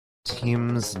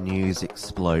Tim's News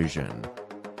Explosion.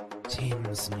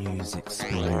 Tim's News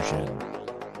Explosion.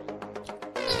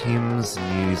 Tim's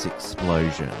News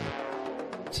Explosion.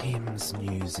 Tim's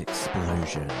News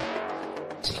Explosion.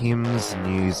 Tim's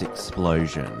News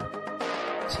Explosion.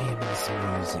 Tim's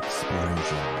News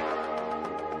Explosion.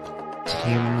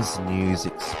 Tim's News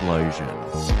Explosion.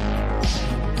 Tim's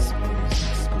News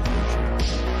Explosion.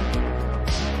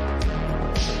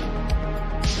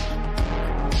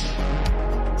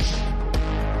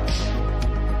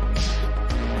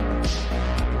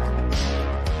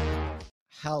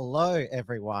 Hello,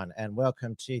 everyone, and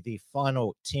welcome to the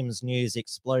final Tim's News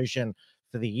Explosion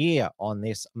for the year on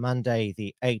this Monday,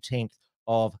 the 18th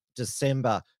of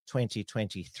December,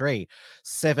 2023.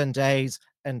 7 days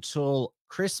until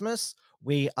Christmas.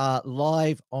 We are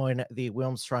live on the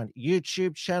Wilmsfront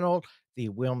YouTube channel, the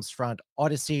Wilmsfront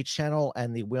Odyssey channel,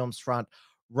 and the Wilmsfront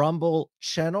Rumble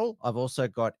channel. I've also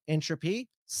got Entropy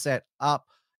set up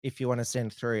if you want to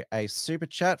send through a super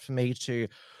chat for me to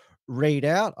read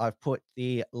out. I've put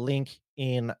the link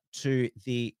in to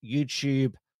the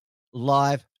YouTube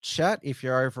live chat. If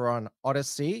you're over on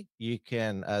Odyssey, you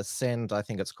can send, I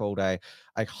think it's called a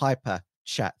hyper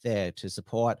chat there to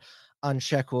support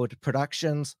Unshackled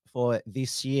Productions for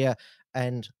this year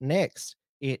and next.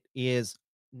 It is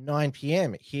 9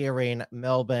 p.m. here in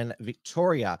Melbourne,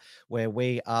 Victoria, where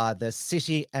we are the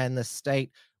city and the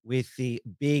state with the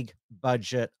big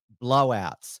budget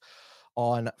blowouts.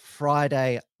 On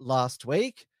Friday last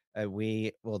week,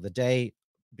 the day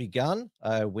begun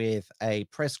with a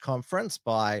press conference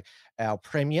by our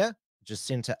Premier,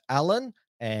 Jacinta Allen,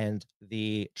 and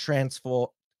the Transport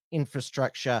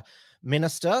Infrastructure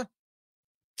Minister,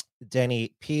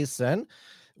 Danny Pearson,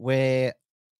 where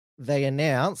they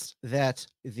announced that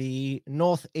the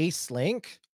North East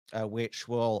Link, which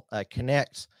will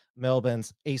connect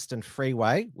Melbourne's Eastern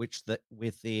Freeway, with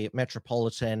the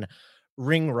Metropolitan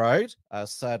Ring Road,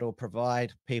 so it'll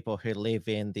provide people who live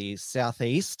in the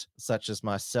southeast, such as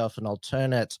myself, an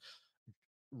alternate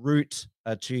route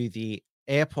to the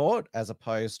airport as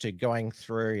opposed to going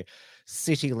through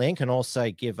CityLink, and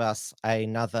also give us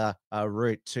another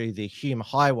route to the Hume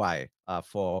Highway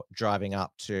for driving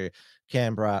up to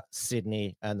Canberra,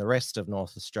 Sydney, and the rest of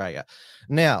North Australia.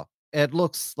 Now, it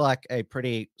looks like a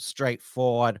pretty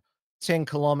straightforward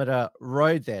 10-kilometre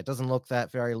road there. It doesn't look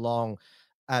that very long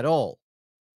at all.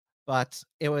 But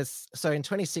it was, so in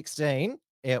 2016,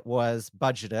 it was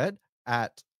budgeted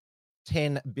at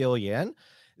 10 billion.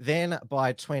 Then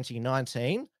by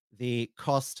 2019, the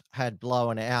cost had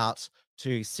blown out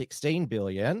to 16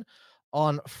 billion.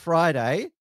 On Friday,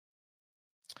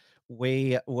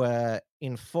 we were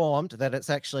informed that it's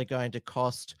actually going to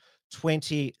cost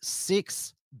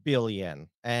 26 billion.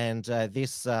 And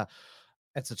it's a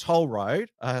toll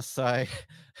road. So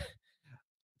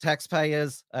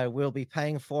taxpayers will be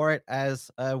paying for it,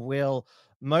 as will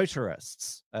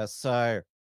motorists. So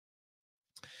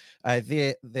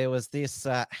there was this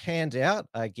handout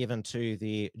given to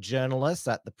the journalists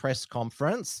at the press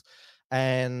conference,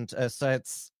 and so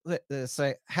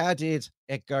how did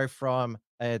it go from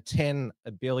 10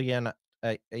 billion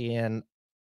in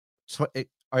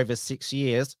over 6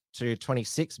 years to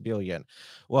 26 billion?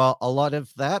 Well, a lot of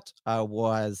that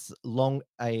was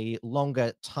a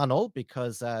longer tunnel,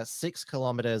 because 6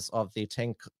 kilometers of the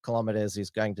 10 kilometers is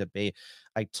going to be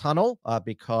a tunnel,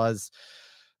 because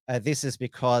this is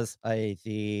because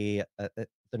the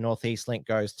Northeast Link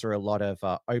goes through a lot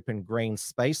of open green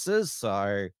spaces.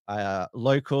 So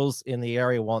locals in the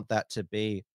area want that to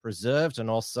be preserved, and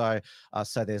also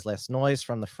so there's less noise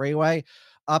from the freeway.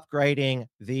 Upgrading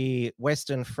the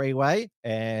Western Freeway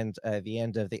and the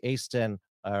end of the Eastern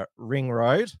Ring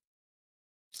Road.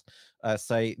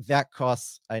 So that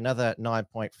costs another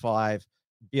 9.5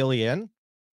 billion.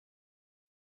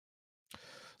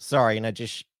 Sorry,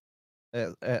 just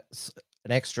an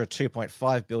extra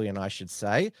 2.5 billion, I should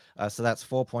say. So that's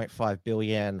 4.5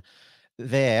 billion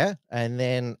there. And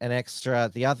then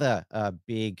the other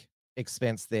big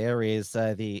expense there is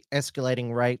the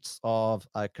escalating rates of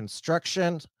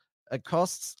construction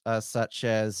costs, such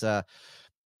as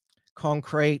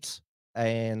concrete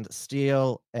and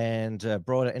steel and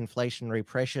broader inflationary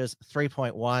pressures,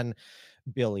 3.1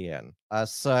 billion.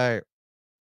 So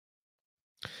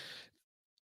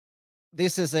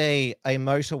this is a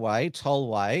motorway,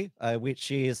 tollway,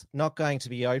 which is not going to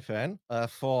be open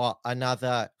for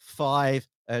another 5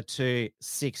 to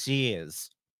 6 years.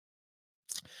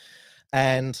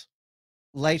 And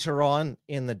later on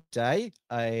in the day,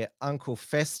 Uncle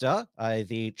Fester,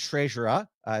 the treasurer,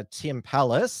 Tim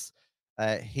Pallas,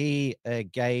 he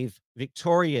gave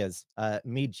Victoria's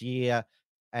mid-year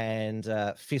and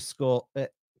fiscal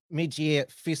mid-year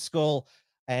fiscal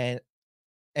and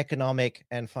economic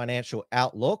and financial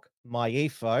outlook,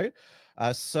 MyEFO.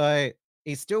 So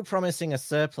he's still promising a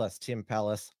surplus, Tim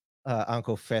Pallas,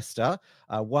 Uncle Fester,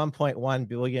 1.1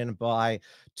 billion by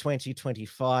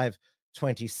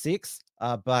 2025-26.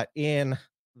 But in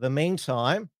the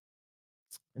meantime,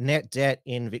 net debt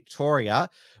in Victoria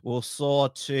will soar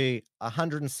to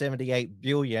 178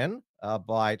 billion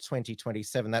by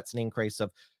 2027. That's an increase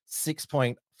of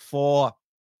 6.4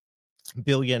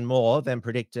 billion more than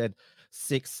predicted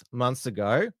 6 months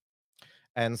ago.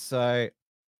 And so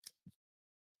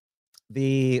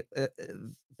the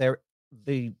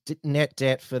net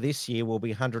debt for this year will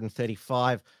be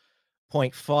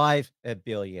 135.5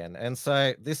 billion. And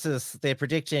so they're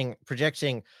projecting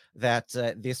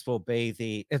that this will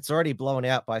be it's already blown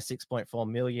out by 6.4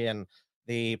 million,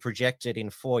 the projected in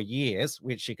 4 years,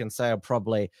 which you can say will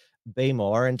probably be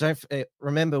more. And don't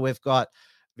remember,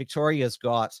 Victoria's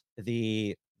got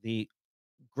the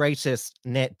greatest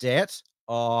net debt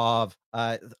of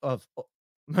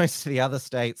most of the other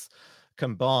states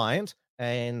combined,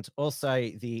 and also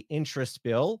the interest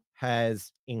bill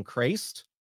has increased.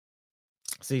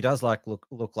 So he does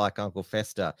look like Uncle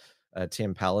Fester,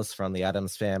 Tim Pallas from the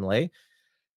Addams family.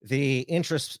 The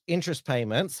interest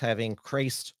payments have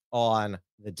increased on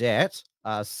the debt,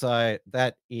 so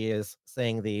that is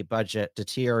seeing the budget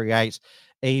deteriorate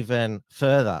even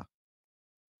further.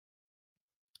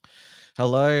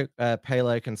 Hello,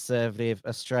 paleoconservative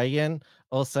Australian.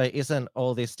 Also, isn't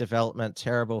all this development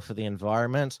terrible for the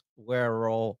environment? Where are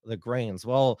all the Greens?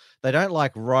 Well, they don't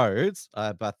like roads,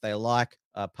 but they like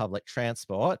public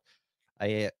transport.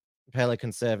 A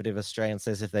paleoconservative Australian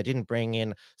says if they didn't bring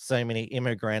in so many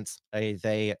immigrants,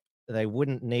 they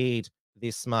wouldn't need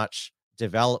this much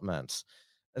development.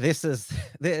 This is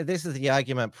the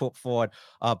argument put forward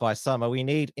by some. We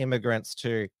need immigrants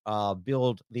to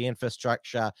build the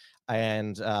infrastructure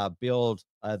and build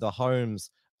the homes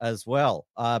as well.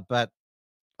 But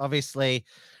obviously,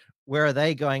 where are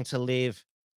they going to live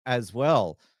as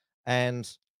well? And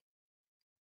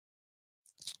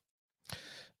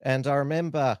I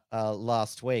remember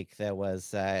last week there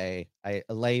was a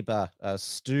Labor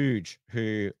stooge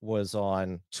who was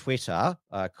on Twitter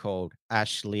called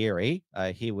Ash Leary.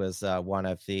 He was one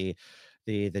of the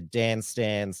Dan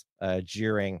stands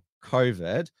during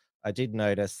COVID. I did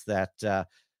notice that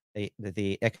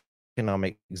the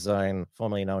Economic Zone,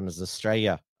 formerly known as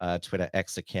Australia, Twitter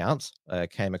X account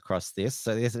came across this.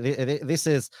 So this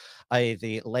is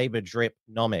the Labor drip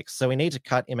nomics. So we need to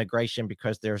cut immigration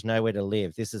because there is nowhere to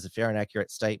live. This is a fair and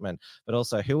accurate statement. But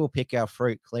also, who will pick our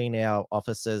fruit, clean our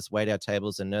offices, wait our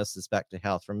tables, and nurse us back to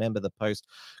health? Remember the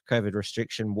post-COVID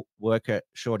restriction worker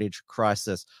shortage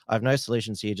crisis. I have no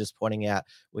solutions here, just pointing out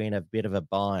we're in a bit of a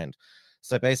bind.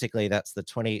 So basically, that's the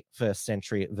 21st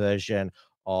century version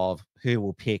of who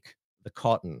will pick the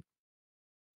cotton.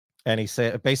 And he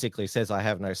basically says, I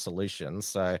have no solutions.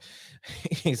 So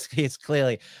he's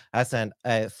clearly hasn't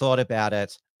thought about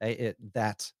it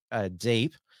that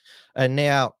deep. And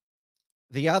now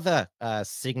the other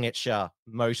signature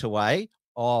motorway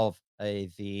of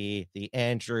the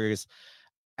Andrews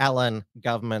Allen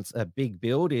government's big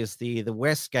build is the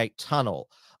Westgate Tunnel.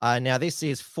 Now this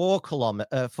is 4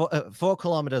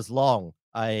 kilometers long.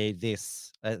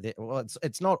 It's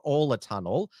not all a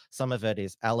tunnel. Some of it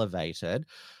is elevated.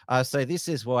 So this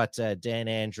is what Dan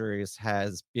Andrews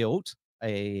has built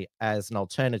as an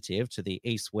alternative to the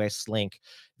East-West link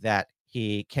that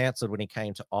he cancelled when he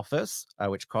came to office,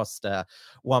 which cost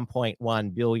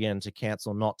 1.1 billion to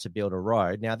cancel, not to build a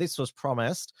road. Now, this was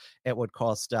promised it would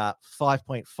cost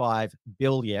 5.5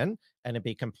 billion and it'd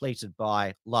be completed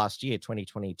by last year,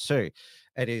 2022.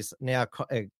 It is now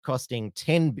costing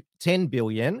 10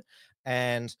 billion,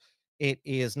 and it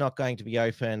is not going to be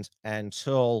opened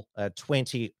until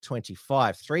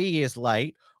 2025. 3 years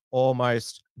late,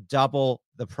 almost double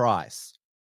the price.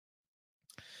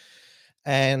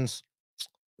 And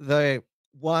the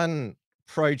one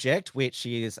project which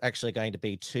is actually going to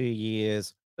be 2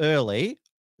 years early,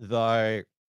 though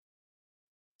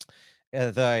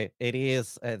it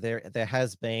is there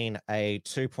has been a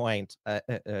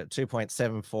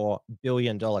 $2.74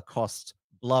 billion cost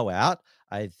blowout.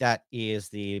 That is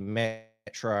the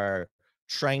Metro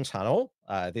train tunnel.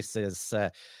 This is,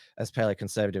 as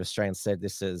paleoconservative Australians said,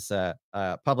 this is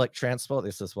public transport.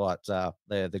 This is what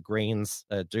the Greens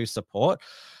do support.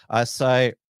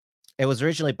 So it was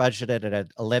originally budgeted at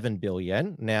 11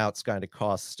 billion. Now it's going to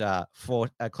cost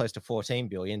close to 14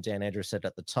 billion. Dan Andrews said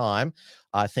at the time,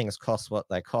 things cost what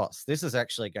they cost. This is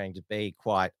actually going to be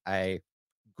quite a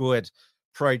good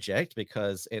project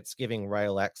because it's giving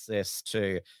rail access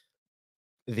to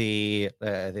the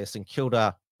St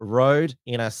Kilda Road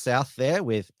inner south there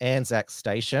with Anzac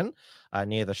Station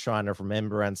near the Shrine of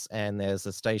Remembrance, and there's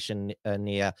a station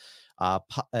near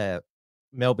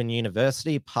Melbourne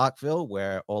University, Parkville,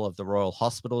 where all of the Royal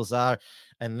Hospitals are,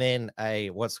 and then a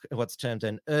what's termed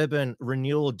an urban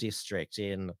renewal district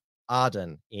in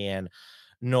Arden in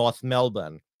North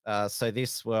Melbourne. So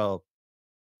this will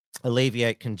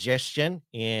alleviate congestion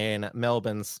in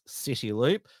Melbourne's City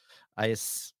Loop.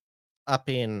 Up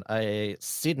in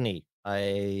Sydney,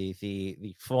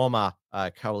 the former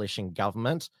coalition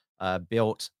government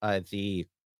built the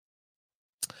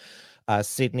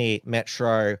Sydney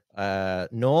Metro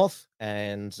North,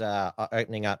 and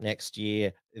opening up next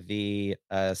year the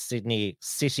Sydney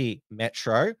City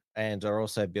Metro, and are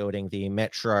also building the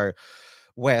Metro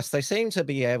West. They seem to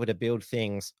be able to build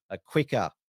things quicker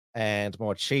and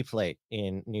more cheaply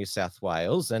in New South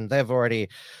Wales, and they've already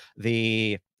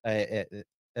the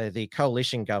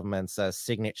coalition government's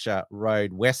signature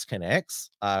road WestConnex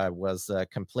was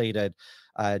completed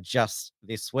just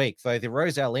this week. Though the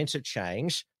Rozelle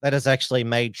interchange, that has actually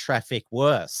made traffic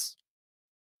worse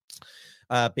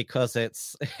because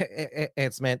it's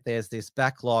meant there's this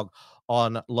backlog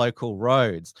on local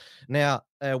roads. Now,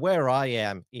 where I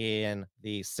am in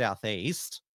the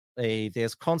southeast,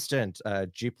 there's constant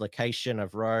duplication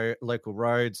of local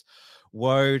roads,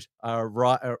 widening,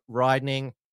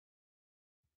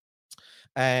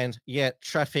 and yet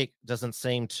traffic doesn't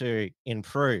seem to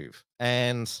improve.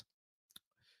 And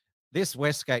this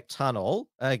Westgate Tunnel,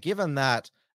 given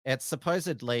that it's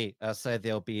supposedly so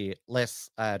there'll be less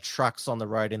trucks on the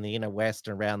road in the inner west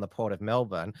and around the Port of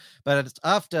Melbourne, but it's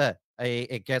after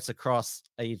it gets across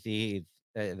the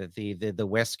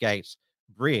Westgate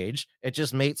Bridge, it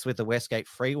just meets with the Westgate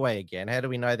Freeway again. How do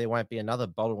we know there won't be another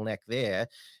bottleneck there,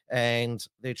 and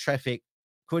the traffic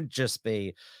could just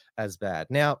be as bad?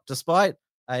 Now, despite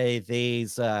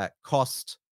these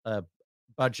cost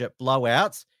budget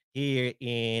blowouts here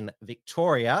in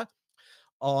Victoria,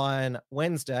 on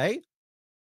Wednesday,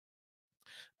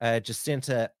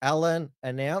 Jacinta Allen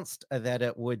announced that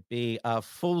it would be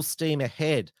full steam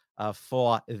ahead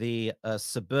for the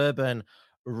suburban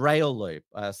rail loop.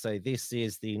 So this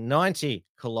is the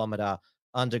 90-kilometre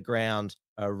underground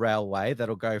railway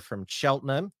that'll go from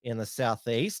Cheltenham in the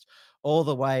southeast all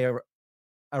the way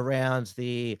around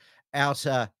the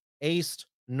outer east,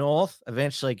 north,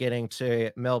 eventually getting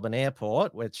to Melbourne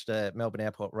Airport, which the Melbourne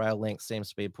Airport rail link seems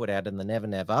to be put out in the Never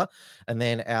Never, and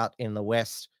then out in the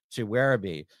west to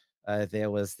Werribee.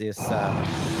 There was this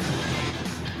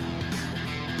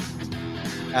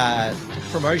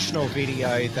promotional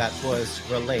video that was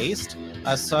released.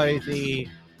 So the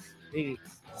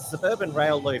suburban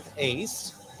rail loop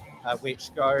east,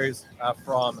 which goes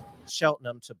from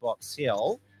Cheltenham to Box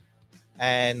Hill,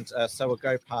 and so we'll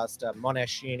go past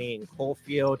Monash Uni in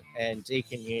Caulfield and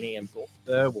Deakin Uni in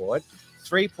Burwood.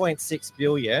 3.6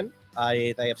 billion.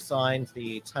 They have signed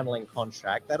the tunnelling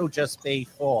contract. That'll just be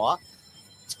for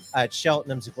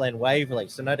Cheltenham to Glen Waverley,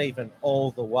 so not even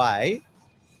all the way.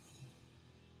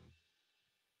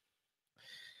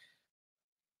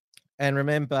 And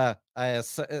remember,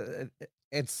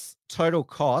 its total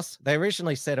cost, they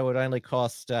originally said it would only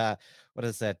cost,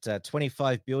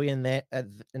 25 billion there.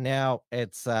 Now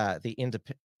it's I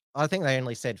think they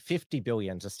only said 50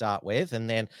 billion to start with, and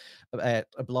then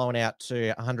blown out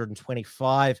to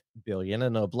 125 billion,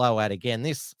 and it'll blow out again.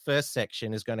 This first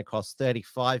section is going to cost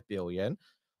 35 billion,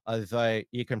 although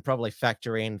you can probably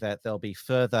factor in that there'll be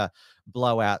further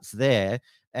blowouts there.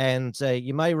 And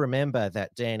you may remember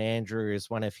that Dan Andrews,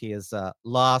 one of his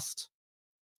last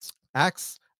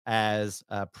acts as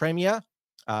Premier,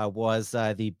 was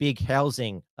the big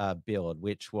housing build,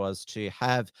 which was to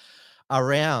have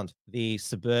around the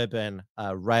suburban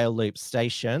rail loop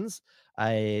stations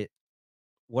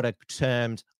what are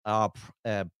termed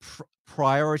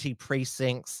priority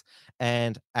precincts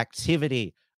and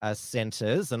activity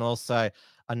centres, and also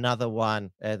another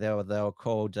one they were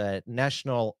called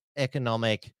national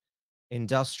economic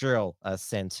industrial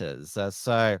centres.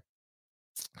 So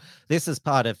this is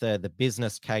part of the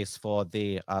business case for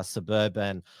the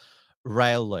suburban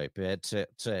rail loop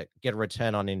to get a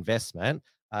return on investment.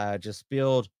 Just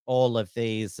build all of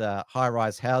these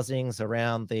high-rise housings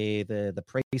around the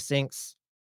precincts.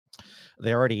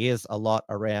 There already is a lot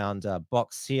around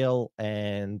Box Hill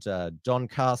and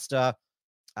Doncaster,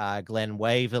 Glen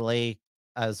Waverley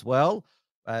as well.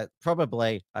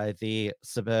 Probably the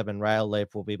suburban rail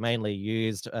loop will be mainly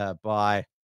used by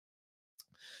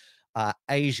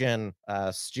Asian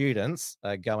students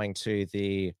going to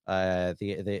the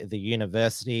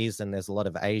universities, and there's a lot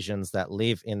of Asians that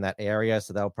live in that area,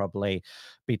 so they'll probably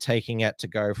be taking it to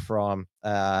go from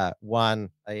one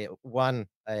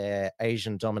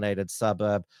Asian-dominated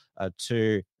suburb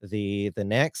to the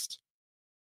next.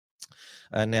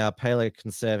 Now,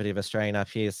 Paleoconservative Australian up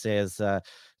here says,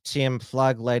 Tim,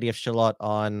 plug Lady of Shalott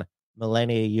on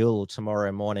Millennia Yule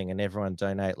tomorrow morning, and everyone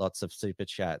donate lots of super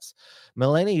chats.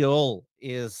 Millennia Yule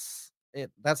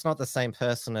that's not the same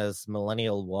person as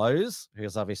Millennial Woes,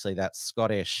 who's obviously that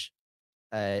Scottish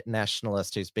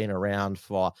nationalist who's been around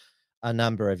for a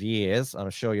number of years. I'm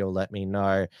sure you'll let me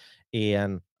know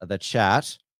in the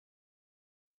chat.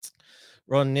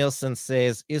 Ron Nielsen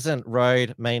says, isn't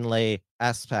road mainly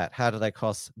asphalt? How do they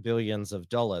cost billions of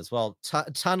dollars? Well,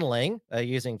 tunneling,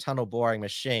 using tunnel boring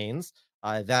machines,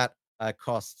 that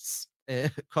costs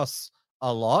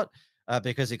a lot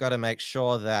because you've got to make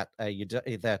sure that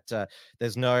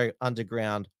there's no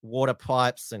underground water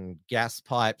pipes and gas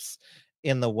pipes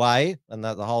in the way, and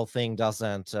that the whole thing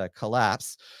doesn't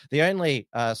collapse. The only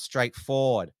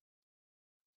straightforward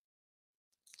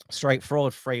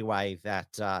freeway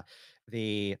that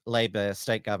the Labor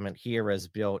state government here has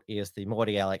built is the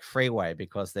Mordialloc Freeway,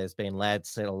 because there's been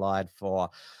landslide for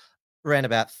around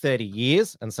about 30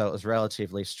 years, and so it was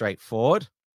relatively straightforward.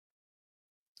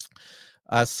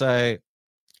 So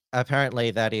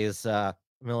apparently that is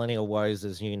Millennial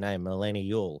Woes' new name,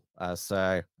 Millennial.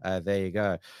 So there you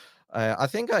go. I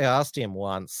think I asked him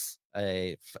once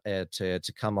to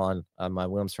come on my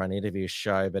Wilms Run interview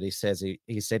show, but he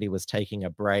said he was taking a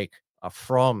break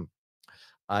from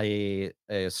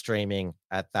streaming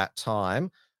at that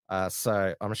time.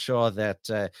 So I'm sure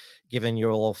that given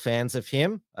you're all fans of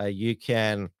him, you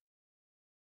can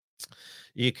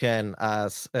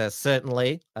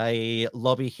certainly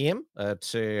lobby him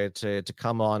to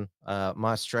come on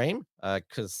my stream,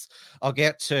 because I'll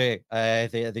get to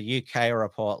the UK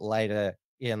report later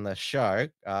in the show,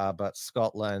 but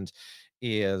Scotland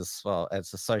is, well,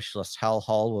 it's a socialist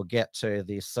hellhole. We'll get to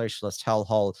the socialist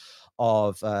hellhole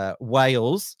of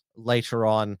Wales later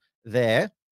on there.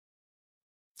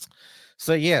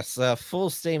 So yes, full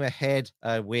steam ahead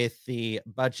with the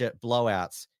budget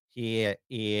blowouts here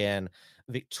in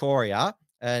Victoria.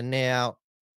 Now,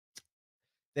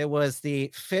 there was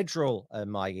the federal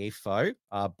MyEFO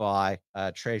by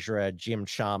Treasurer Jim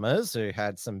Chalmers, who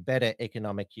had some better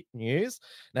economic news.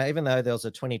 Now, even though there was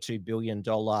a $22 billion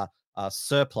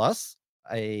surplus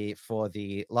for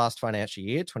the last financial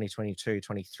year,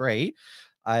 2022-23,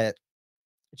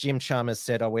 Jim Chalmers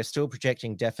said, we're still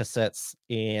projecting deficits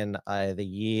in the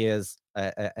years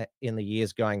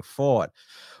going forward.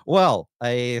 Well,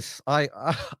 I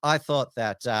thought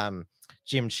that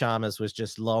Jim Chalmers was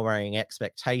just lowering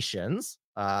expectations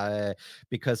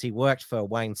because he worked for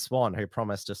Wayne Swan, who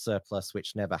promised a surplus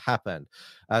which never happened.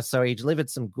 So he delivered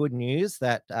some good news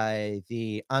that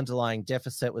the underlying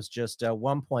deficit was just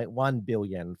 1.1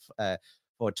 billion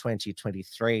for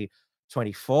 2023.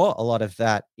 24. A lot of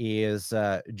that is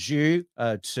due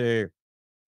to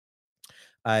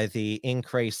the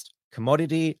increased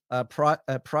commodity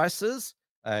prices,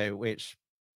 which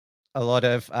a lot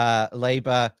of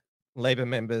Labor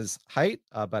members hate,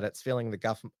 but it's filling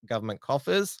the government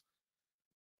coffers.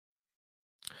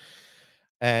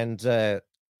 And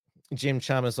Jim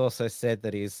Chalmers also said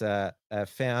that he's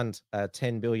found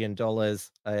 $10 billion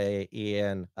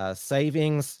in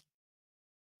savings.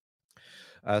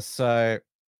 So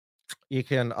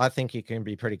I think you can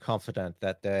be pretty confident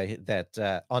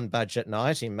that on budget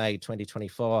night in May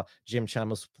 2024, Jim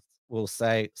Chalmers will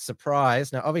say,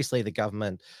 surprise. Now, obviously,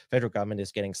 the federal government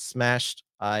is getting smashed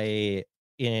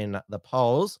in the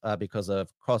polls because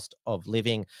of cost of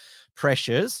living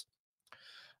pressures.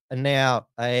 And now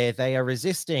they are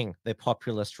resisting the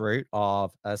populist route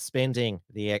of spending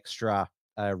the extra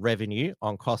revenue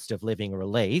on cost of living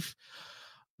relief.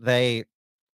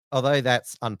 Although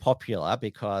that's unpopular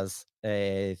because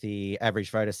the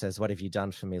average voter says, what have you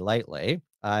done for me lately?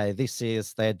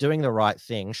 They're doing the right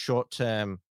thing,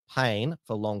 short-term pain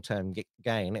for long-term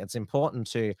gain. It's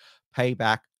important to pay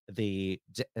back the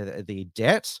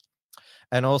debt,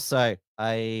 and also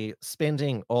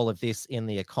spending all of this in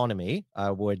the economy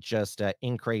would just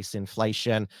increase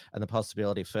inflation and the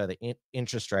possibility of further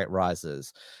interest rate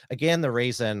rises. Again, the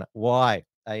reason why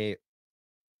there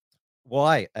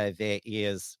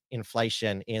is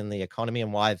inflation in the economy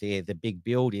and why the big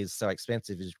build is so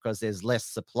expensive is because there's less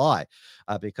supply,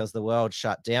 because the world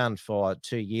shut down for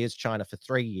 2 years, China for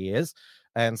 3 years.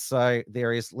 and so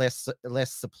there is less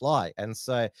supply. And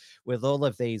so with all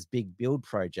of these big build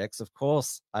projects, of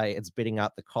course, it's bidding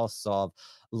up the costs of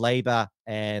labor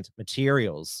and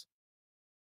materials.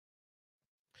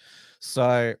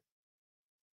 So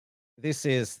this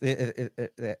is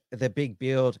the big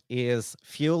build is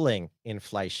fueling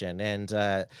inflation.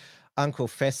 And Uncle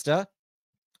Fester,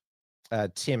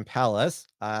 Tim Pallas,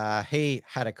 he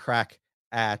had a crack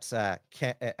at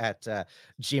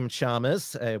Jim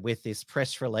Chalmers with this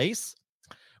press release.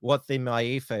 What the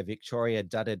Maifo Victoria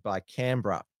dudded by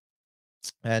Canberra.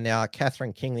 And now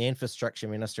Catherine King, the infrastructure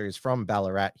minister, is from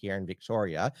Ballarat here in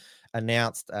Victoria,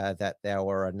 announced that there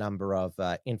were a number of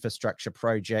infrastructure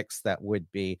projects that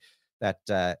would be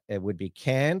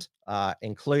canned,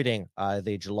 including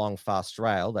the Geelong Fast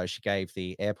Rail, though she gave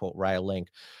the airport rail link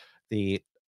the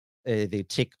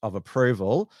tick of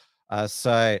approval.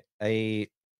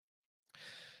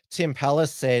 Tim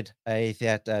Pallas said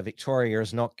that Victoria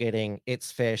is not getting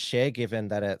its fair share, given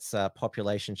that its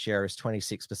population share is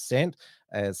 26%,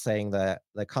 saying that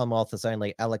the Commonwealth has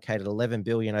only allocated $11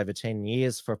 billion over 10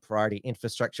 years for priority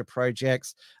infrastructure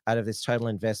projects. Out of this total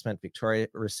investment, Victoria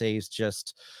receives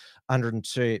just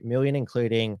 $102 million,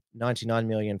 including $99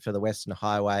 million for the Western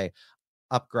Highway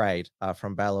upgrade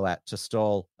from Blowouts to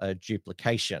stall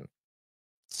duplication,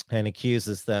 and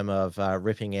accuses them of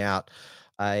ripping out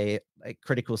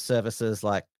critical services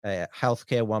like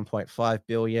healthcare, 1.5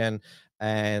 billion,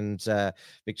 and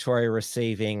Victoria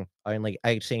receiving only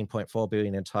 18.4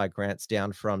 billion in TIE grants,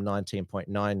 down from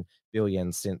 19.9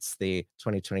 billion since the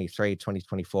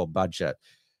 2023-2024 budget.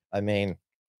 I mean,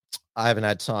 I haven't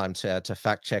had time to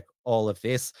fact check all of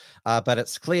this, but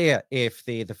it's clear if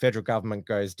the federal government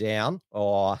goes down,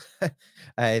 or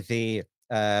the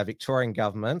Victorian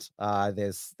government,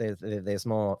 there's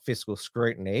more fiscal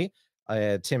scrutiny.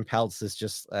 Tim Pallas is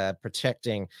just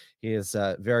protecting his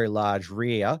very large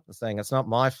rear, saying it's not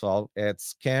my fault,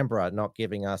 it's Canberra not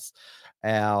giving us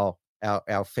our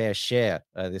fair share.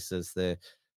 This is the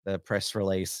press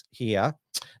release here.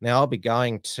 Now, I'll be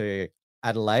going to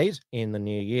Adelaide in the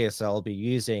new year, so I'll be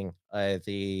using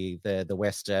the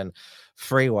Western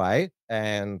Freeway.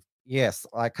 And yes,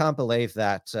 I can't believe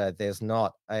that there's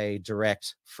not a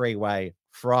direct freeway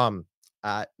from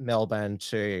Melbourne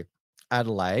to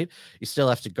Adelaide. You still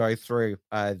have to go through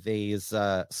these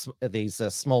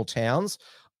small towns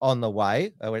on the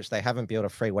way, which they haven't built a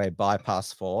freeway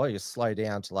bypass for. You slow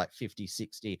down to like 50,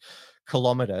 60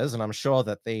 kilometers. And I'm sure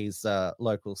that these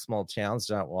local small towns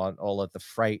don't want all of the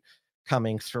freight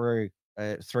coming through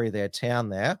their town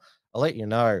there. I'll let you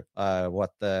know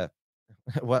what the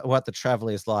travel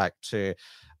is like to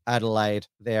Adelaide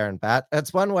there and back.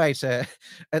 It's one way to,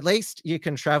 at least you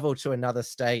can travel to another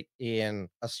state in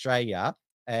Australia,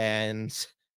 and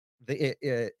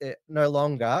no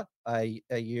longer are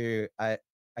you a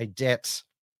debt.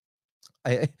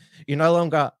 You no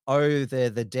longer owe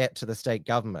the debt to the state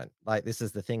government. Like, this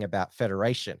is the thing about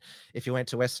federation. If you went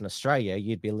to Western Australia,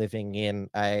 you'd be living in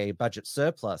a budget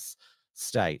surplus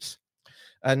state.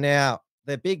 And now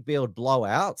the big build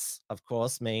blowouts, of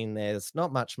course, mean there's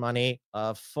not much money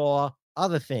for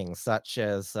other things, such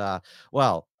as,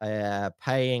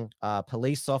 paying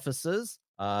police officers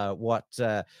what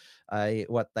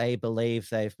they believe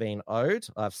they've been owed.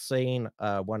 I've seen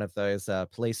one of those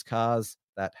police cars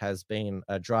that has been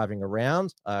driving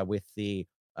around with the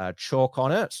chalk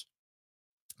on it.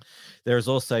 There's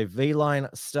also V-Line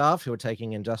staff who are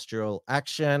taking industrial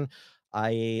action.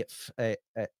 And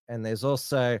there's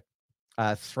also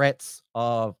threats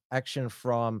of action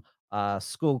from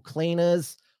school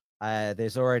cleaners.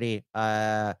 There's already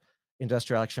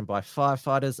industrial action by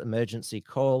firefighters, emergency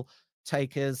call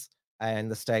takers,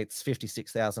 and the state's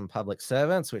 56,000 public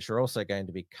servants, which are also going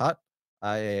to be cut.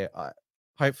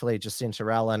 Hopefully, Jacinta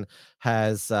Allen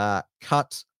has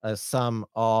cut some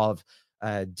of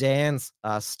Dan's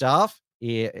staff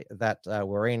that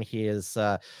were in his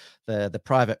the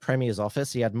private premier's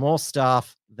office. He had more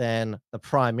staff than the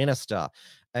Prime Minister.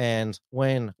 And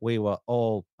when we were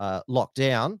all locked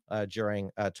down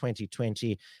during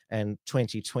 2020 and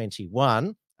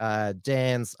 2021,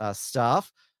 Dan's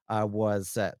staff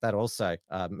was that also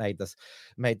made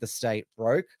the state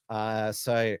broke.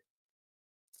 So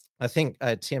I think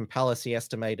Tim Pallas, he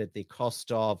estimated the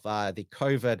cost of the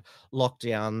COVID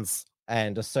lockdowns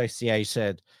and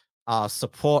associated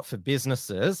support for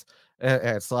businesses.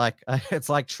 It's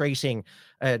like treating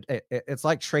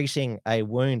a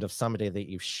wound of somebody that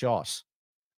you've shot.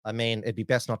 I mean, it'd be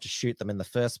best not to shoot them in the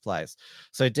first place.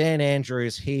 So Dan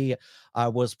Andrews, he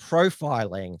was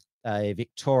profiling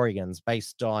Victorians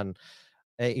based on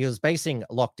he was basing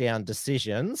lockdown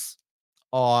decisions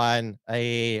on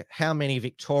how many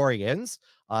Victorians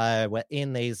were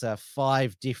in these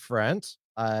 5 different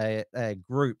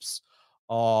groups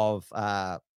of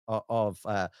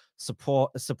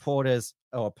supporters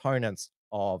or opponents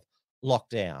of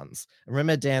lockdowns.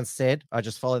 Remember, Dan said, I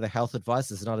just follow the health advice.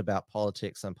 It's not about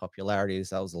politics and popularities.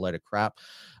 That was a load of crap.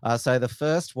 So the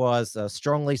first was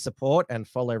strongly support and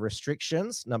follow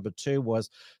restrictions. Number 2 was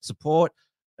support,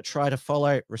 try to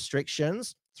follow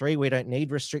restrictions. 3, we don't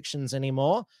need restrictions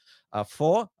anymore.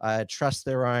 4, trust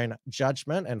their own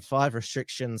judgment. And 5,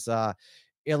 restrictions are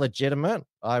illegitimate.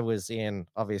 I was in,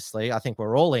 obviously, I think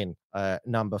we're all in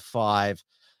number 5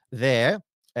 there.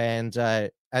 And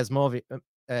as more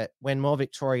when more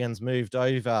Victorians moved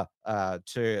over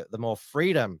to the more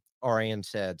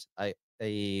freedom-oriented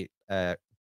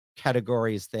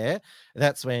categories there,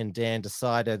 that's when Dan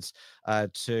decided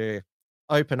to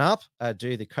open up,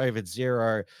 do the COVID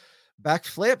zero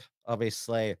backflip.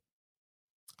 Obviously,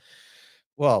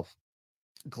 well,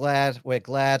 we're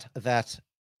glad that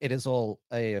it is all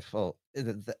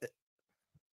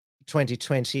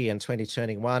 2020 and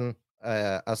 2021.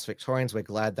 Us Victorians, we're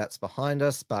glad that's behind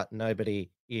us, but nobody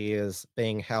is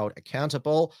being held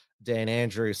accountable. Dan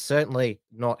Andrews certainly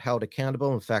not held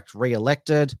accountable, in fact,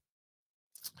 re-elected.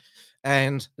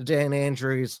 And Dan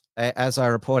Andrews, as I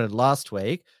reported last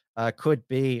week, could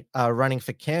be running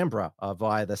for Canberra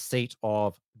via the seat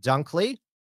of Dunkley.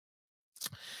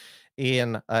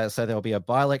 So there'll be a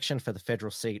by-election for the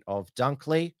federal seat of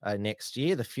Dunkley next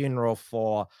year. The funeral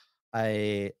for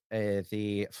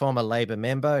the former Labor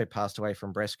member who passed away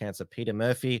from breast cancer, Peter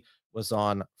Murphy, was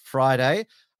on Friday.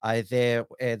 There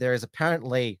is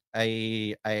apparently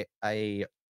a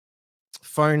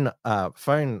phone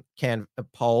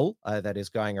poll that is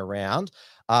going around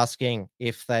asking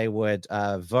if they would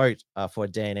vote for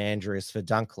Dan Andrews for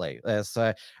Dunkley.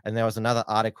 And there was another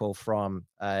article from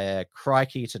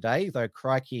Crikey today, though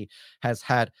Crikey has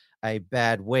had a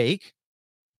bad week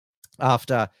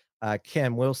after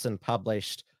Cam Wilson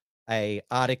published a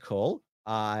article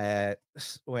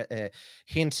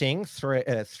hinting through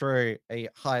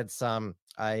hired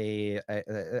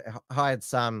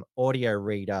some audio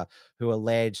reader who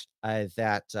alleged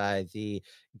that the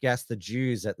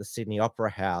Jews at the Sydney Opera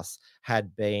House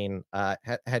had been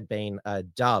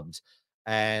dubbed,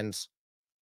 and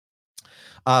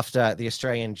after the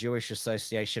Australian Jewish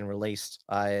Association released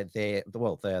the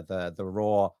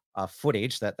raw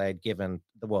footage that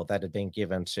that had been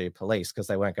given to police because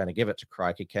they weren't going to give it to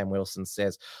Crikey, Cam Wilson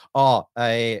says,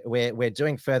 we're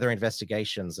doing further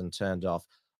investigations, and turned off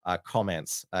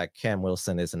comments. Cam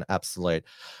Wilson is an absolute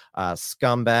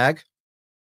scumbag,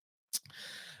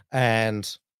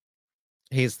 and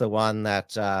he's the one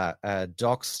that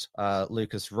doxed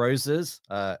Lucas Roses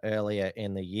earlier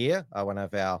in the year, one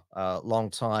of our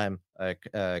longtime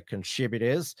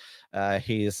contributors.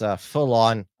 He's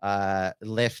full-on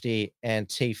lefty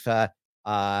Antifa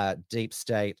deep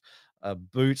state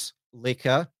boot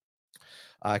licker.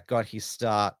 Got his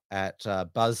start at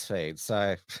BuzzFeed.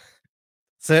 So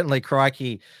certainly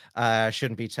Crikey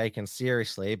shouldn't be taken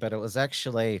seriously, but it was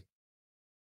actually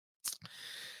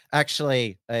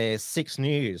 6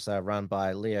 News run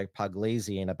by Leo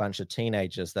Puglisi and a bunch of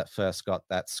teenagers that first got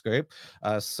that scoop.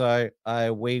 So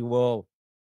we will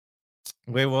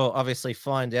obviously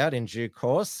find out in due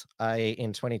course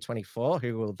in 2024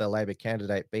 who will the Labor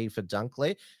candidate be for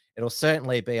Dunkley. It'll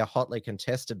certainly be a hotly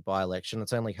contested by-election.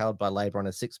 It's only held by Labor on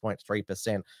a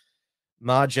 6.3%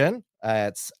 margin.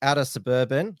 It's outer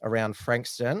suburban around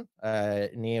Frankston,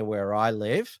 near where I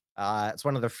live. It's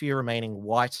one of the few remaining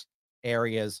white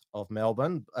areas of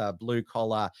Melbourne, blue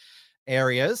collar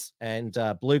areas, and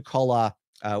blue collar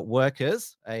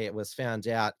workers. It was found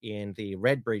out in the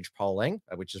Redbridge polling,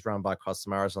 which is run by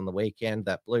Cosmaras on the weekend,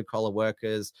 that blue collar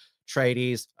workers,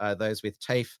 tradies, those with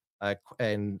TAFE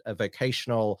and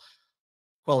vocational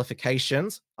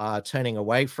qualifications are turning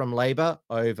away from Labor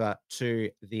over to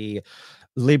the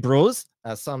Liberals.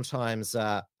 Sometimes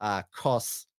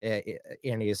Cos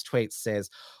in his tweets says,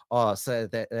 so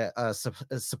that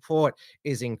support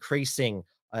is increasing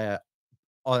for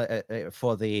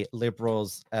the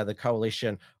Liberals, the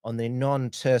coalition, on the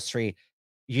non-tertiary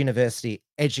university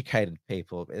educated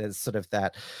people. It's sort of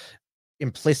that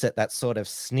implicit, that sort of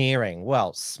sneering.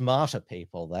 Well, smarter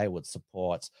people, they would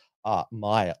support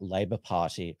my Labor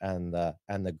Party and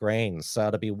the Greens. So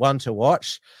it'll be one to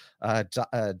watch.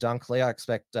 Dunkley, I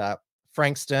expect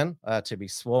Frankston to be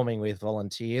swarming with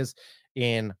volunteers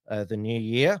in the new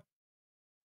year.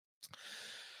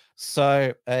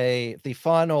 So the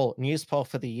final news poll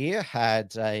for the year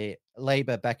had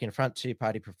Labor back in front,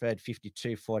 two-party preferred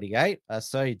 52-48.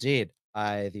 So did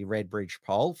the Redbridge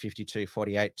poll,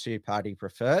 52-48, two-party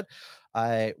preferred.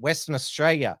 Western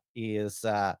Australia is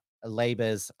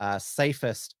Labor's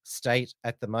safest state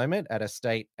at the moment at a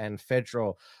state and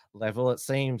federal level. It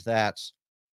seems that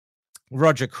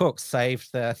Roger Cook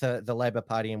saved the Labor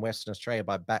Party in Western Australia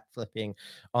by backflipping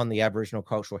on the Aboriginal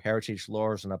cultural heritage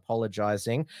laws and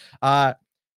apologising.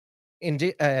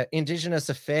 Indigenous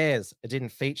affairs didn't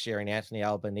feature in Anthony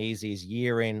Albanese's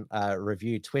year-in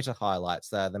review Twitter highlights.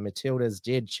 The Matildas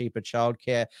did cheaper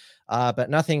childcare, but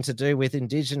nothing to do with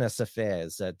Indigenous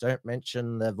affairs. Don't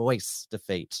mention the Voice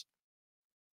defeat.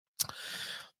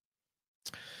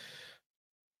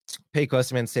 Pete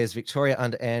Osman says Victoria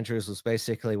under Andrews was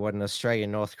basically what an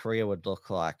Australian North Korea would look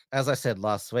like. As I said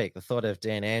last week, the thought of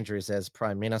Dan Andrews as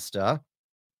Prime Minister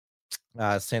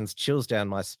sends chills down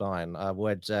my spine.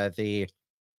 Would the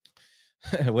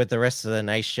rest of the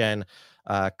nation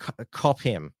cop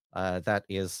him? That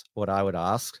is what I would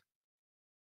ask.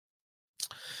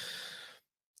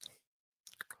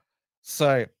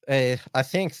 So I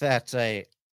think that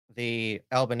the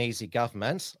Albanese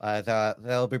government,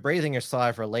 they'll be breathing a sigh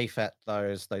of relief at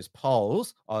those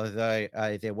polls, although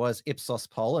there was Ipsos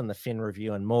poll in the Fin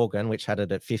Review and Morgan, which had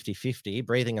it at 50-50,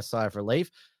 breathing a sigh of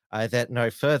relief that no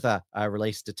further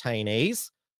released detainees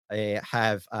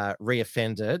have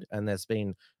reoffended, and there's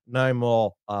been no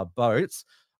more boats.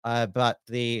 But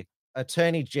the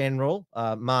Attorney General,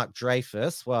 Mark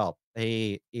Dreyfus, well,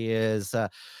 he is...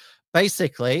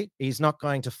 basically, he's not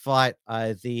going to fight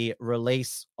the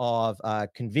release of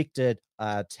convicted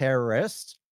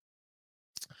terrorist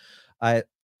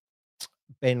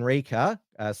Ben Rika,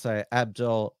 so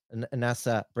Abdul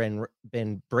Nasser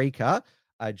Ben Brika,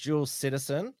 a dual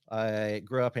citizen,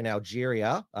 grew up in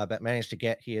Algeria, but managed to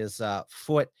get his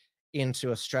foot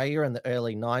into Australia in the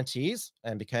early 90s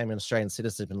and became an Australian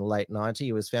citizen in the late 90s.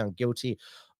 He was found guilty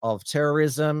of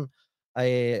terrorism,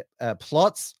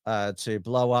 plots to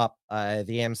blow up the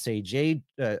MCG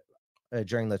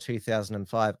during the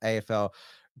 2005 AFL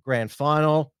Grand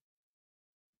Final.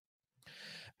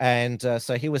 And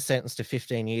so he was sentenced to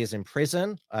 15 years in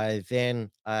prison. Then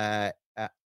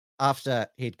after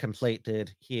he'd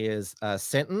completed his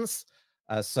sentence,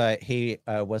 so he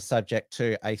was subject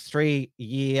to a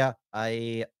 3-year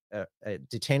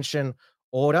detention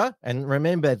order. And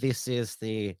remember, this is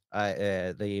the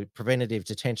preventative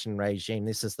detention regime.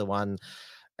 This is the one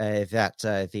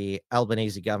that the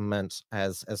Albanese government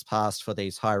has passed for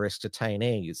these high-risk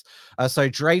detainees. So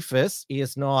Dreyfus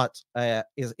is not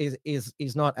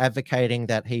not advocating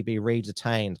that he be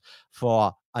redetained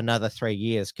for another 3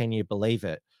 years. Can you believe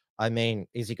it? I mean,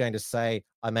 is he going to say,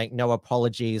 I make no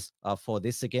apologies for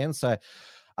this again? So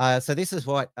this is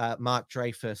what Mark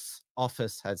Dreyfus'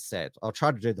 office has said. I'll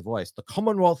try to do the voice. The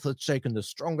Commonwealth has taken the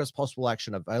strongest possible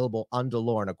action available under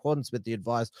law in accordance with the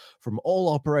advice from all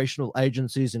operational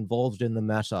agencies involved in the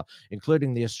matter,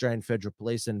 including the Australian Federal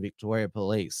Police and Victoria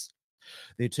Police.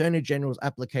 The Attorney General's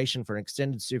application for an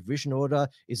extended supervision order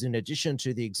is in addition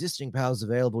to the existing powers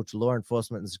available to law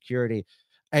enforcement and security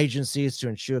agencies to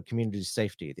ensure community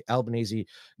safety. The Albanese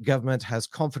government has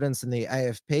confidence in the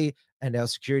AFP and our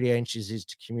security agencies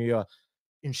to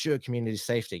ensure community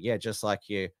safety. Yeah, just like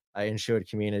you ensured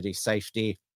community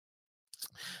safety,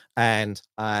 and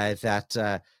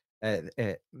that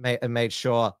made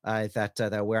sure that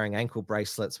they're wearing ankle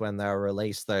bracelets when they were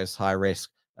released, those high-risk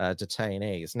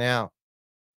detainees. Now,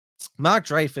 Mark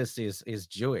Dreyfus is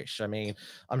Jewish. I mean,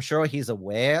 I'm sure he's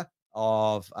aware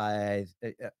of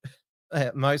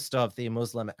most of the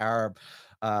Muslim Arab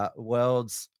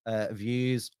world's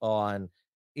views on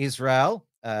Israel,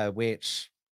 which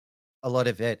a lot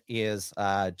of it is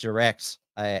direct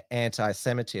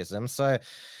anti-Semitism. So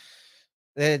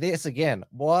this again,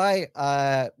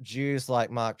 why Jews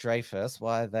like Mark Dreyfus,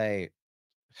 why are they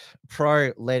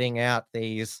pro letting out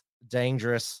these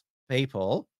dangerous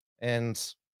people? And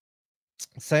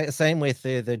same with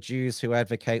the Jews who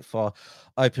advocate for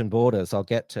open borders. I'll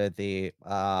get to the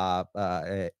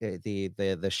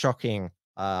shocking,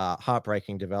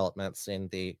 heartbreaking developments in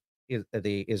the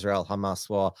Israel-Hamas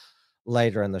war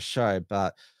later in the show.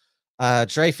 But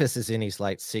Dreyfus is in his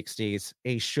late 60s.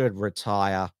 He should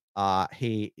retire.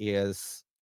 He is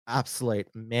absolute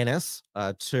menace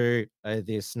to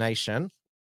this nation.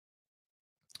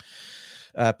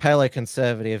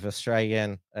 Paleoconservative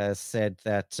Australian said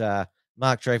that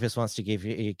Mark Dreyfus wants to give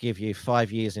you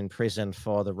 5 years in prison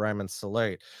for the Roman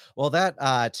salute. Well,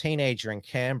 that teenager in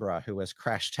Canberra who was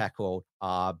crash tackled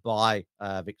by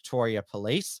Victoria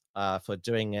Police for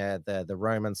doing the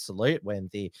Roman salute when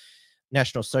the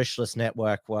National Socialist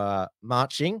Network were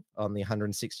marching on the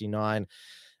 169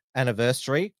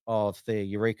 anniversary of the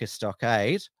Eureka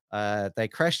Stockade, they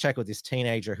crash tackled this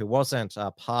teenager who wasn't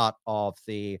part of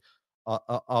the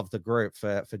group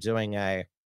for doing a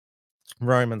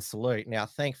Roman salute. Now,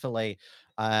 thankfully,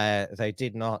 they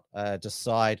did not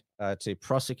decide to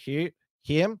prosecute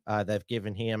him. They've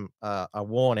given him a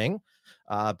warning,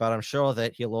 but I'm sure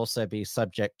that he'll also be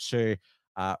subject to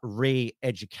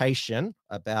re-education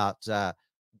about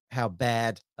how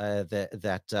bad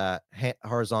that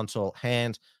horizontal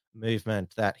hand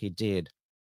movement that he did.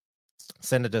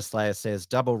 Senator Slayer says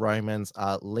double Romans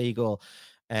are legal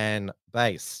and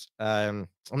based. I'm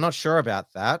not sure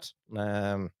about that.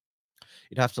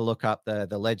 You'd have to look up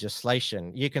the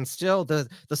legislation. You can still the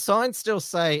signs still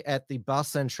say at the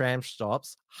bus and tram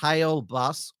stops, hail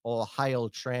bus or hail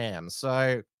tram.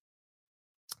 So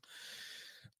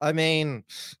I mean,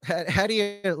 how do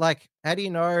you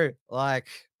know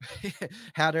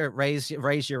how to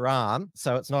raise your arm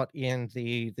so it's not in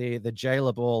the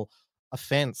jailable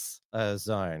offense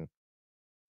zone?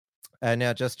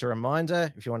 Now, just a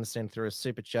reminder, if you want to send through a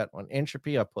super chat on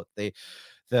Entropy, I put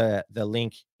the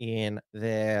link in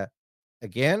there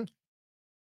again.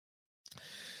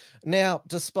 Now,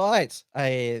 despite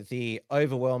the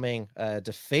overwhelming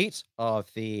defeat of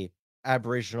the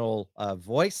Aboriginal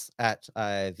voice at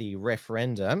the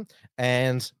referendum,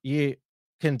 and you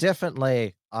can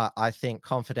definitely, I think,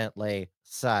 confidently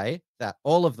say that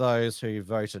all of those who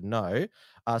voted no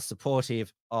are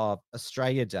supportive of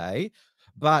Australia Day,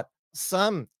 but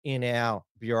some in our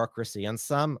bureaucracy and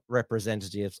some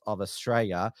representatives of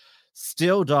Australia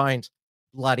still don't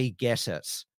bloody get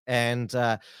it. And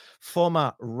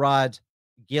former Rudd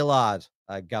Gillard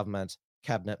government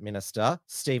cabinet minister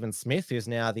Stephen Smith, who's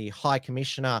now the High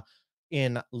Commissioner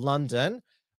in London,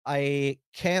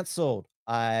 cancelled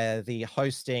the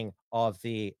hosting of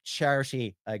the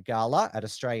charity gala at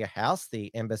Australia House,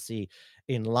 the embassy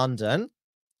in London,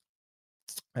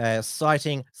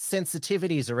 citing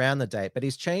sensitivities around the date. But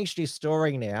he's changed his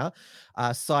story now,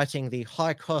 citing the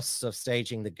high costs of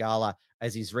staging the gala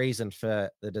as his reason for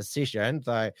the decision,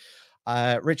 though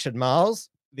Richard Marles,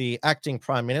 the acting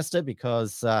Prime Minister,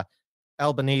 because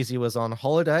Albanese was on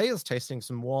holidays tasting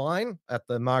some wine at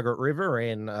the Margaret River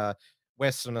in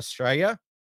Western Australia.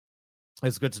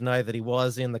 It's good to know that he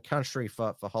was in the country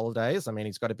for holidays. I mean,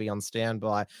 he's got to be on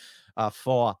standby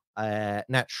for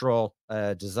natural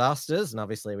disasters. And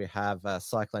obviously we have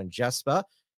Cyclone Jasper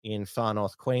in far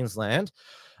north Queensland.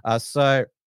 So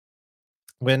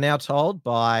we're now told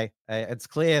by, it's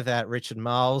clear that Richard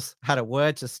Marles had a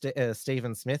word to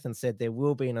Stephen Smith and said there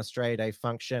will be an Australia Day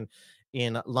function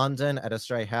in London at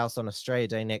Australia House on Australia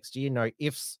Day next year. No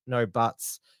ifs, no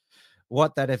buts.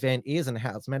 What that event is and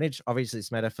how it's managed, obviously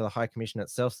it's matter for the High Commission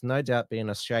itself. So no doubt be an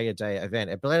Australia Day event.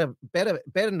 It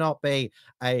better not be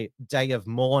a day of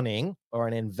mourning or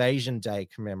an Invasion Day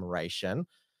commemoration.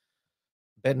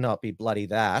 Better not be bloody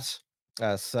that.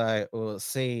 So we'll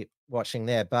see watching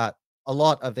there. But a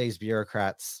lot of these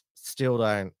bureaucrats still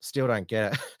don't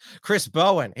get it. Chris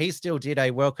Bowen, he still did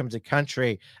a welcome to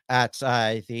country at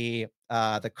the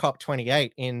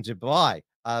COP28 in Dubai.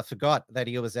 Forgot that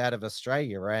he was out of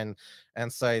Australia,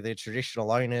 and so the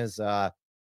traditional owners are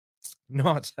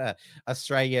not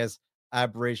Australia's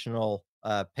Aboriginal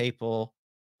people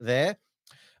there.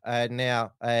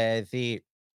 Now, the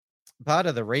part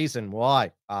of the reason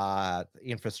why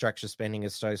infrastructure spending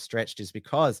is so stretched is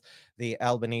because the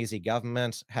Albanese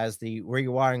government has the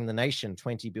Rewiring the Nation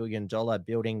 $20 billion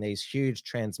building these huge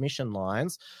transmission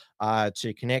lines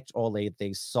to connect all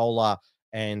these solar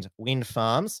and wind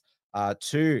farms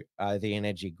to the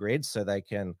energy grid so they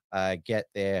can get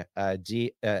their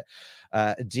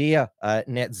dear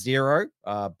net zero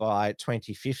by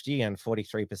 2050 and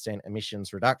 43%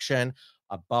 emissions reduction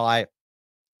by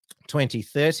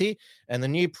 2030. And the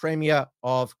new Premier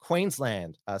of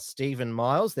Queensland, Stephen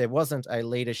Miles, there wasn't a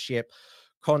leadership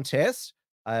contest,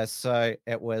 so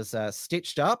it was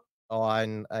stitched up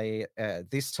on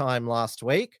this time last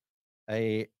week.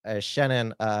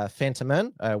 Shannon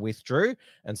Fentiman withdrew,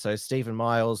 and so Stephen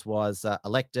Miles was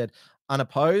elected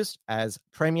unopposed as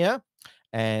Premier,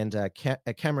 and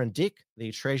Cameron Dick,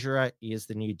 the Treasurer, is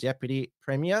the new Deputy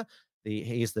Premier.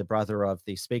 He's the brother of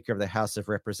the Speaker of the House of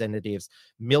Representatives,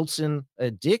 Milton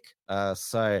Dick.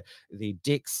 So the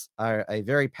Dicks are a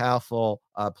very powerful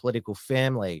political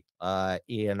family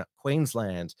in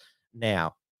Queensland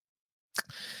now.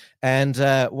 And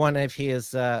one of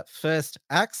his first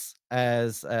acts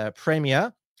as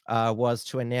Premier was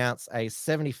to announce a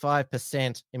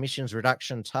 75% emissions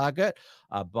reduction target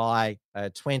by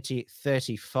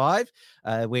 2035,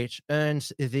 which earned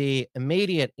the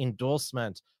immediate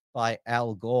endorsement by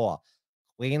Al Gore.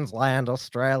 Queensland,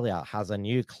 Australia has a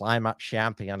new climate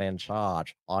champion in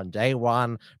charge. On day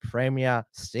one, Premier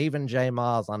Stephen J.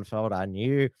 Miles unveiled a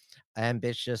new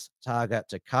ambitious target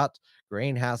to cut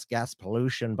greenhouse gas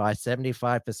pollution by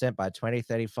 75% by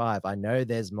 2035. I know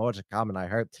there's more to come, and I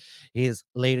hope his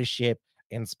leadership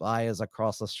inspires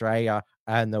across Australia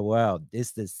and the world.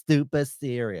 This is super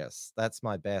serious. That's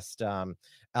my best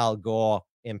Al Gore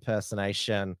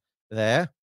impersonation there.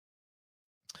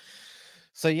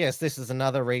 So, yes, this is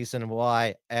another reason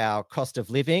why our cost of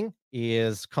living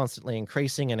is constantly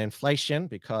increasing, and inflation,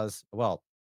 because, well,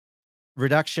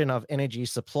 reduction of energy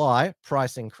supply,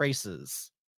 price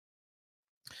increases.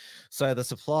 So the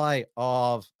supply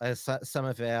of some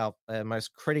of our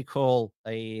most critical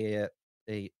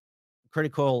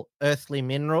critical earthly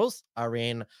minerals are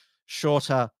in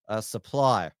shorter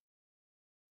supply.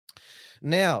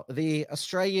 Now, the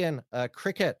Australian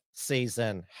cricket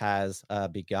season has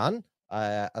begun.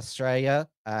 Australia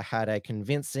had a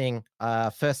convincing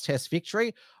first test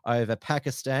victory over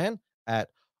Pakistan at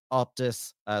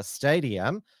Optus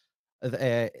Stadium.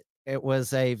 It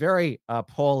was a very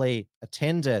poorly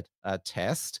attended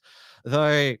test,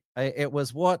 though it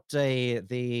was what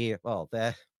the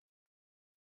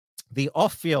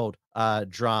off-field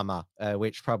drama,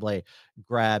 which probably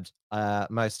grabbed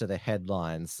most of the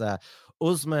headlines.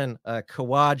 Usman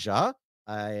Khawaja,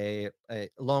 a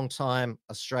long-time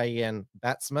Australian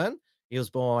batsman, he was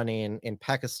born in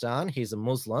Pakistan. He's a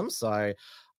Muslim, so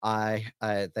they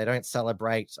don't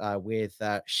celebrate with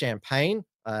champagne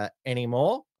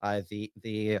anymore.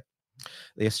 The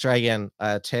Australian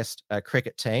Test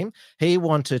cricket team. He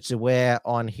wanted to wear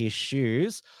on his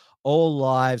shoes "All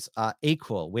lives are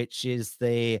equal," which is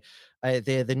the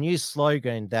new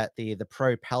slogan that the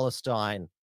pro-Palestine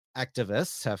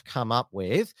activists have come up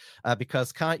with,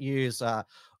 because can't use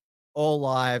 "all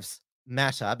lives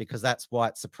matter" because that's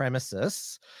white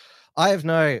supremacists. I have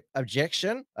no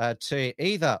objection to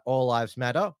either "all lives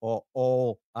matter" or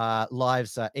 "all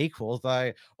lives are equal,"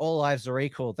 though "all lives are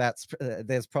equal," that's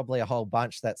there's probably a whole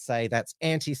bunch that say that's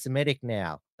anti-Semitic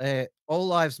now. "All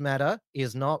lives matter"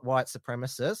 is not white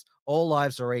supremacist. "All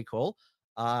lives are equal"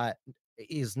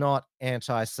 is not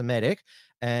anti-Semitic.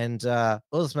 And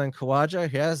Usman Khawaja,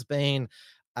 who has been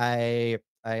a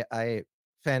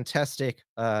fantastic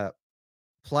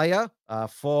player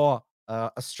for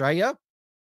Australia.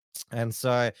 And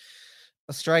so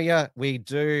Australia, we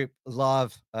do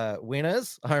love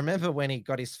winners. I remember when he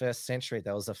got his first century,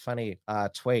 there was a funny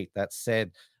tweet that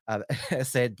said,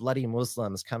 said bloody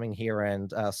Muslims coming here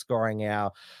and scoring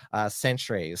our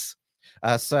centuries.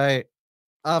 So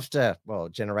after, well,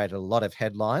 generated a lot of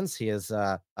headlines, he has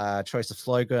a choice of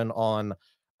slogan on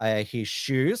his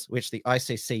shoes, which the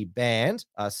ICC banned.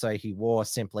 So he wore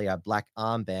simply a black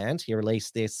armband. He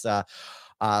released this a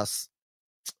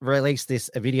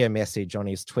video message on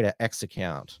his Twitter X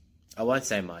account. I won't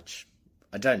say much.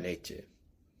 I don't need to.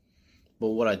 But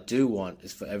what I do want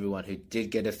is for everyone who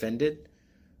did get offended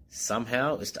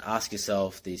somehow is to ask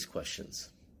yourself these questions.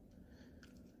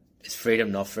 Is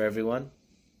freedom not for everyone?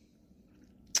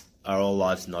 Are all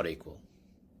lives not equal?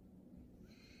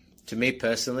 To me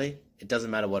personally, it doesn't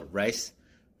matter what race,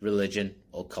 religion,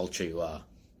 or culture you are.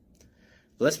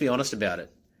 But let's be honest about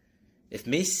it. If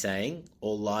me saying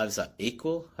all lives are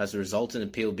equal has resulted in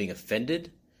people being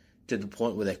offended to the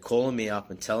point where they're calling me up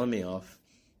and telling me off,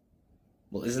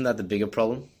 well, isn't that the bigger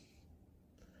problem?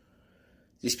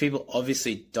 These people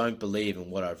obviously don't believe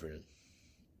in what I've written.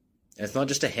 And it's not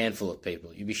just a handful of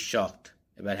people. You'd be shocked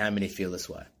about how many feel this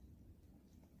way.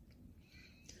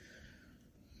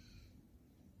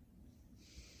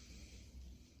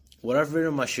 What I've written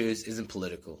on my shoes isn't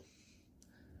political.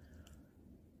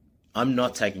 I'm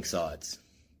not taking sides.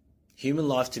 Human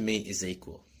life to me is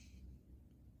equal.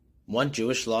 One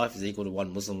Jewish life is equal to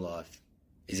one Muslim life,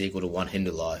 is equal to one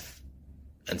Hindu life,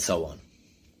 and so on.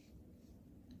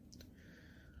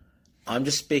 I'm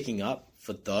just speaking up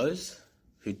for those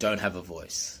who don't have a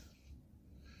voice.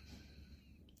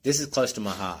 This is close to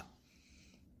my heart.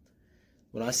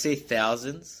 When I see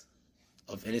thousands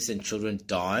of innocent children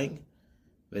dying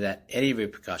without any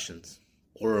repercussions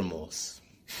or remorse,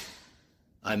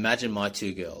 I imagine my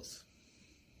two girls.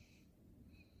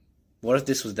 What if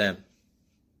this was them?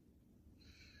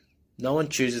 No one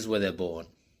chooses where they're born.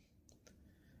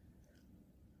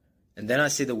 And then I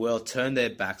see the world turn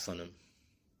their backs on them.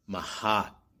 My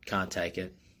heart can't take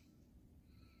it.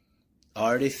 I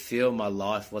already feel my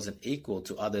life wasn't equal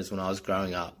to others when I was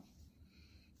growing up.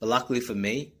 But luckily for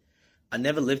me, I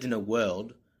never lived in a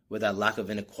world where that lack of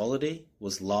inequality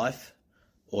was life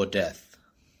or death.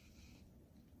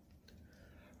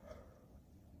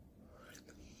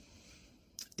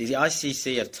 The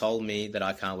ICC have told me that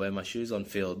I can't wear my shoes on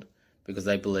field because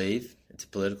they believe it's a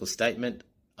political statement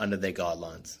under their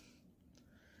guidelines.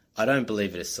 I don't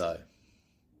believe it is so.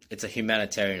 It's a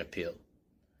humanitarian appeal.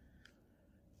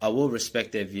 I will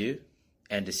respect their view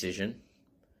and decision,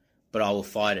 but I will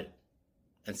fight it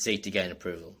and seek to gain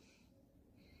approval.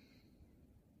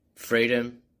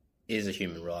 Freedom is a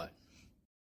human right.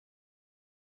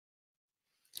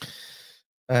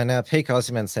 Now, Pete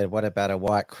Osman said, what about a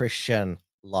white Christian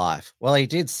life? Well, he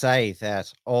did say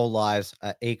that all lives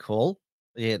are equal,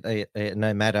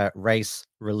 no matter race,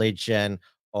 religion,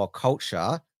 or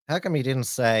culture. How come he didn't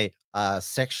say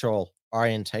sexual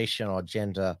orientation or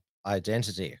gender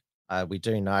identity? We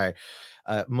do know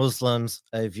Muslims'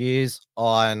 views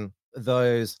on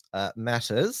those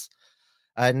matters.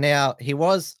 Now, he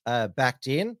was backed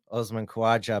in, Osman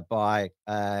Khawaja, by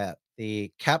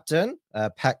the captain,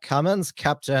 Pat Cummins,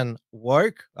 Captain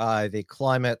Woke, the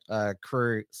climate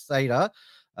crusader.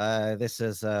 This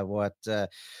is what,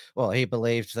 he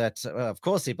believed that, of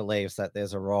course, he believes that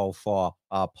there's a role for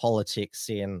politics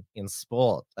in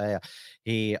sport.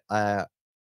 He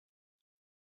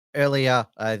earlier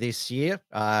this year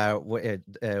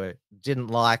didn't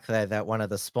like that one of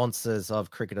the sponsors of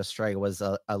Cricket Australia was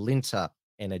Alinta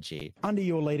Energy. Under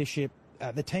your leadership,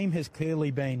 the team has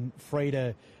clearly been free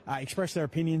to express their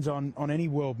opinions on any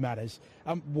world matters.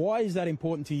 Why is that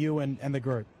important to you and the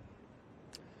group?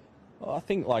 Well, I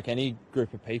think like any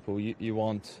group of people, you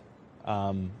want,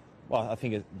 I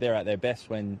think they're at their best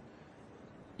when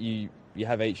you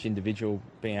have each individual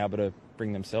being able to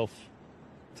bring themselves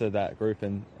to that group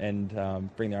and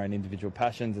bring their own individual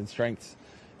passions and strengths.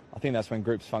 I think that's when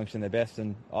groups function their best,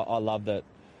 and I love that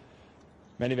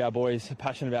many of our boys are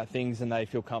passionate about things and they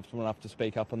feel comfortable enough to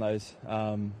speak up on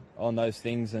those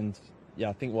things. And yeah,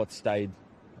 I think what stayed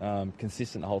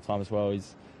consistent the whole time as well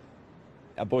is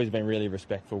our boys have been really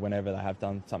respectful whenever they have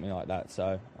done something like that.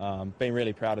 So been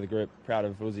really proud of the group, proud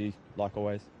of Uzi, like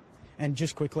always. And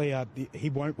just quickly, he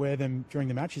won't wear them during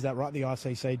the match, is that right? The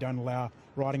ICC don't allow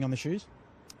riding on the shoes?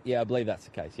 Yeah, I believe that's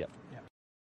the case, yep.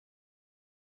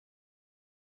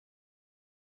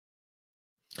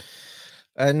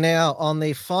 Now, on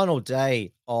the final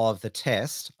day of the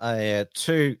test,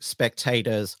 2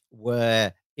 spectators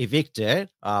were evicted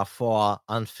for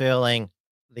unfurling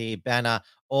the banner,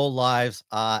 "All lives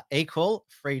are equal.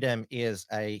 Freedom is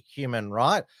a human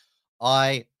right."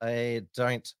 I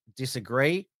don't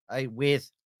disagree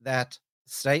with that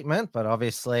statement, but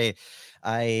obviously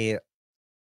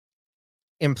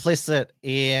implicit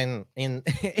in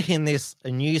this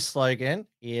new slogan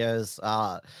is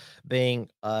being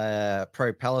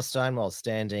pro-Palestine while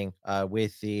standing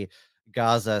with the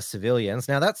Gaza civilians.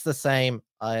 Now, that's the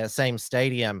same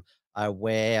stadium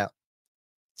where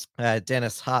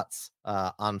Dennis Hutz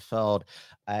unfurled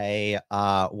a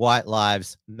White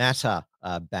Lives Matter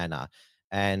banner.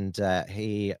 And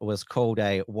he was called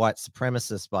a white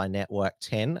supremacist by Network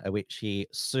 10, which he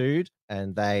sued,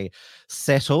 and they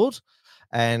settled.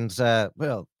 And,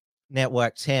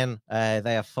 Network 10,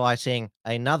 they are fighting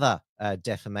another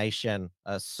defamation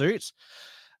suit.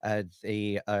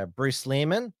 The Bruce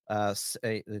Lehrman,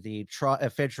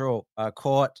 the federal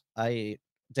court, a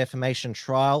defamation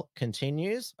trial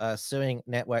continues, suing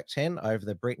Network 10 over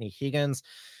the Brittany Higgins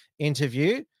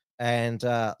interview. And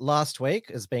last week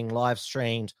is being live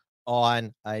streamed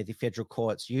on the federal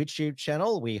court's YouTube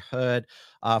channel. We heard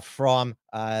from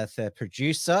the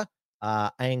producer,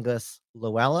 Angus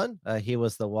Llewellyn. He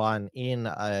was the one in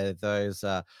those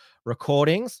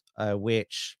recordings,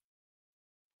 which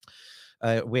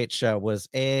was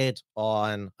aired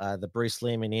on the Bruce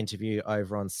Lehrman interview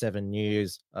over on 7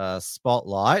 News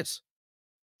Spotlight.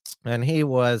 And he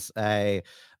was a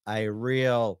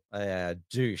real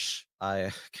douche.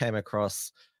 I came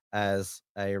across as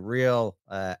a real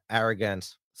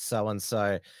arrogant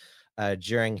so-and-so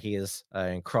during his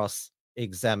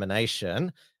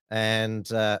cross-examination. And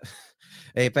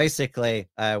he basically,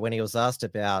 when he was asked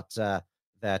about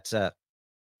that,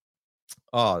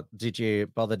 did you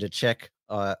bother to check?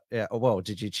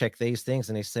 Did you check these things?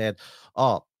 And he said,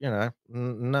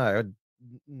 no,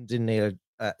 didn't need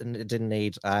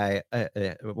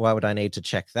why would I need to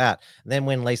check that? And then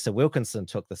when Lisa Wilkinson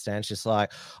took the stand, she's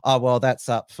like, that's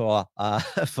up for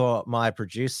for my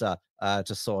producer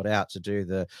to sort out, to do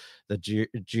the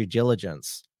due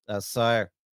diligence. So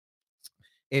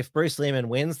if Bruce Lehrman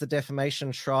wins the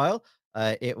defamation trial,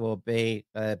 it will be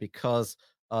because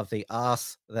of the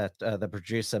ass that the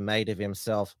producer made of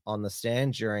himself on the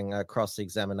stand during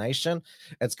cross-examination.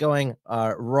 It's going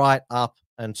right up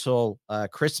until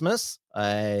Christmas,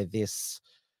 this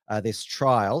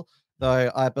trial.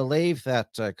 Though I believe that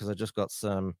because I just got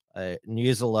some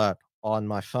news alert on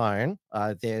my phone.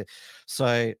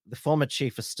 So the former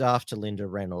chief of staff to Linda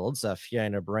Reynolds,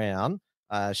 Fiona Brown,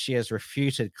 she has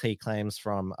refuted key claims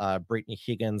from Brittany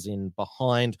Higgins in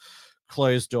behind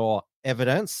closed door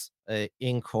evidence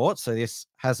in court. So this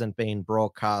hasn't been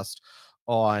broadcast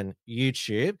on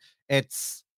YouTube.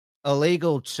 It's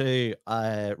illegal to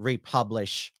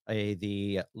republish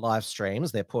the live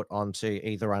streams. They're put onto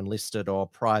either unlisted or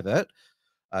private.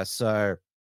 So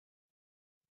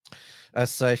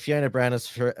Fiona Brown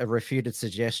has refuted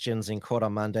suggestions in court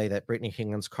on Monday that Brittany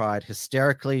Higgins cried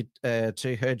hysterically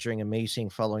to her during a meeting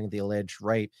following the alleged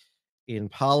rape in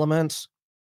Parliament.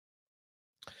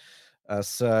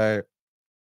 So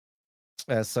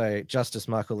Justice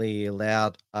Michael Lee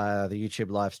allowed the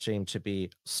YouTube live stream to be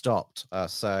stopped. We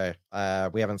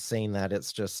haven't seen that.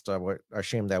 It's just I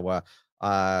assume there were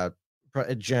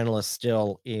journalists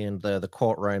still in the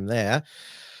courtroom there.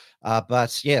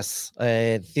 But yes,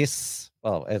 you'd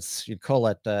call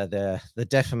it the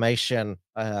defamation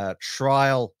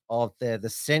trial of the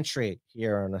century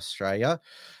here in Australia.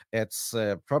 It's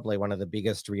probably one of the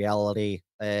biggest reality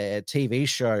TV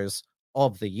shows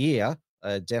of the year,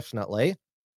 definitely.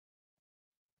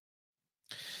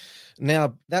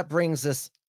 Now, that brings us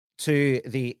to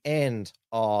the end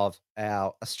of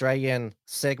our Australian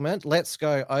segment. Let's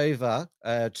go over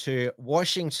to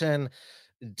Washington,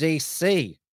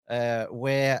 D.C.,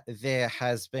 where there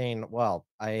has been,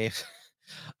 I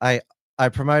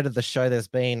promoted the show. There's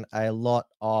been a lot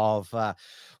of,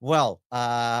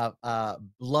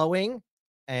 blowing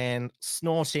and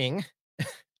snorting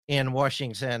in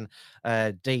Washington,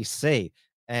 D.C.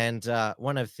 And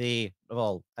one of the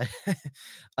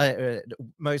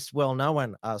most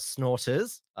well-known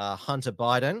snorters, Hunter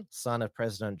Biden, son of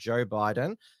President Joe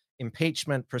Biden,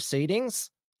 impeachment proceedings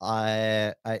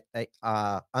are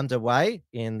underway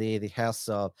in the House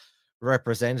of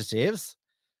Representatives.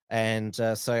 And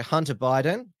so Hunter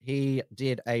Biden, he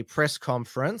did a press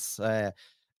conference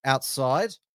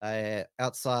outside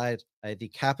the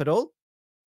Capitol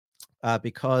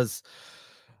because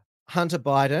Hunter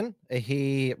Biden,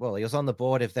 he was on the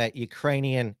board of that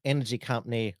Ukrainian energy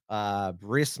company,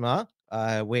 Burisma,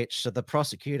 which the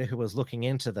prosecutor who was looking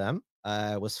into them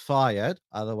was fired.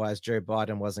 Otherwise, Joe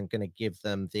Biden wasn't going to give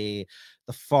them the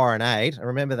foreign aid. I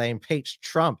remember they impeached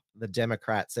Trump, the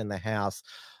Democrats in the House,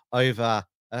 over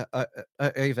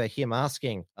him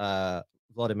asking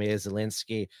Vladimir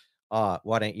Zelensky,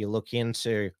 why don't you look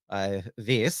into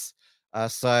this?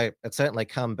 So it's certainly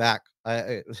come back.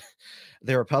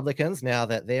 The Republicans, now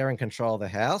that they're in control of the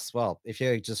House, well, if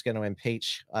you're just going to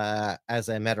impeach as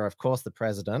a matter of course the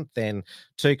president, then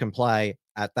two can play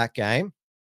at that game.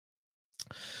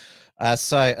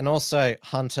 And also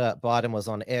Hunter Biden was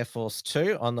on Air Force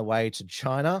 2 on the way to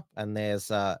China, and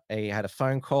he had a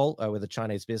phone call with a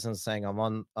Chinese business saying, I'm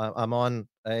on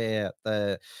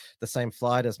the same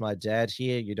flight as my dad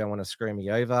here. You don't want to screw me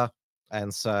over.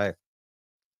 And so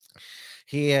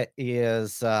here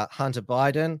is Hunter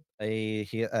Biden,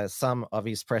 some of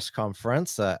his press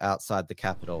conference outside the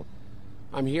Capitol.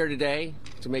 I'm here today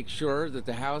to make sure that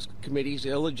the House Committee's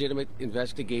illegitimate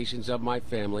investigations of my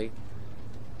family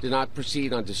do not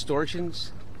proceed on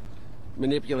distortions,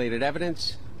 manipulated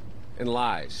evidence, and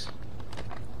lies.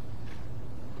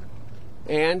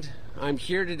 And I'm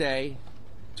here today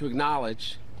to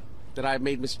acknowledge that I've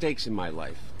made mistakes in my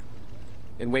life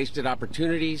and wasted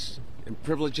opportunities and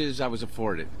privileges I was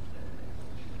afforded.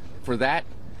 For that,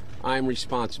 I'm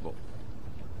responsible.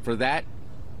 For that,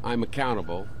 I'm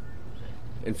accountable.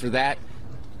 And for that,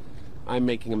 I'm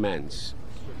making amends.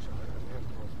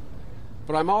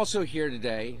 But I'm also here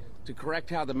today to correct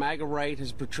how the MAGA right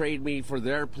has portrayed me for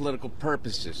their political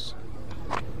purposes.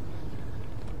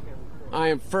 I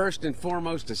am first and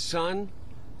foremost a son,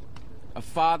 a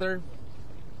father,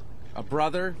 a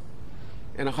brother,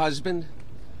 and a husband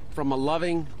from a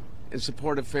loving and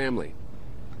supportive family.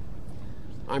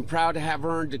 I'm proud to have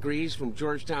earned degrees from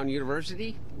Georgetown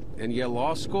University and Yale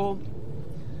Law School.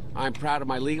 I'm proud of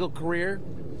my legal career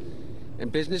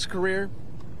and business career.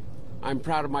 I'm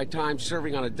proud of my time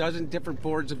serving on a dozen different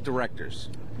boards of directors.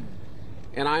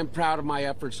 And I'm proud of my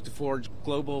efforts to forge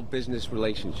global business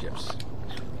relationships.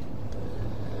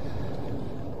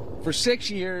 For 6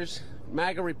 years,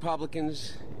 MAGA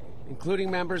Republicans,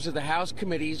 including members of the House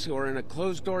committees who are in a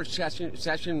closed-door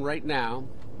session right now,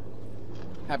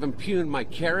 have impugned my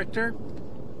character,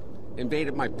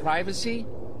 invaded my privacy,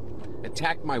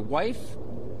 attacked my wife,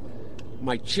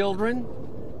 my children,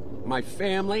 my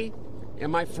family,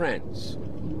 and my friends.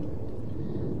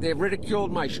 They have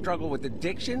ridiculed my struggle with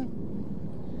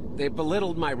addiction. They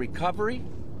belittled my recovery.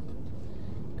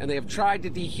 and they have tried to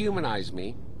dehumanize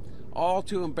me, all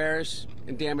to embarrass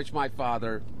and damage my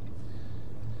father,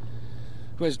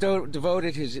 who has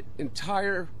devoted his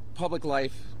entire public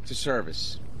life to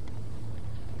service.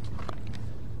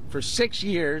 For 6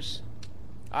 years,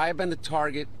 I have been the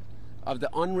target of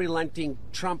the unrelenting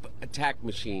Trump attack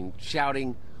machine,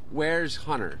 shouting, "Where's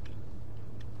Hunter?"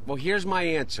 Well, here's my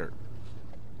answer.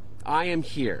 I am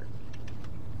here.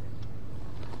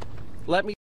 Let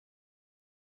me.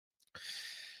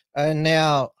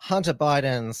 Now, Hunter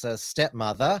Biden's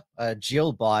stepmother,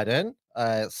 Jill Biden,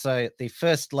 so the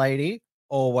First Lady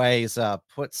always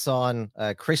puts on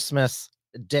Christmas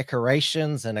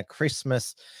decorations and a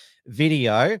Christmas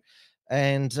video.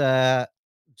 And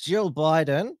Jill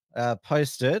Biden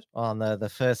posted on the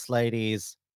First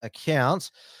Lady's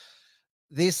account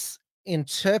this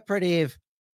interpretive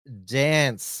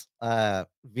dance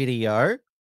video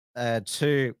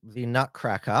to the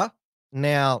Nutcracker.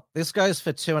 Now, this goes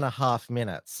for 2.5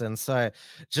 minutes. And so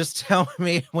just tell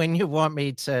me when you want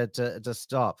me to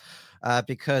stop,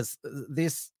 because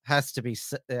this has to be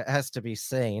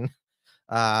seen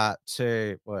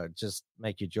to just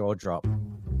make your jaw drop.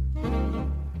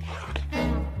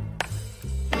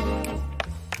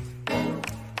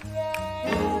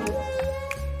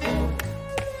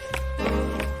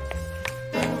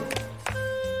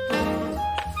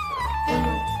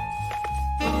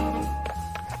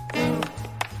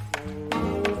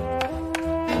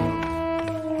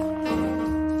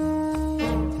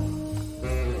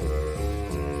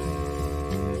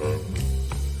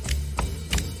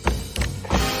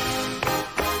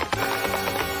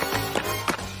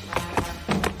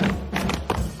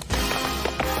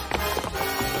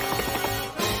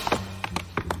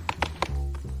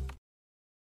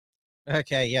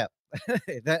 Okay, yeah,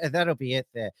 that'll be it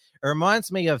there. It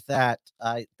reminds me of that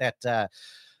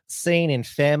scene in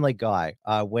Family Guy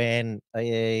when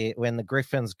the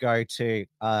Griffins go to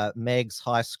Meg's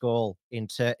high school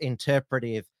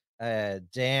interpretive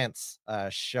dance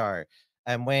show,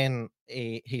 and when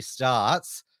he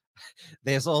starts,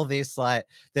 there's all this like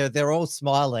they're all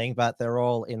smiling, but they're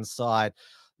all inside.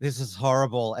 This is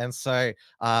horrible. And so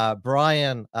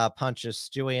Brian punches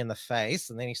Stewie in the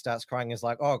face, and then he starts crying. He's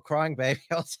like, "Oh, crying baby,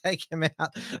 I'll take him out."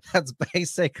 That's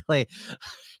basically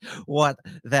what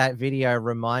that video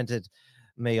reminded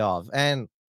me of. And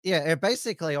yeah, it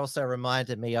basically also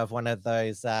reminded me of one of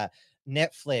those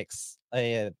Netflix,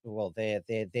 they're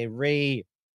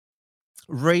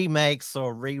remakes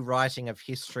or rewriting of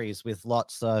histories with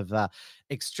lots of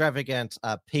extravagant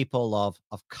people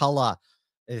of color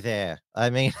there. I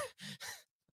mean,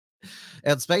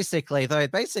 it's basically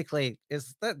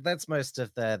is that's most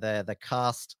of the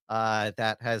cast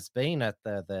that has been at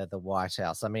the White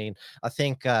House. I mean, I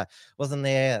think wasn't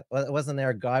there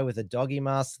a guy with a doggy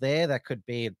mask there? That could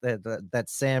be that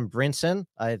Sam Brinton,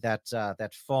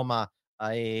 that former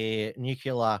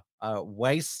nuclear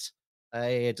waste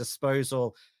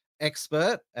disposal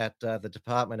expert at the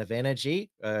Department of Energy,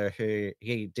 who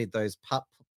he did those pup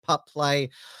play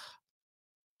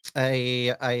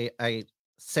a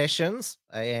sessions,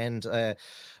 and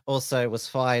also was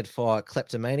fired for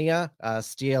kleptomania,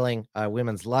 stealing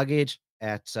women's luggage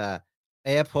at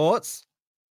airports.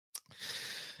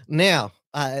 Now,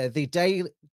 the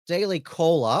Daily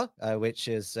Caller, which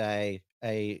is a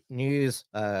news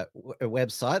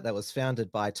website that was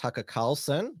founded by Tucker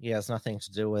Carlson. He has nothing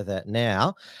to do with it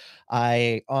now.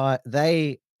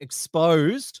 They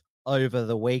exposed over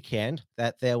the weekend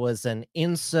that there was an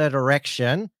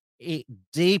insurrection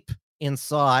deep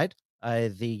inside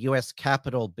the U.S.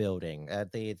 Capitol building.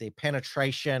 The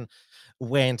penetration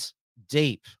went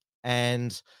deep,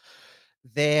 and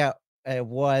they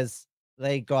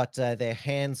got their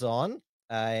hands on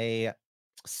a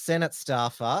Senate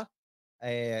staffer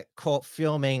caught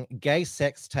filming gay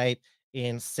sex tape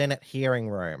in Senate hearing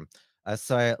room.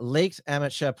 So leaked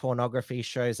amateur pornography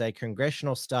shows a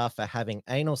congressional staffer having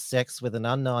anal sex with an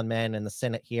unknown man in the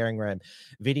Senate hearing room.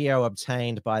 Video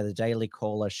obtained by the Daily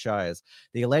Caller shows.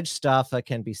 The alleged staffer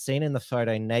can be seen in the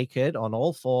photo naked on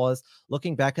all fours,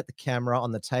 looking back at the camera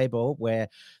on the table where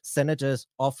senators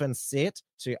often sit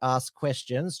to ask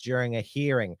questions during a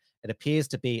hearing. It appears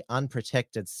to be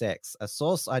unprotected sex. A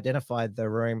source identified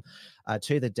the room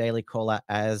to the Daily Caller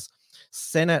as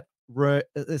Senate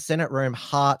Room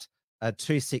Heart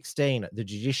 216, the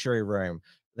Judiciary Room.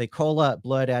 The caller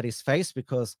blurred out his face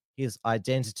because his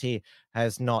identity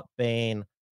has not been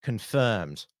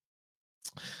confirmed.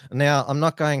 Now, I'm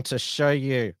not going to show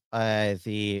you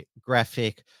the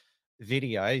graphic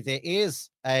video. There is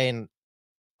an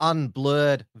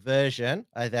unblurred version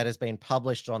that has been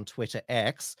published on Twitter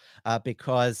X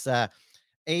because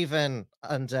even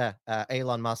under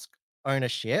Elon Musk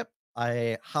ownership,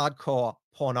 a hardcore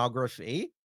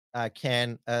pornography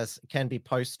can be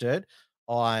posted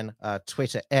on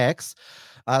Twitter X.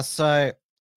 So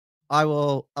I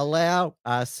will allow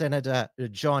Senator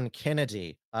John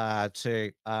Kennedy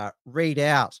to read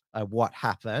out what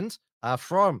happened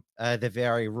from the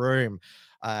very room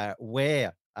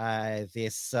where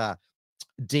this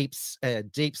deep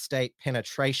state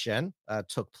penetration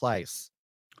took place.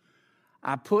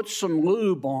 I put some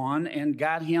lube on and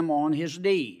got him on his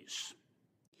knees,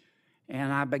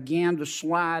 and I began to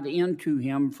slide into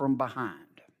him from behind.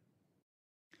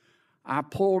 I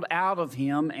pulled out of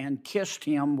him and kissed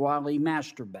him while he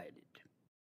masturbated.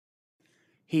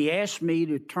 He asked me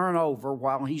to turn over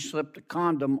while he slipped a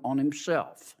condom on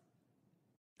himself.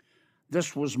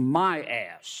 This was my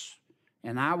ass,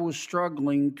 and I was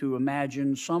struggling to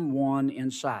imagine someone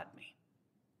inside me.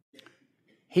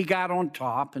 He got on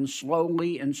top and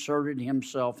slowly inserted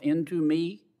himself into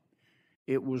me.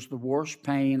 It was the worst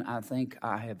pain I think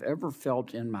I have ever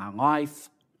felt in my life.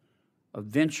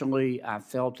 Eventually, I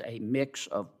felt a mix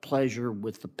of pleasure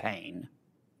with the pain.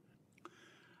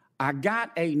 I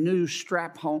got a new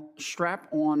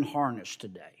strap-on harness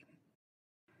today.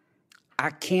 I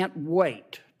can't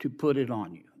wait to put it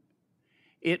on you.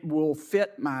 It will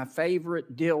fit my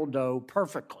favorite dildo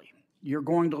perfectly. You're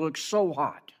going to look so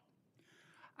hot.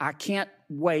 I can't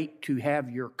wait to have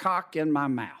your cock in my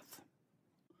mouth.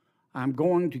 I'm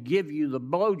going to give you the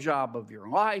blowjob of your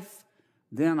life.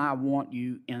 Then I want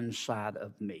you inside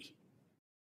of me.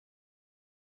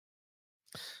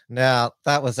 Now,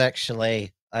 that was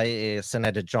actually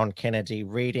Senator John Kennedy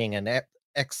reading an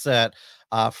excerpt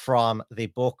from the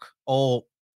book All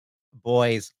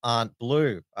Boys Aren't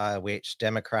Blue, which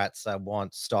Democrats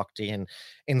want stocked in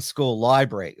school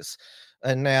libraries.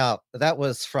 And now, that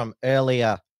was from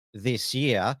earlier this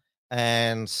year,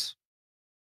 and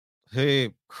who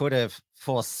could have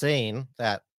foreseen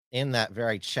that in that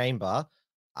very chamber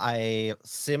a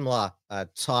similar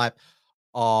type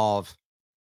of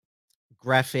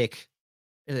graphic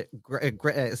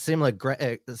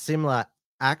similar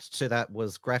act to that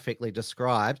was graphically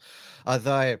described,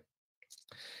 although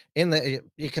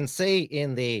you can see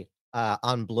in the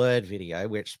unblurred video,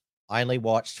 which I only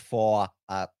watched for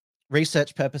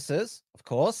research purposes, of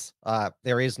course.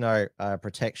 There is no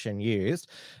protection used.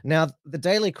 Now, the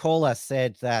Daily Caller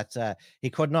said that he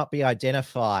could not be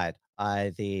identified,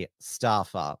 the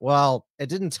staffer. Well, it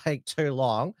didn't take too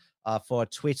long for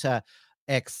Twitter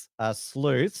X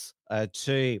sleuths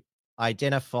to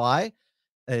identify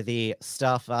the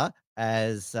staffer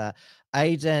as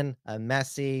Aidan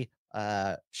Massey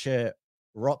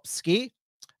Cheropsky.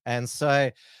 And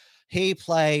so he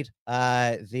played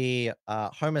the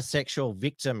homosexual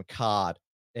victim card.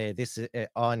 This is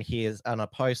on a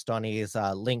post on his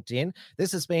LinkedIn.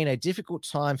 This has been a difficult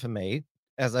time for me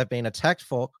as I've been attacked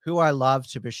for who I love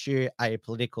to pursue a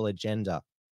political agenda.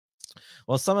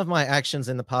 While some of my actions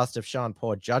in the past have shown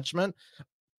poor judgment,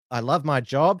 I love my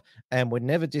job and would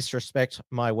never disrespect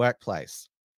my workplace.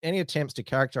 Any attempts to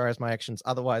characterize my actions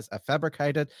otherwise are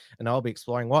fabricated, and I'll be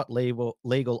exploring what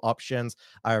legal options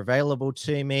are available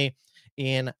to me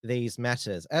in these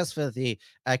matters. As for the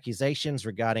accusations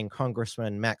regarding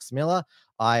Congressman Max Miller,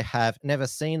 I have never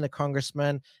seen the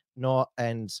congressman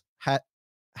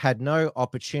had no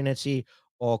opportunity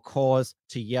or cause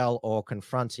to yell or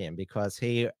confront him because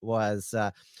he was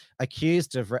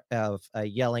accused of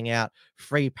yelling out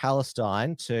 "Free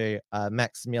Palestine" to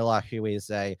Max Miller, who is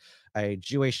a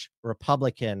Jewish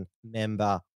Republican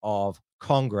member of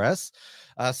Congress.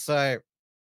 So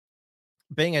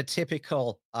being a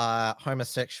typical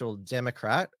homosexual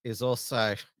Democrat is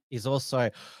also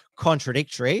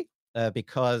contradictory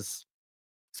because,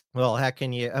 well, how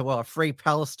can you? Well, Free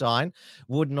Palestine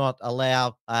would not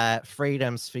allow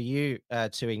freedoms for you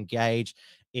to engage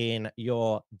in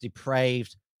your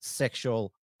depraved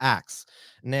sexual acts.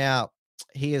 Now,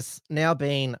 he has now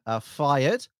been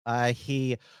fired.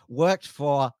 He worked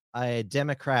for a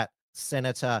Democrat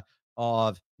senator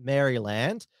of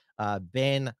Maryland,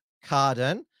 Ben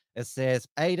Cardin. It says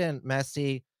Aidan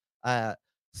Massey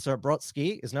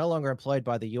Sobrotsky is no longer employed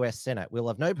by the U.S. Senate. We'll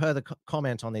have no further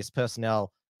comment on this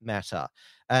personnel matter.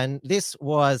 And this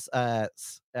was,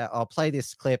 I'll play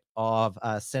this clip of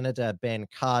Senator Ben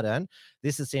Cardin.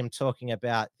 This is him talking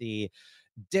about the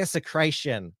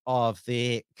desecration of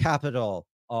the Capitol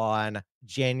on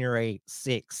January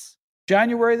 6th.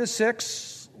 January the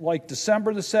 6th, like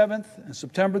December the 7th and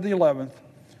September the 11th,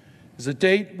 is a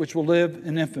date which will live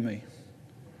in infamy.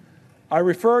 I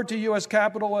refer to U.S.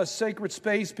 Capitol as sacred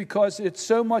space because it's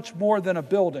so much more than a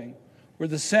building where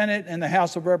the Senate and the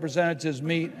House of Representatives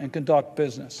meet and conduct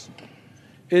business.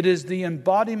 It is the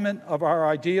embodiment of our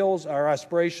ideals, our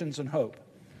aspirations, and hope,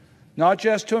 not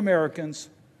just to Americans,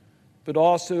 but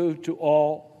also to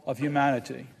all of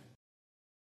humanity.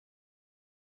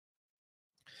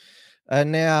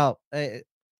 Now,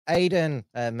 Aidan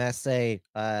Massey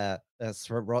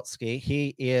Swarovski,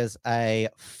 he is a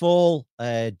full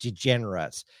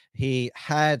degenerate. He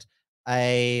had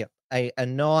a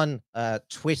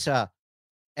non-Twitter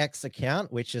X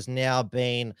account, which has now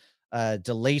been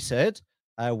deleted,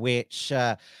 where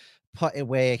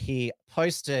he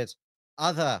posted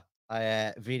other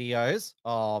videos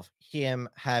of him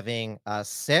having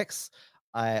sex,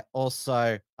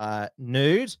 also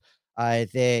nude.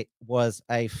 There was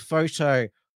a photo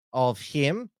of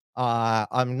him.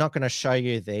 I'm not going to show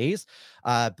you these,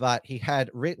 but he had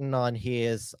written on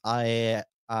his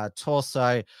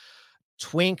torso,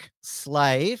 "Twink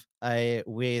slave,"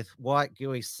 with white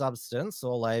gooey substance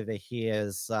all over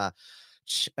his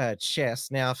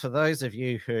chest. Now, for those of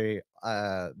you who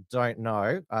don't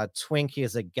know, twink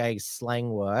is a gay slang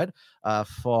word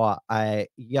for a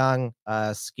young,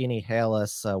 skinny,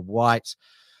 hairless, white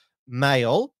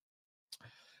male.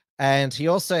 And he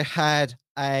also had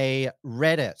a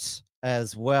Reddit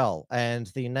as well. And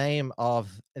the name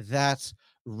of that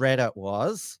Reddit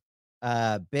was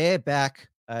Bareback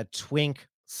Twink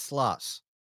Slut.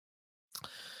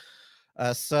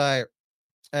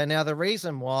 Now the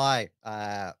reason why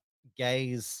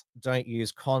gays don't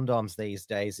use condoms these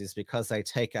days is because they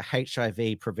take a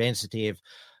HIV preventative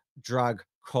drug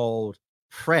called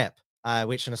PrEP,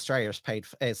 which in Australia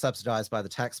is subsidized by the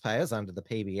taxpayers under the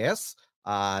PBS,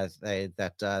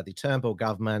 that the Turnbull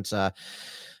government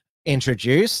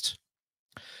introduced.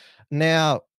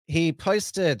 Now, he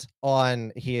posted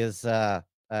on his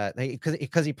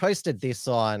because he posted this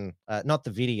on not the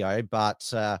video,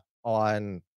 but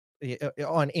on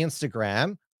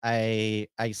Instagram, a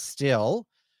still,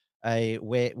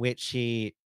 which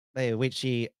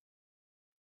he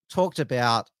talked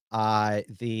about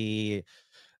the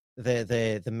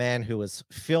man who was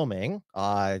filming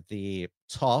the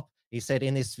top. He said,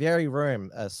 in this very room,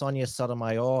 Sonia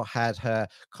Sotomayor had her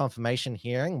confirmation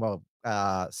hearing. Well,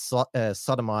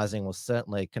 sodomizing was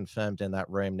certainly confirmed in that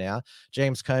room now.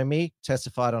 James Comey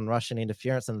testified on Russian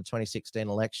interference in the 2016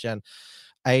 election.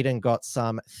 Aidan got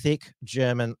some thick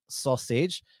German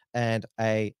sausage and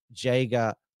a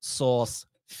Jaeger sauce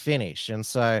finish. And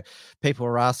so people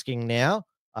are asking now,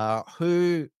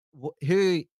 who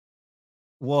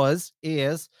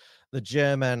is the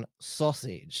German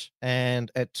sausage?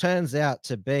 And it turns out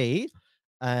to be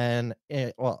a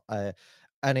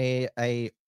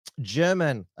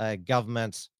German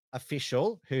government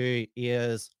official who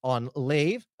is on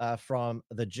leave from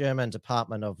the German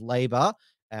Department of Labor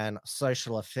and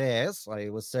Social Affairs. So he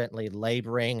was certainly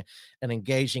laboring and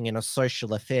engaging in a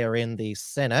social affair in the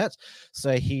Senate.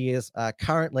 So he is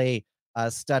currently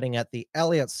studying at the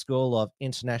Elliott School of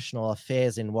International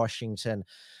Affairs in Washington,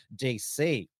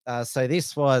 D.C. So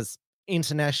this was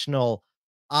international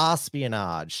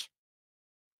espionage.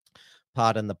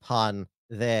 Pardon the pun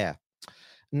there.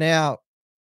 Now,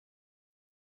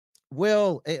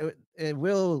 will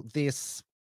this...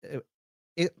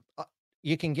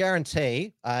 you can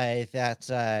guarantee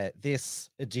that this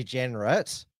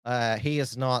degenerate, he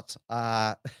is not...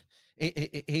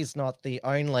 he's not the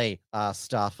only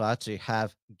staffer to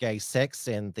have gay sex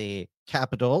in the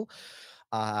Capitol.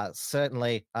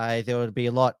 Certainly, there would be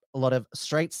a lot of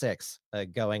straight sex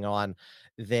going on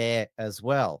there as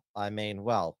well. I mean,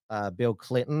 well, Bill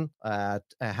Clinton had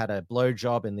a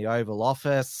blowjob in the Oval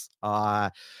Office.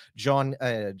 John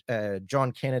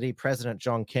Kennedy, President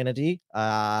John Kennedy,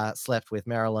 slept with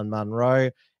Marilyn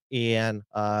Monroe in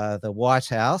the White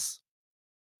House.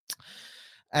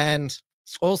 And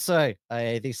also,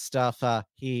 this staffer,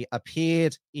 he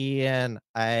appeared in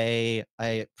a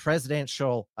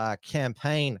presidential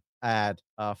campaign ad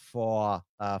for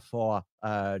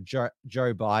Joe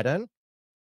Biden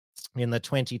in the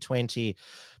 2020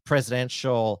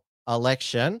 presidential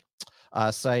election.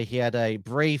 So he had a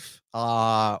brief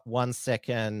 1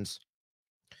 second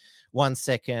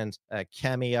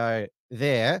cameo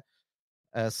there.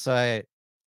 So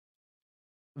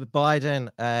Biden,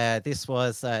 this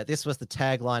was the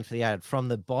tagline for the ad: "From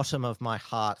the bottom of my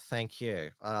heart, thank you."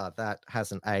 That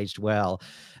hasn't aged well,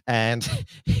 and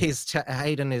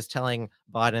Hayden is telling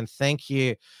Biden, "Thank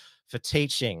you for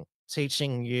teaching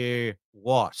you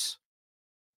what."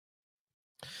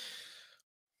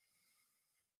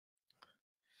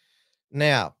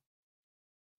 Now,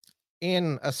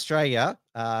 in Australia,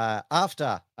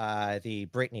 after the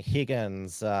Brittany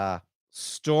Higgins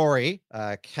story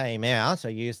came out, I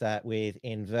use that with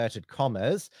inverted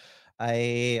commas,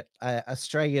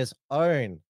 Australia's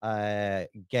own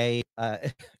gay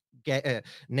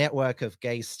network of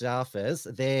gay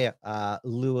staffers, their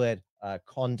lurid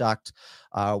conduct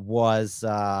was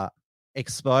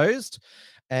exposed.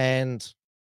 And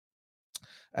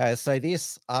so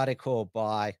this article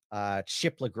by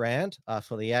Chip Legrand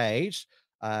for The Age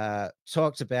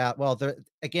talked about, well,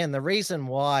 the reason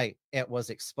why it was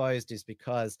exposed is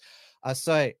because,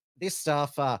 so this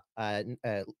staffer,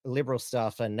 Liberal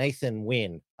staffer, Nathan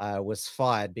Wynne, was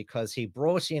fired because he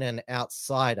brought in an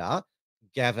outsider,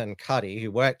 Gavin Cuddy, who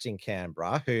worked in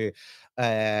Canberra, who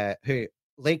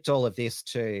leaked all of this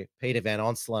to Peter Van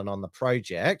Onselen on the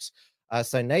project.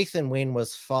 So Nathan Wynne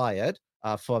was fired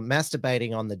for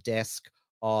masturbating on the desk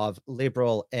of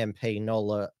Liberal MP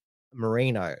Nola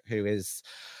Marino, who is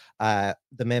the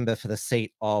member for the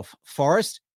seat of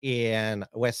Forest in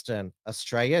Western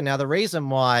Australia. Now, the reason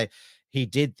why he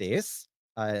did this,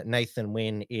 Nathan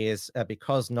Wynne, is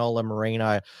because Nola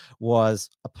Marino was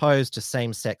opposed to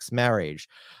same-sex marriage.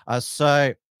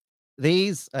 So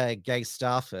these gay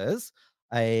staffers,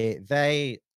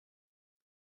 they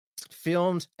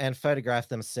filmed and photographed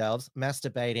themselves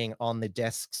masturbating on the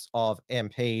desks of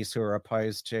MPs who are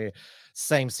opposed to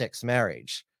same-sex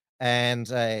marriage. And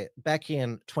back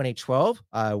in 2012,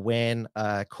 when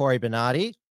Corey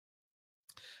Bernardi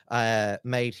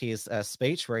made his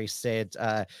speech where he said,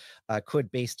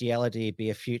 could bestiality be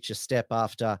a future step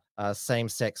after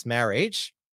same-sex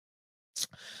marriage?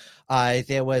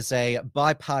 There was a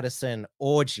bipartisan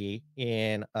orgy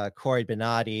in Corey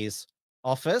Bernardi's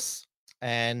office,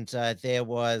 and there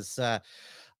was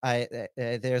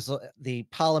there's the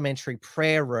parliamentary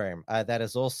prayer room that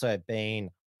has also been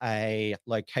a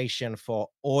location for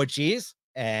orgies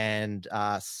and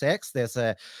sex. There's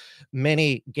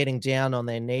many getting down on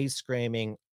their knees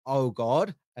screaming, "Oh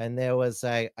God!" And there was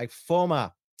a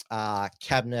former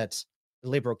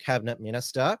Liberal cabinet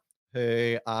minister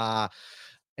who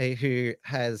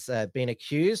has been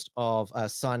accused of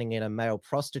signing in a male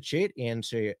prostitute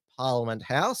into Parliament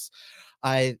House.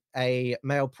 A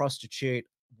male prostitute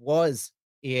was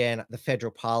in the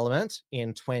federal parliament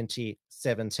in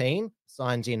 2017,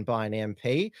 signed in by an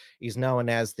MP. He's known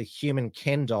as the human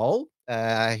Ken doll.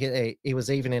 He was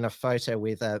even in a photo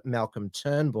with Malcolm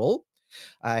Turnbull.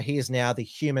 He is now the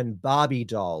human Barbie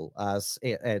doll.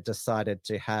 Decided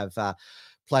to have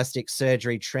plastic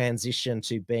surgery transition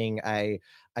to being a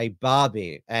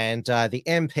Barbie. And the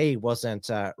MP wasn't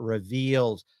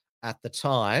revealed at the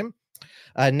time.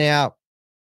 Now,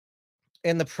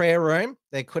 in the prayer room,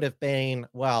 there could have been,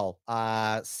 well,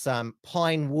 some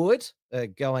pine wood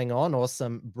going on, or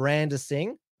some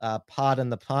brandishing, pardon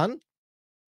the pun,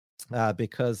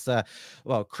 because,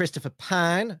 well, Christopher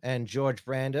Pyne and George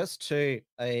Brandis, two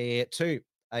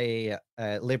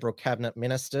Liberal cabinet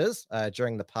ministers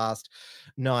during the past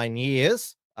 9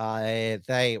 years,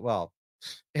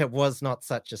 it was not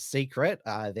such a secret,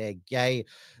 their gay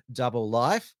double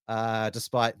life,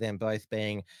 despite them both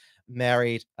being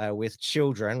married with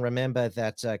children. Remember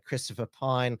that Christopher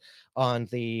Pyne, on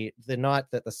the night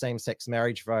that the same-sex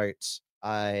marriage vote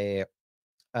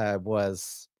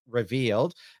was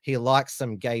revealed, he liked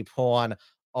some gay porn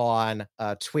on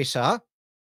Twitter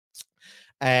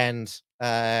and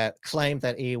claimed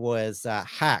that he was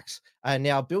hacked.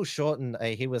 Now, Bill Shorten,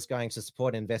 he was going to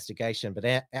support investigation,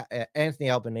 but Anthony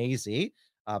Albanese,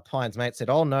 Pyne's mate, said,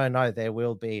 "Oh, no, there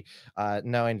will be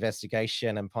no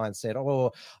investigation." And Pyne said,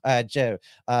 "Oh, Joe,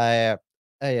 I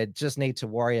just need to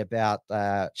worry about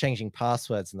changing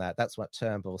passwords and that." That's what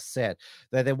Turnbull said.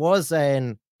 There was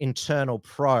an internal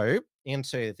probe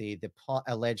into the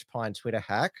alleged Pyne Twitter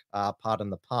hack, pardon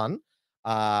the pun.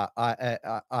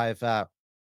 I've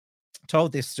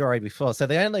told this story before. So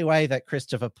the only way that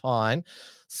Christopher Pyne's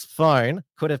phone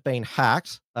could have been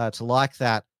hacked to like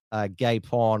that gay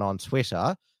porn on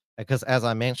Twitter, because, as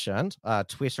I mentioned,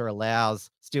 Twitter allows,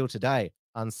 still today,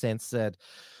 uncensored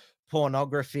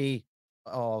pornography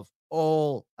of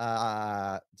all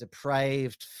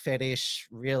depraved, fetish,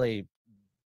 really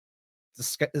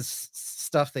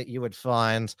stuff that you would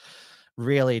find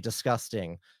really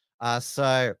disgusting.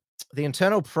 So the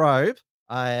internal probe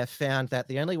found that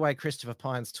the only way Christopher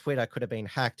Pyne's Twitter could have been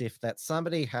hacked if that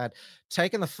somebody had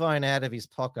taken the phone out of his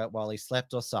pocket while he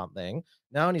slept or something,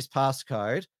 known his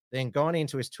passcode, then gone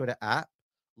into his Twitter app,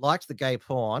 liked the gay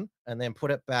porn, and then put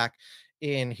it back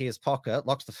in his pocket,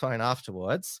 locked the phone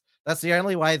afterwards. That's the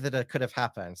only way that it could have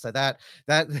happened. So that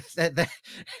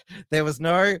there was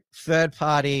no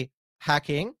third-party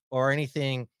hacking or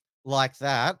anything like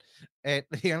that.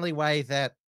 The only way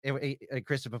that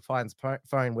Christopher Pyne's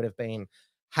phone would have been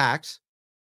hacked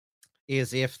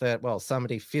is if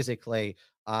somebody physically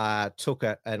took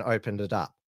it and opened it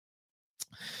up.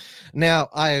 Now,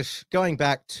 going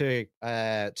back to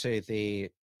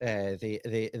the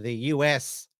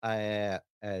US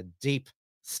deep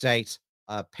state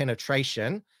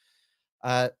penetration.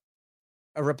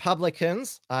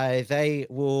 Republicans, they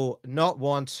will not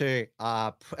want to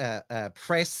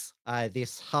press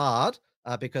this hard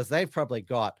because they've probably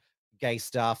got gay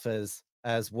staffers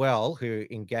as well who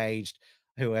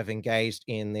have engaged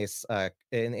in this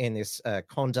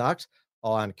conduct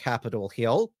on Capitol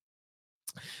Hill.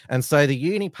 And so the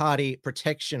uni-party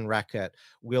protection racket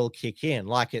will kick in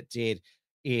like it did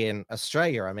in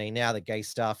Australia. I mean, now the Gay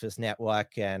Staffers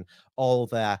Network and all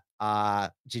the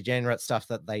degenerate stuff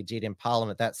that they did in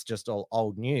Parliament, that's just all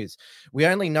old news. We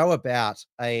only know about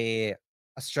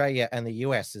Australia and the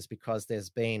US is because there's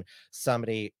been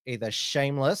somebody either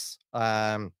shameless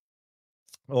or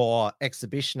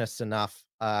exhibitionist enough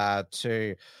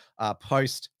to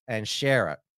post and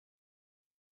share it.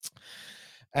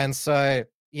 And so,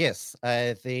 yes,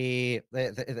 the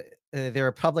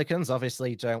Republicans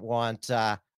obviously don't want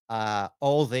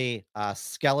all the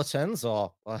skeletons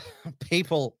or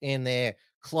people in their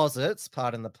closets,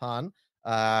 pardon the pun,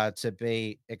 to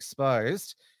be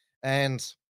exposed. And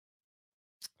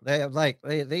they're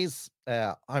these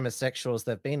homosexuals,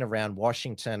 they've been around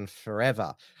Washington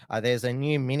forever. There's a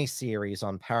new miniseries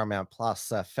on Paramount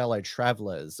Plus, Fellow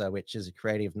Travelers, which is a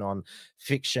creative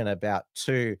non-fiction about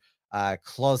two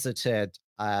closeted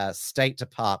State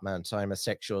Department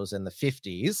homosexuals in the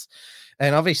 50s.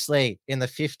 And obviously in the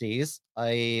 50s,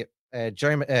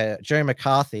 Joe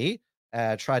McCarthy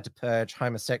tried to purge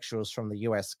homosexuals from the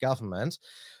US government.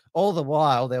 All the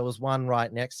while, there was one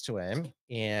right next to him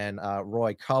in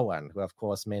Roy Cohen, who, of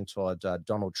course, mentored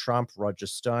Donald Trump, Roger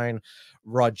Stone,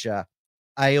 Roger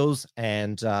Ailes,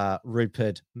 and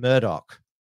Rupert Murdoch.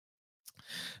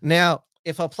 Now,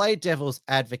 if I play devil's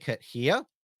advocate here,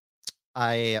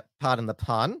 pardon the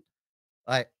pun,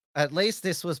 at least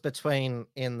this was between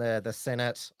in the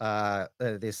Senate,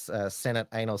 this Senate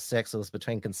anal sex, it was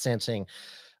between consenting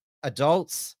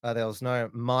adults. There was no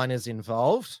minors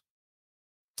involved.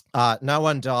 No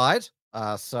one died,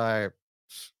 so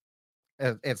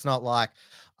it's not like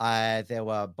there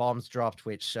were bombs dropped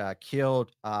which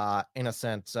killed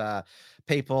innocent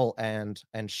people and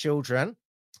children.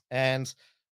 And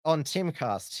on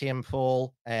Timcast, Tim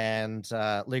Pool and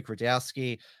Luke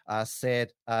Rudowski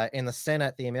said in the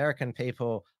Senate, the American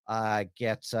people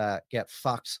get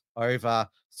fucked over,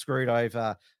 screwed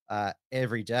over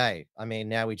every day. I mean,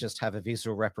 now we just have a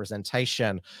visual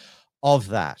representation of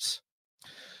that.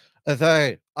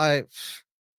 Although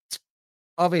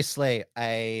obviously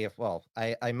a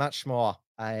much more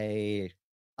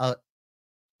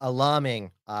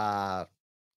alarming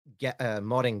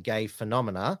modern gay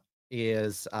phenomena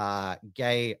is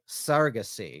gay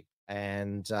surrogacy.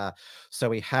 And so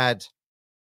we had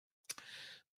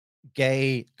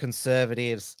gay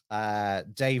conservatives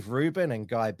Dave Rubin and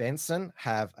Guy Benson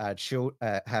have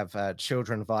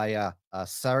children via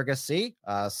surrogacy.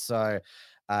 So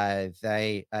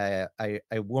they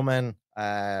woman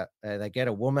they get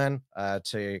a woman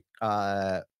to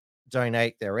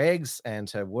donate their eggs and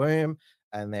her womb,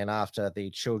 and then after the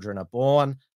children are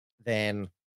born, then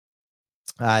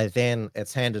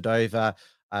it's handed over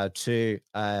to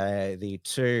the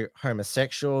two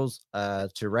homosexuals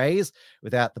to raise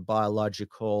without the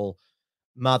biological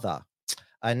mother.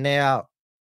 And now,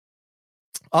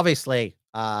 obviously,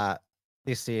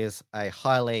 this is a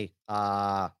highly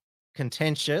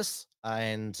contentious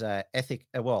and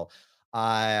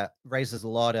raises a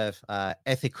lot of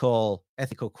ethical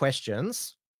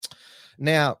questions.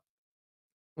 Now,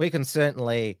 we can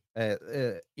certainly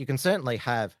you can certainly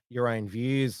have your own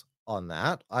views on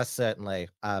that. I certainly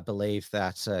believe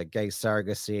that gay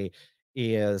surrogacy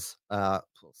is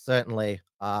certainly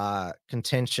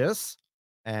contentious,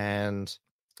 and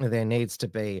there needs to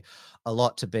be a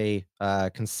lot to be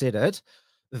considered,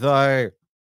 though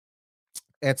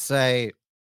it's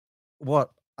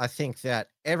what I think that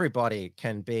everybody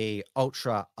can be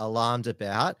ultra alarmed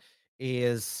about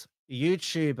is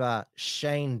YouTuber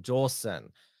Shane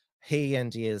Dawson. He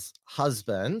and his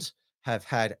husband have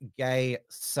had gay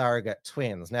surrogate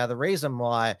twins. Now, the reason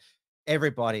why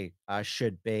everybody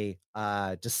should be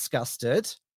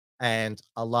disgusted and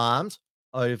alarmed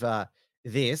over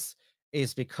this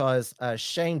is because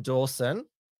Shane Dawson,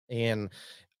 because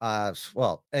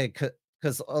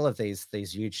all of these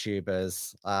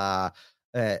YouTubers,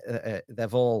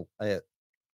 they've all.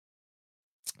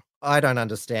 I don't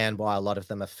understand why a lot of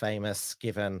them are famous,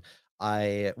 given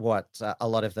what a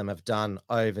lot of them have done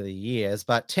over the years.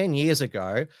 But 10 years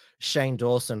ago, Shane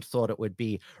Dawson thought it would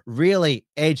be really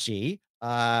edgy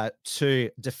to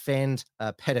defend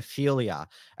pedophilia.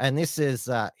 And this is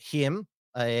him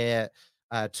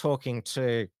talking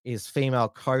to his female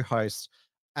co-host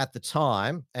at the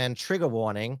time. And trigger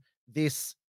warning,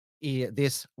 this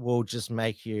will just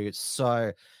make you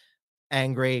so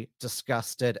angry,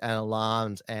 disgusted, and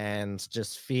alarmed, and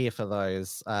just fear for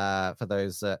those two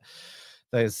Why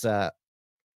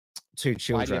do you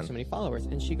children. have so many followers?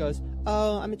 And she goes,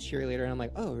 oh, I'm a cheerleader. And I'm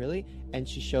like, oh, really? And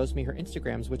she shows me her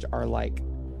Instagrams, which are like,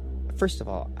 first of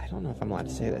all, I don't know if I'm allowed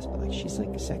to say this, but like, she's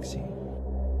like sexy.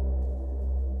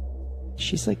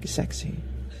 She's like sexy.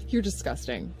 You're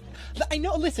disgusting. I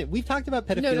know. Listen, we've talked about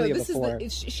pedophilia No, this before.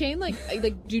 is Shane. Like,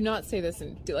 do not say this,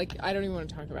 and like, I don't even want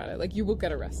to talk about it. Like, you will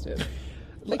get arrested.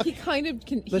 Like, he kind of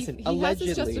can. Listen, he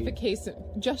allegedly, has this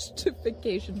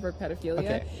justification for pedophilia,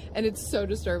 Okay. and it's so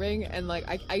disturbing. And like,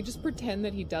 I just pretend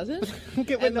that he doesn't.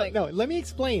 Okay, wait, no. Let me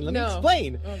explain. Let me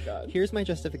explain. Oh God. Here's my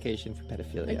justification for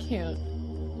pedophilia. I can't.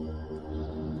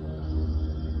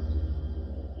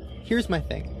 Here's my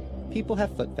thing. People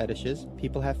have foot fetishes.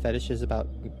 People have fetishes about,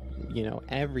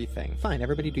 everything. Fine,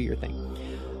 everybody do your thing.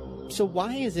 So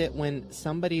why is it when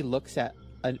somebody looks at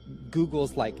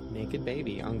Google's like naked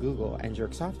baby on Google and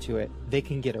jerks off to it, they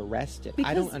can get arrested?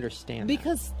 I don't understand that.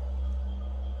 Because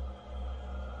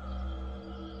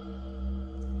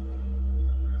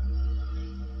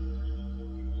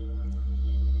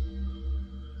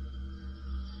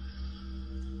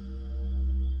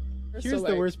Here's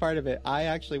the worst part of it. I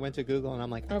actually went to Google and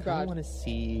I'm like, I don't want to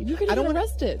see. You could get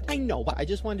arrested. I know, but I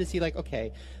just wanted to see, like,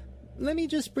 okay, let me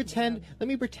pretend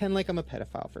like I'm a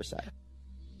pedophile for a sec.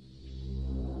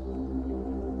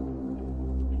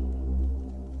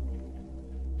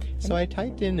 So I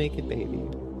typed in naked baby.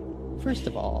 First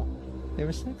of all, they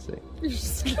were sexy.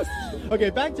 Okay,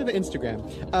 back to the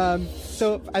Instagram.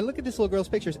 So I look at this little girl's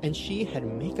pictures, and she had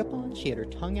makeup on. She had her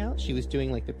tongue out. She was doing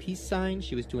like the peace sign.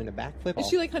 She was doing a backflip. Is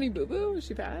she like Honey Boo Boo? Is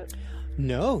she fat?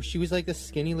 No, she was like the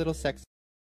skinny little sex.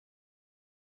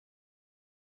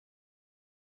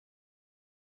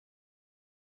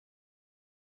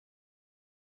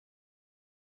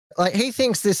 Like, he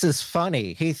thinks this is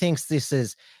funny. He thinks this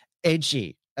is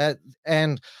edgy.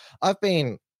 And I've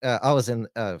been I was in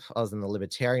the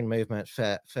libertarian movement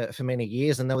for many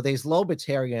years, and there were these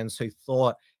libertarians who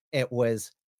thought it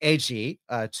was edgy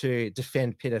to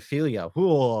defend pedophilia.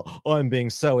 Oh, I'm being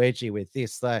so edgy with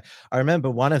this. Though I remember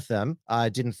one of them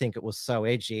didn't think it was so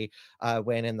edgy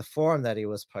when in the forum that he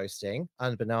was posting,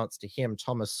 unbeknownst to him,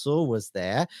 Thomas Sewell was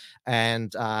there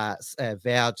and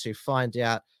vowed to find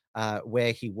out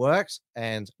where he worked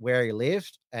and where he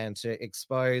lived, and to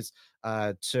expose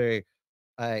to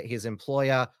his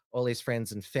employer, all his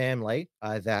friends and family,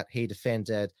 that he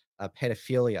defended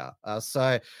pedophilia.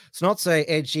 So it's not so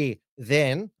edgy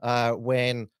then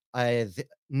when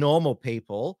normal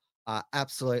people are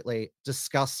absolutely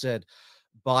disgusted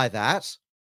by that.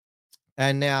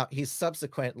 And now he's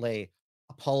subsequently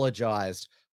apologized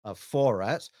for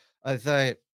it,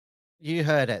 although you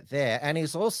heard it there. And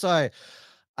he's also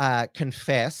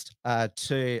confessed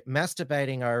to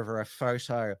masturbating over a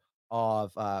photo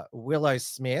of Willow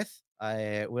Smith,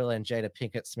 Will and Jada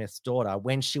Pinkett Smith's daughter,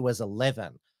 when she was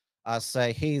 11.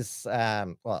 So he's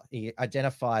he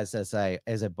identifies as a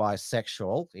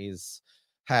bisexual. He's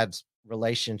had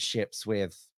relationships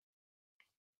with,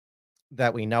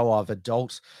 that we know of,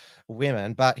 adult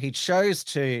women, but he chose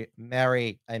to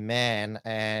marry a man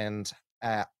and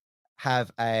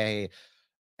have a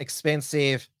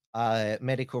expensive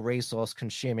medical resource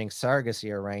consuming surrogacy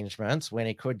arrangements when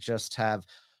he could just have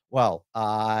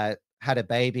had a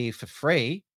baby for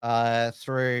free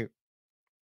through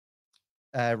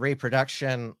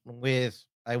reproduction with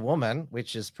a woman,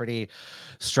 which is pretty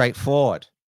straightforward.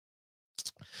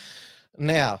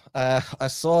 Now, I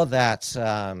saw that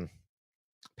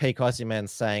P. Cosman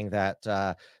saying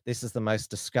that this is the most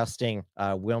disgusting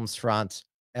Wilmsfront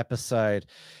episode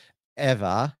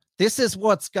ever. This is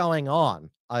what's going on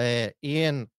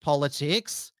in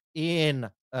politics, in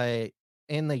the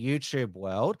YouTube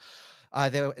world.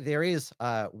 There is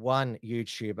one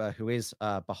YouTuber who is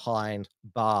behind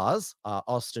bars,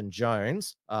 Austin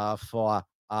Jones, for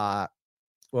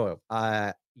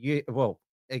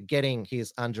getting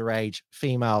his underage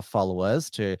female followers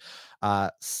to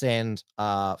send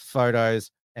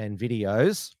photos and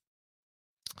videos.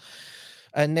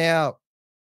 And now,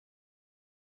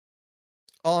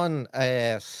 on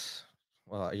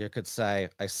you could say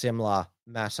a similar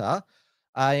matter,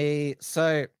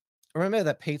 so remember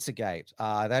that Pizzagate,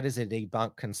 that is a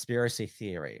debunked conspiracy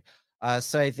theory.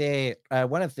 So they're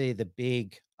one of the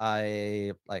big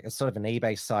like a sort of an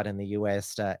eBay site in the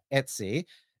US, Etsy.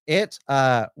 It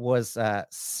was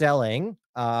selling.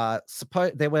 There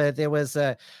was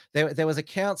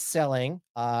accounts selling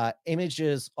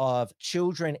images of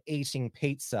children eating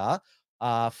pizza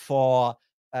for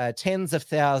tens of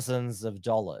thousands of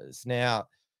dollars. Now,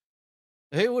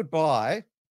 who would buy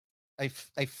a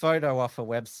photo off a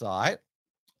website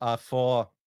for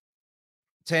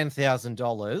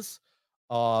 $10,000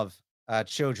 of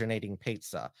children eating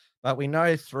pizza? But we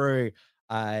know through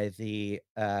the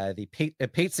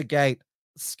Pizzagate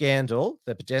scandal,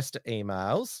 the Podesta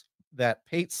emails, that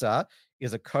pizza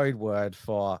is a code word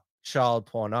for child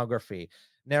pornography.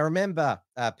 Now, remember,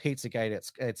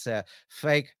 Pizzagate, it's a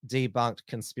fake debunked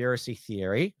conspiracy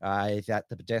theory that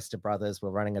the Podesta brothers were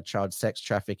running a child sex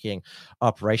trafficking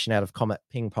operation out of Comet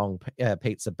Ping Pong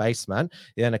Pizza basement.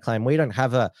 They're going to claim we don't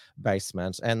have a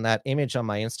basement. And that image on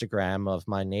my Instagram of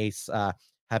my niece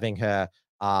having her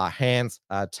hands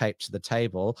taped to the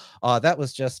table, that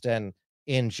was just an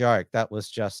in joke. That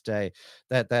was just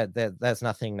that's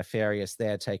nothing nefarious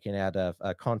there taken out of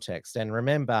context. And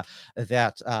remember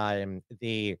that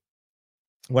the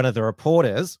one of the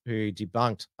reporters who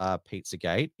debunked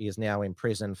Pizzagate is now in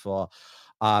prison for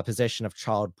possession of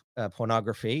child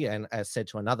pornography, and said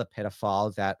to another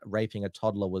pedophile that raping a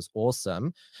toddler was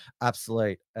awesome.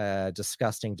 Absolute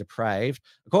disgusting, depraved.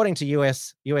 According to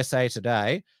USA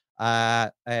Today,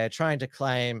 trying to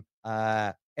claim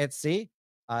Etsy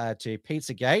to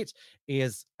Pizzagate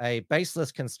is a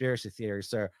baseless conspiracy theory.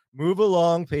 So move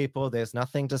along, people. There's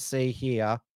nothing to see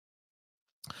here.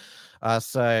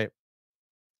 So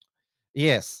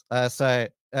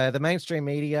the mainstream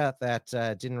media that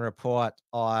didn't report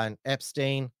on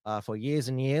Epstein for years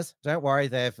and years, don't worry,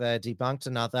 they've debunked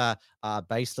another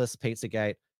baseless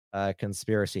Pizzagate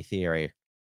conspiracy theory.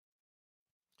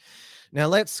 Now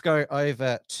let's go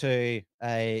over to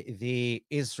the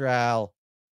Israel-Gaza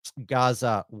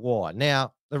war.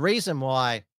 Now, the reason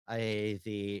why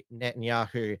the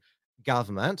Netanyahu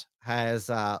government has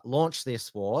launched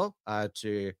this war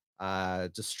to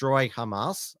destroy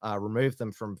Hamas, remove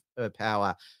them from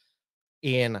power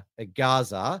in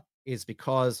Gaza, is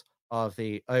because of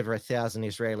the over 1,000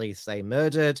 Israelis they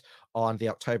murdered on the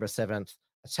October 7th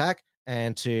attack,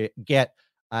 and to get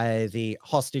the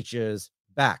hostages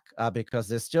back, because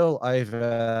there's still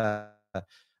over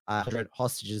 100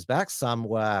 hostages back. Some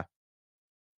were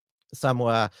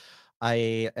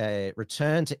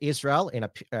returned to Israel in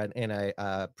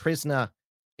a prisoner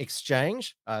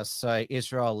exchange. So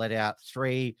Israel let out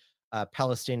 3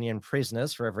 Palestinian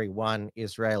prisoners for every 1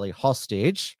 Israeli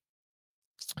hostage.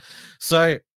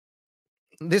 So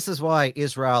this is why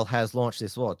Israel has launched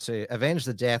this war, to avenge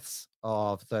the deaths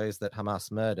of those that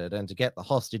Hamas murdered and to get the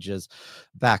hostages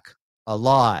back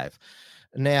alive.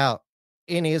 Now,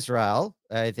 in Israel,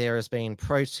 there has been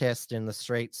protests in the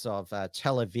streets of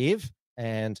Tel Aviv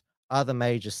and other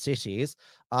major cities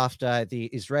after the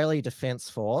Israeli Defense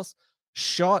Force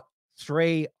shot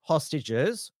 3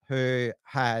 hostages who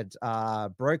had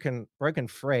broken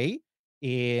free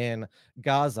in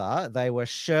Gaza. They were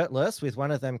shirtless, with one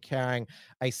of them carrying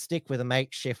a stick with a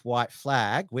makeshift white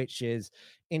flag, which is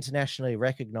internationally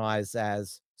recognized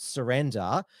as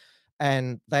surrender.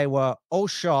 And they were all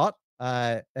shot.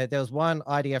 There was one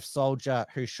IDF soldier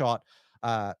who shot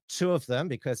 2 of them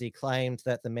because he claimed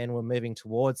that the men were moving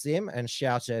towards him and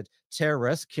shouted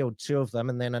 "terrorists," killed 2 of them.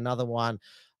 And then another one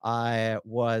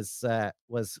was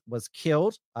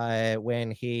killed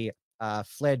when he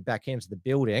fled back into the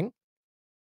building.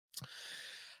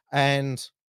 And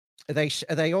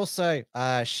they also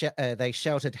they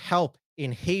shouted "help"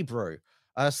 in Hebrew.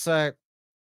 So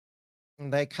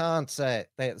they can't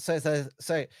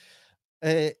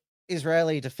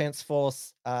Israeli Defense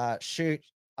Force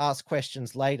ask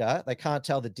questions later. They can't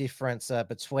tell the difference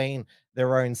between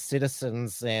their own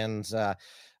citizens and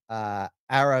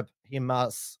Arab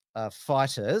Hamas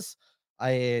fighters.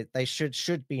 They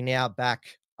should be now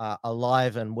back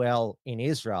alive and well in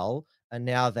Israel, and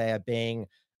now they are being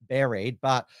buried.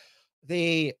 But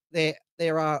there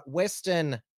are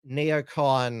Western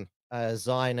neocon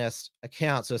Zionist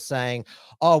accounts are saying,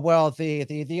 "Oh well, the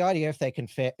IDF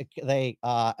they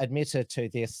admitted to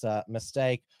this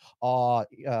mistake.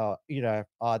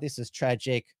 This is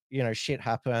tragic. Shit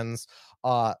happens.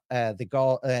 The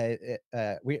goal.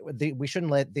 We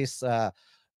shouldn't let this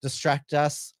distract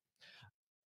us."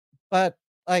 But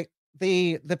like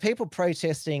the people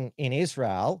protesting in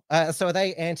Israel, so are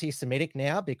they anti-Semitic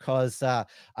now because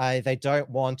they don't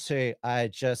want to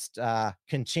just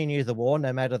continue the war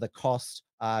no matter the cost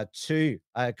to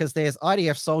because there's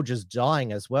IDF soldiers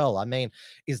dying as well. I mean,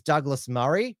 is Douglas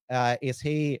Murray is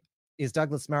he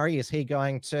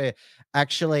going to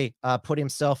actually put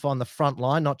himself on the front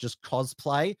line, not just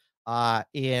cosplay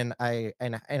in a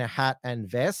hat and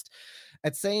vest?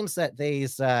 It seems that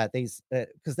these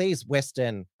because these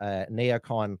Western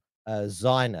neocon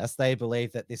Zionists, they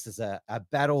believe that this is a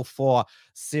battle for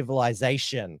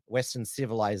civilization, Western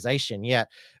civilization. Yet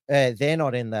they're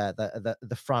not in the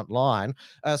front line.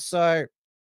 So,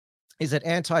 is it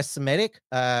anti-Semitic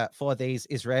for these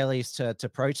Israelis to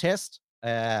protest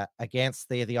against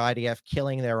the IDF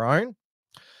killing their own?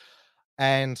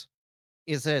 And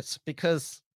is it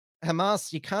because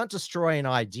Hamas, you can't destroy an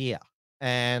idea,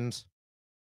 and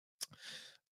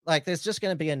like there's just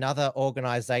going to be another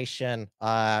organization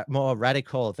more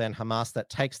radical than Hamas that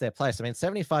takes their place. I mean,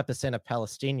 75% of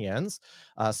Palestinians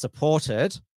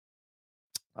supported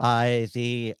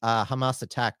the Hamas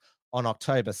attack on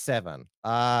October 7.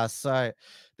 So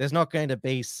there's not going to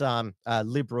be some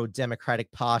liberal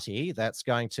Democratic Party that's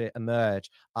going to emerge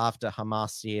after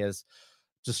Hamas is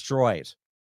destroyed.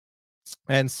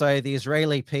 And so the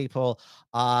Israeli people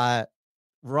are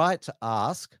right to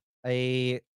ask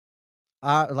is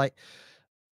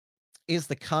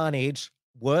the carnage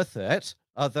worth it?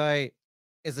 Although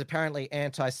is apparently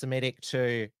anti-Semitic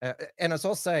to, and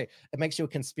it makes you a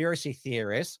conspiracy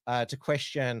theorist to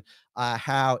question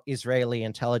how Israeli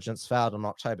intelligence failed on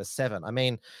October 7. I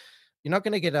mean, you're not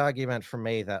going to get an argument from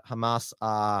me that Hamas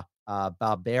are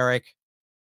barbaric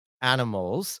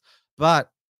animals, but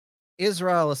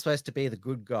Israel is supposed to be the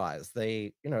good guys.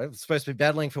 It's supposed to be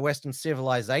battling for Western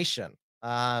civilization.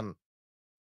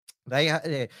 They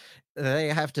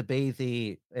have to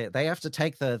be they have to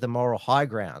take the moral high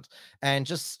ground, and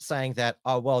just saying that,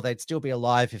 oh well, they'd still be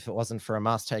alive if it wasn't for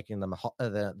Hamas taking them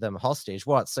hostage.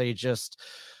 What? So the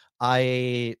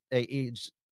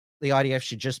IDF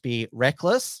should just be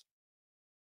reckless.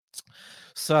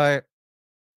 So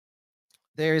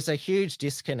there is a huge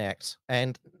disconnect,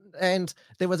 and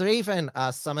there was even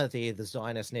some of the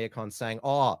Zionist neocons saying,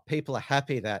 oh, people are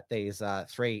happy that these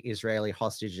 3 Israeli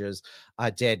hostages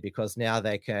are dead because now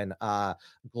they can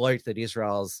gloat that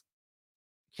Israel's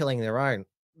killing their own.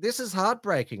 This is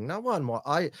heartbreaking.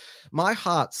 My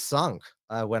heart sunk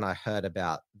when I heard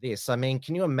about this. I mean,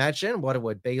 can you imagine what it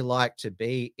would be like to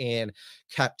be in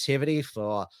captivity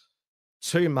for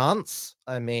 2 months?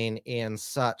 I mean, in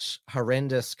such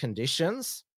horrendous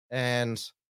conditions. And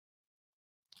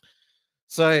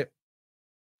so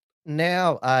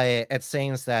now it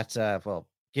seems that,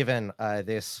 given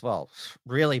this,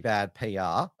 really bad PR,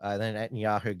 the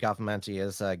Netanyahu government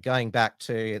is going back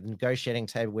to the negotiating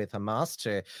table with Hamas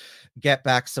to get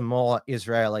back some more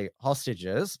Israeli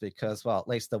hostages because, at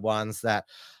least the ones that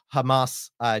Hamas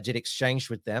did exchange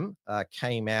with them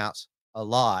came out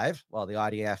alive, while the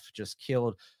IDF just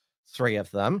killed 3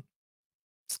 of them.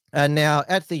 And now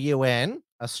at the UN,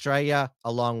 Australia,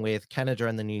 along with Canada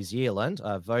and the New Zealand,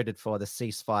 voted for the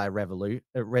ceasefire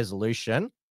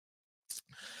resolution.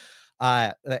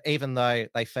 Even though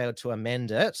they failed to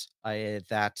amend it,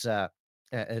 to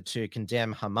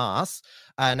condemn Hamas.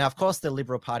 Now, of course, the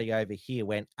Liberal Party over here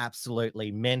went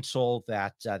absolutely mental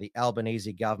that the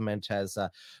Albanese government has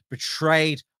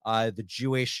betrayed the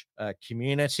Jewish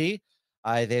community.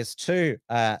 There's 2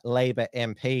 Labour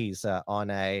MPs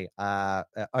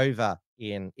over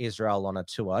in Israel on a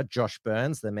tour. Josh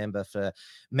Burns, the member for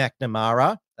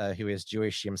McNamara, who is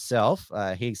Jewish himself,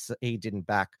 he didn't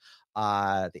back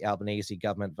the Albanese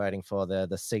government voting for the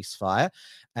ceasefire.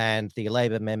 And the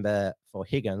Labour member for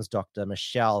Higgins, Dr.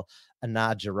 Michelle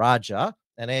Anajaraja,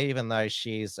 and even though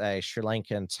she's a Sri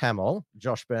Lankan Tamil,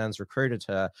 Josh Burns recruited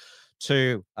her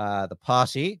to the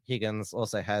party. Higgins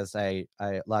also has a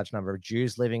large number of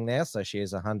Jews living there, so she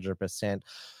is 100%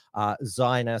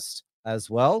 Zionist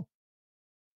as well.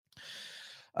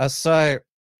 So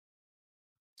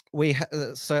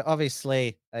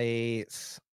obviously, I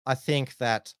think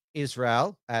that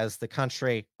Israel, as the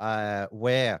country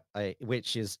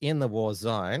which is in the war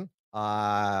zone,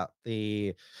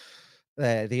 the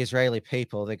Israeli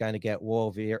people, they're going to get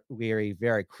war weary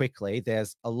very quickly.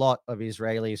 There's a lot of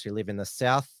Israelis who live in the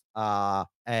south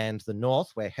and the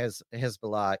north, where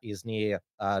Hezbollah is near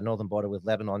northern border with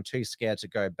Lebanon, too scared to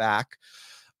go back.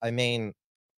 I mean,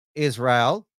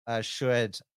 Israel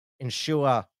should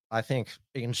ensure, I think,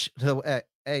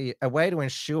 a way to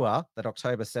ensure that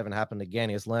October 7 happened again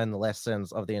is learn the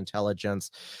lessons of the intelligence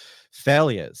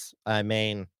failures. I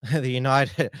mean, the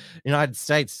United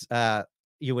States,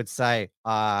 you would say,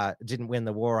 didn't win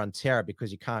the war on terror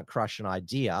because you can't crush an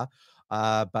idea.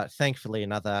 But thankfully,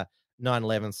 another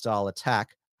 9/11 style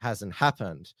attack hasn't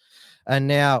happened. And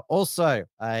now also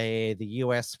the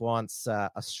US wants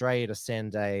Australia to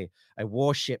send a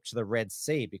warship to the Red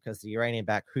Sea because the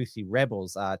Iranian-backed Houthi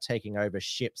rebels are taking over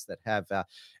ships that have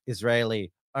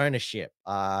Israeli ownership,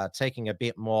 taking a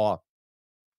bit more,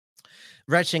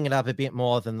 ratcheting it up a bit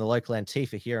more than the local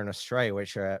Antifa here in Australia,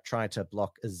 which are trying to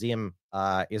block Zim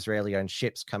Israeli-owned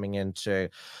ships coming into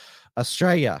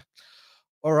Australia.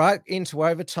 All right, into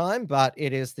overtime, but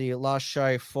it is the last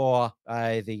show for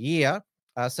the year.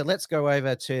 So let's go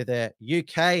over to the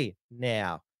UK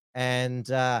now. And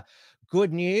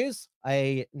good news,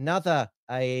 another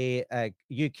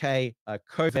UK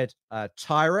COVID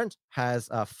tyrant has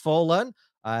fallen.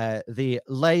 The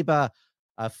Labour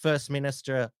First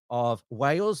Minister of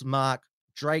Wales, Mark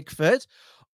Drakeford,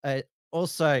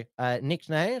 also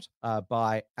nicknamed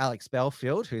by Alex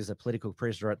Belfield, who's a political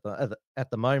prisoner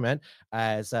at the moment,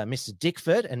 as Mr.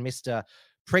 Dickford and Mr.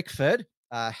 Prickford.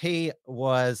 He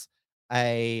was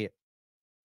a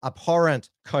abhorrent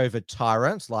COVID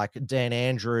tyrant like Dan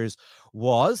Andrews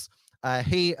was.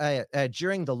 He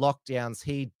during the lockdowns,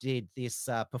 he did this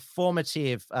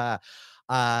performative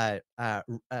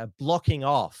blocking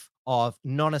off of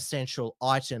non-essential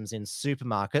items in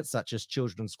supermarkets, such as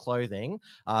children's clothing.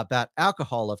 But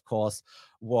alcohol, of course,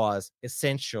 was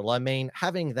essential. I mean,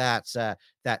 having that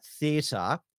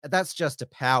theatre, that's just a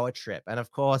power trip. And of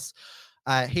course,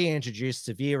 he introduced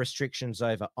severe restrictions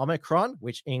over Omicron,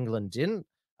 which England didn't.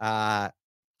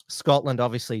 Scotland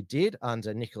obviously did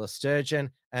under Nicola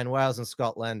Sturgeon, and Wales and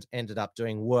Scotland ended up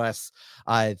doing worse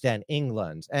than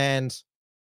England. And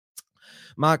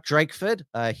Mark Drakeford,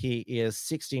 he is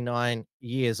 69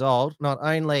 years old. Not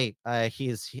only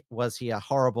was he a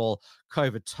horrible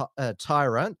COVID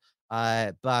tyrant,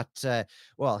 but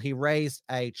well, he raised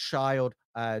a child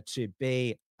to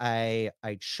be a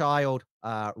child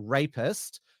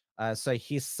rapist. So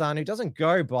his son, who doesn't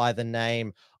go by the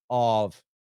name of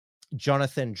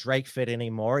Jonathan Drakeford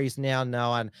anymore, he's now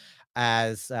known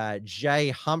as Jay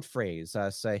Humphreys.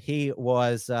 So he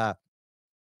was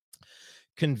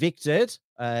convicted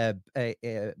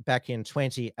back in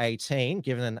 2018,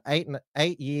 given an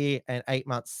 8-year and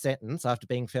 8-month sentence after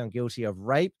being found guilty of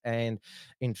rape and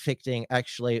inflicting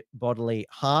actually bodily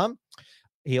harm.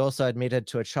 He also admitted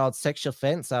to a child sexual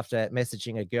offense after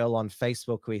messaging a girl on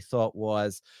Facebook who he thought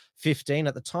was 15.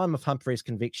 At the time of Humphrey's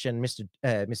conviction, Mr.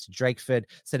 Drakeford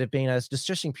said it had been a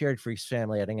distressing period for his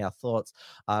family, adding our thoughts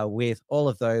with all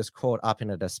of those caught up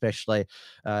in it, especially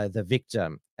the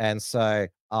victim. And so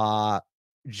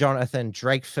Jonathan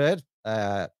Drakeford,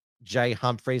 Jay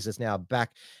Humphreys, is now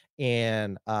back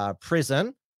in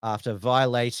prison after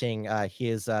violating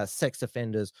his sex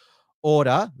offenders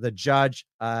order. The judge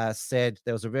said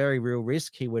there was a very real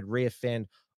risk he would reoffend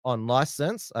on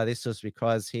license. This was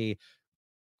because he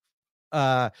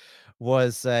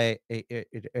was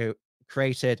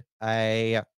created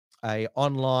a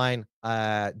online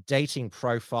dating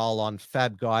profile on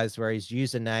Fab Guys where his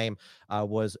username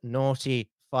was naughty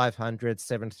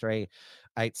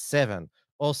 500-7387.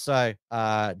 Also,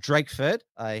 Drakeford,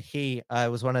 he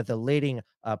was one of the leading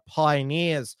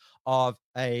pioneers of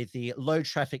the low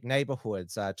traffic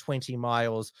neighborhoods, 20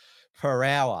 miles per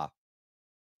hour.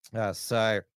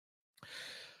 So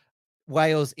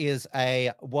Wales is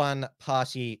a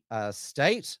one-party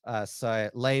state. So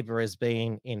Labour has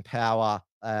been in power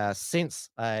since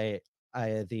the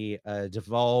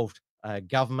devolved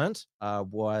government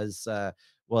was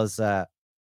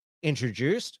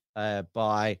introduced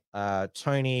by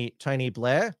Tony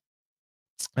Blair.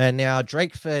 And now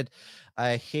Drakeford,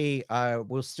 he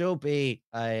will still be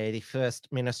the First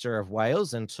Minister of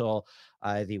Wales until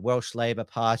the Welsh Labour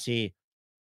Party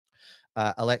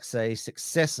elects a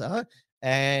successor.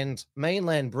 And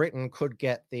mainland Britain could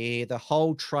get the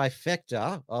whole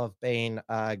trifecta of being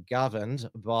governed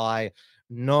by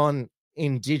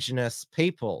non-Indigenous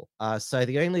people. So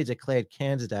the only declared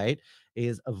candidate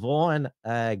is Vaughan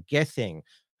Gething,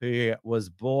 who was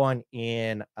born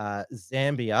in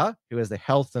Zambia, who is the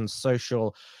Health and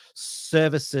Social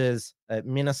Services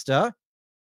Minister.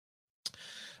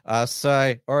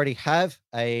 So already have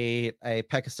a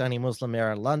Pakistani Muslim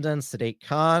mayor in London, Sadiq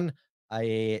Khan,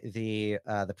 the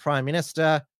Prime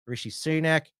Minister, Rishi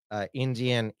Sunak,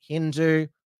 Indian Hindu,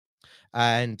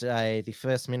 and the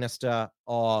First Minister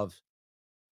of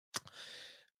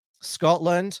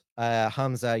Scotland,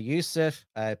 Hamza Yusuf,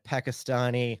 a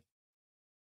Pakistani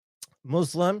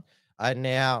Muslim.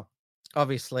 Now,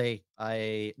 obviously,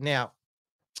 Rishi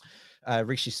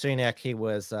Sunak, he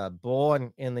was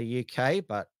born in the UK,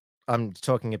 but I'm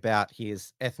talking about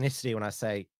his ethnicity when I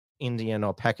say Indian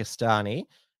or Pakistani.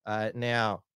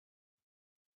 Now,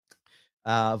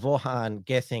 Vaughan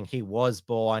Gething, he was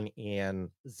born in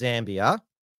Zambia.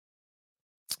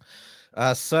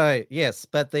 So, yes,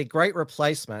 but the Great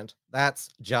Replacement, that's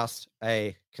just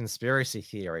a conspiracy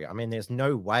theory. I mean, there's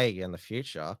no way in the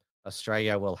future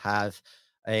Australia will have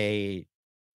a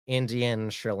Indian,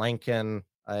 Sri Lankan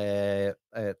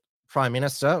prime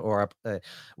minister, or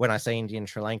when I say Indian,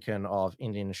 Sri Lankan, of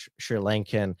Indian, Sri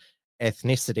Lankan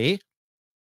ethnicity,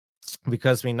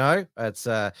 because we know it's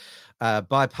a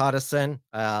bipartisan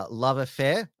love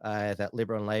affair that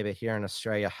Liberal and Labor here in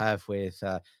Australia have with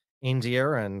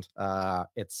India and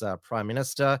its Prime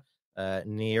Minister,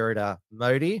 Narendra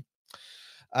Modi.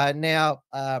 Now,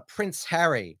 Prince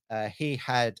Harry, he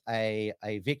had a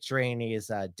victory in his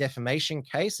defamation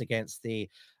case against the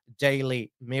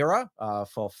Daily Mirror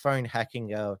for phone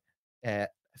hacking and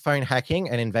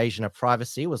invasion of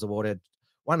privacy, was awarded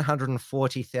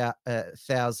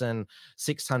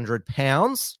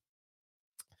 £140,600.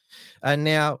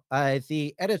 Now,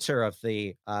 the editor of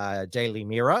the Daily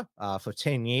Mirror for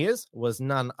 10 years was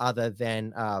none other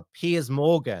than Piers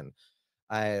Morgan.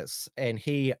 And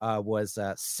he was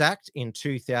sacked in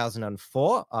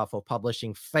 2004 for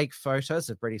publishing fake photos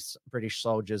of British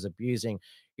soldiers abusing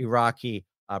Iraqi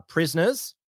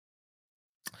prisoners.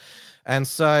 And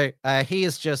so he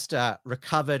has just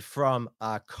recovered from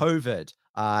COVID.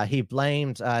 He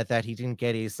blamed that he didn't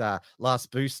get his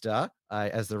last booster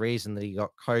as the reason that he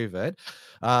got COVID.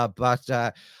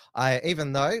 But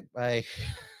even though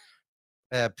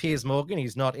Piers Morgan,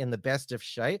 he's not in the best of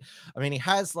shape. I mean, he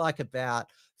has like about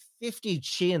 50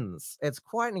 chins. It's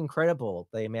quite incredible,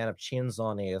 the amount of chins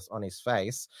on his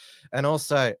face. And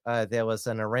also, there was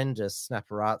an horrendous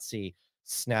paparazzi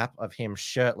snap of him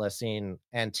shirtless in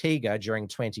Antigua during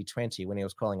 2020 when he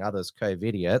was calling others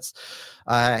COVID-idiots.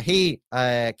 He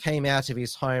came out of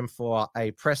his home for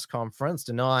a press conference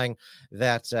denying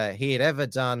that he had ever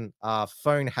done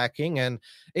phone hacking, and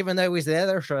even though he was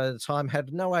there at the time,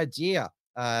 had no idea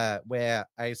where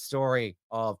a story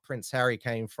of Prince Harry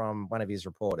came from one of his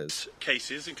reporters.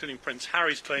 Cases, including Prince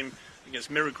Harry's claim against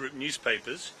Mirror Group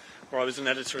newspapers, where I was an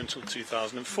editor until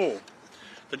 2004.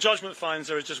 The judgment finds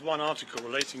there is just one article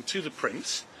relating to the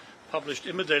Prince, published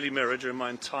in the Daily Mirror during my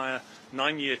entire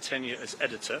 9-year tenure as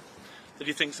editor, that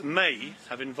he thinks may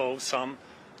have involved some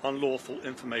unlawful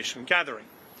information gathering.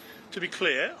 To be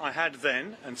clear, I had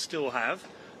then, and still have,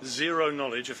 zero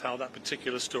knowledge of how that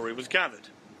particular story was gathered.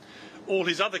 All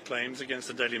his other claims against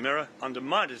the Daily Mirror under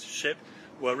my editorship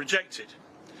were rejected.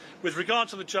 With regard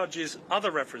to the judge's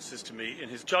other references to me in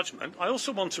his judgment, I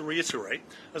also want to reiterate,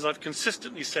 as I've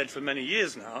consistently said for many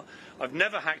years now, I've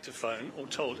never hacked a phone or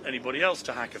told anybody else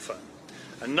to hack a phone,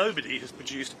 and nobody has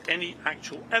produced any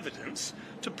actual evidence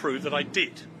to prove that I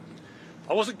did.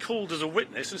 I wasn't called as a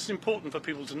witness, and it's important for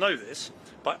people to know this,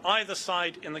 by either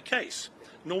side in the case,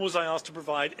 nor was I asked to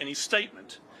provide any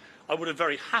statement. I would have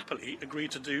very happily agreed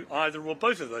to do either or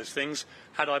both of those things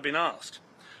had I been asked.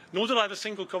 Nor did I have a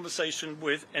single conversation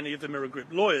with any of the Mirror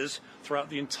Group lawyers throughout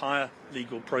the entire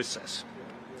legal process.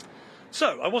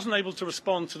 So I wasn't able to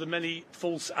respond to the many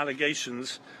false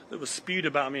allegations that were spewed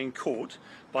about me in court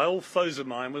by old foes of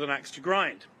mine with an axe to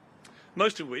grind,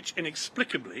 most of which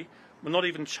inexplicably were not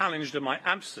even challenged in my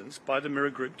absence by the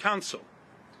Mirror Group counsel.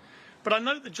 But I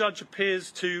note the judge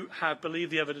appears to have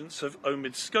believed the evidence of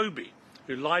Omid Scobie,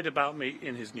 who lied about me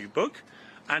in his new book,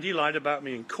 and he lied about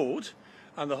me in court,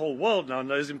 and the whole world now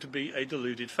knows him to be a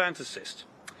deluded fantasist.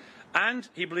 And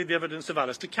he believed the evidence of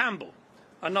Alistair Campbell,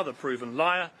 another proven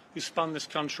liar who spun this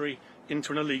country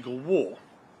into an illegal war.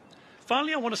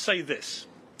 Finally, I want to say this.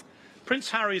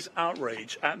 Prince Harry's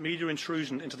outrage at media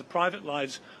intrusion into the private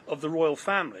lives of the royal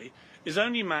family is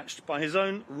only matched by his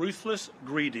own ruthless,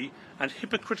 greedy, and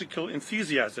hypocritical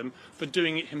enthusiasm for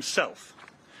doing it himself.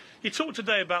 He talked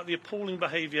today about the appalling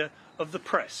behaviour of the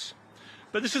press.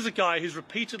 But this is a guy who's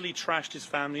repeatedly trashed his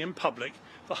family in public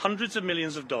for hundreds of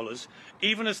millions of dollars,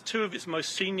 even as two of its most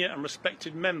senior and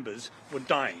respected members were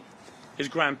dying, his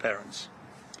grandparents.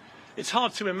 It's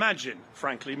hard to imagine,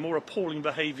 frankly, more appalling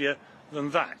behaviour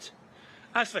than that.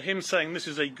 As for him saying this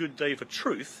is a good day for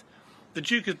truth, the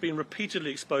Duke has been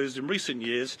repeatedly exposed in recent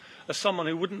years as someone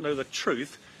who wouldn't know the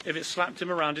truth if it slapped him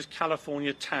around his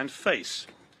California tanned face.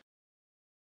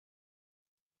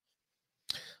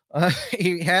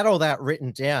 He had all that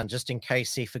written down just in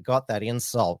case he forgot that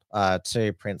insult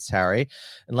to Prince Harry.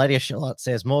 And Lady Charlotte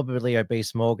says, morbidly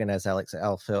obese Morgan, as Alex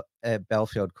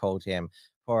Belfield called him.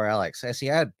 Poor Alex. As he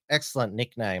had excellent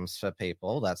nicknames for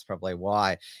people, that's probably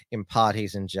why in part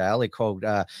he's in jail. He called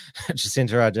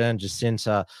Jacinta Ardern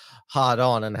Jacinta hard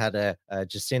on and had a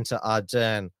Jacinta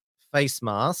Ardern face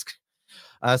mask.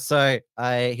 Pete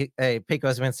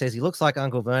Gosman says he looks like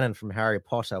Uncle Vernon from Harry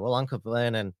Potter. Well, Uncle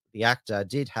Vernon, the actor,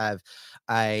 did have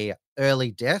a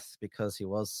early death because he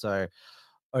was so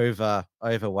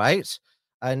overweight.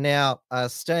 Now,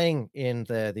 staying in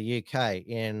the UK,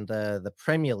 in the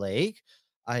Premier League,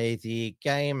 the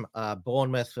game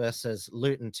Bournemouth versus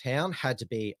Luton Town had to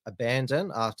be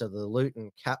abandoned after the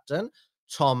Luton captain,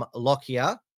 Tom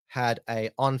Lockyer, had a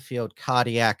on-field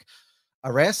cardiac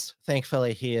arrest.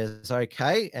 Thankfully, he is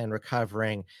okay and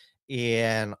recovering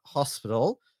in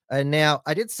hospital. Now,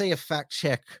 I did see a fact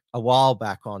check a while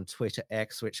back on Twitter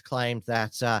X, which claimed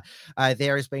that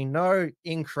there has been no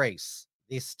increase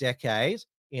this decade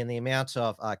in the amount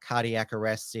of cardiac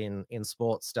arrests in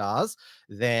sports stars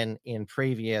than in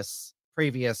previous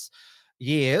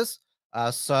years.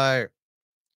 So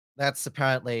that's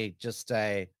apparently just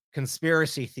a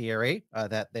conspiracy theory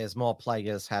that there's more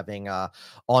players having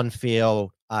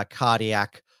on-field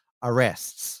cardiac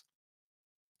arrests.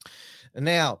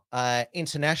 Now,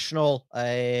 international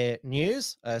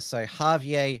news. So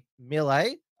Javier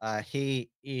Milei, he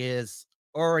is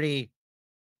already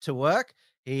to work.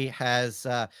 He has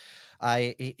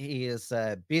he is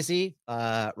busy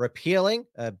repealing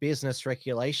business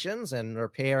regulations and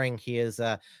repairing his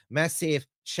massive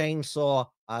chainsaw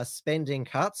spending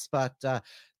cuts. But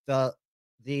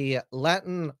the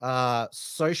Latin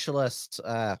socialist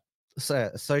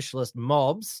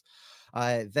mobs,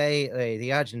 the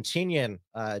Argentinian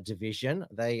division,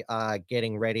 they are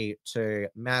getting ready to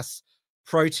mass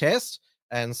protest,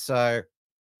 and so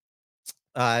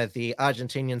the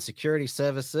Argentinian security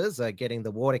services are getting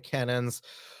the water cannons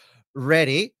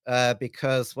ready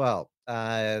because, well,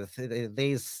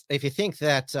 these. If you think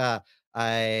that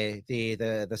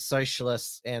the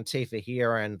socialist Antifa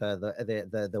here and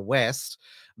the West,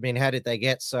 I mean, how did they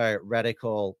get so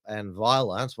radical and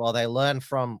violent? Well, they learned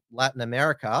from Latin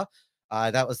America.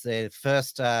 That was the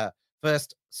first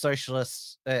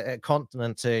socialist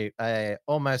continent to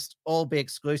almost all be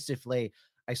exclusively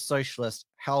a socialist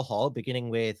hellhole, beginning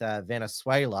with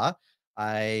Venezuela.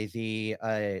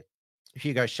 The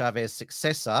Hugo Chavez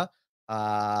successor,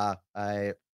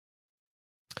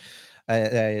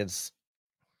 his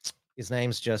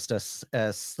name's just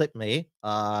slipped me.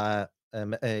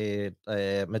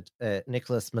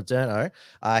 Nicolas Maduro.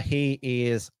 He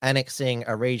is annexing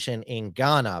a region in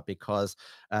Ghana because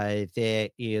there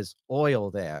is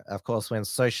oil there. Of course, when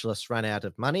socialists run out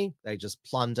of money, they just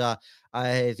plunder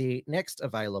the next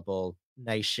available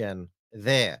nation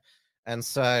there. And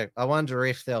so I wonder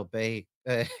if there'll be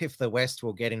if the West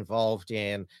will get involved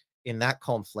in that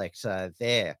conflict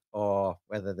there, or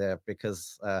whether they're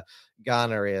because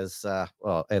Ghana is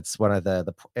well, it's one of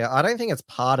the I don't think it's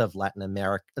part of Latin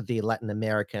America, the Latin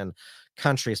American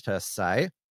countries per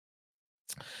se.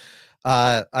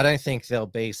 I don't think there'll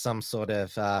be some sort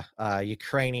of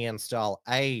Ukrainian style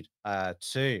aid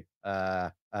to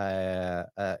Ghana.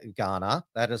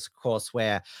 That is, of course,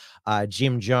 where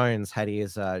Jim Jones had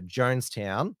his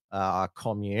Jonestown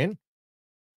commune.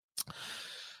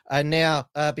 And now,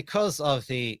 because of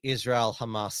the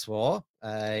Israel-Hamas war,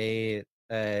 Vladimir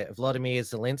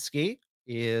Zelensky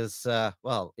is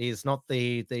well, he's not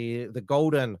the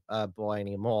golden boy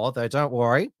anymore. Though, don't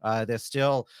worry, they're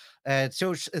still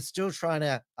trying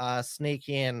to sneak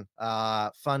in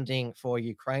funding for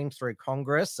Ukraine through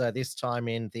Congress. This time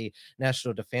in the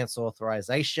National Defense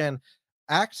Authorization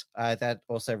Act, that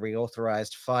also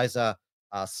reauthorized Pfizer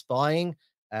spying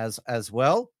as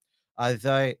well.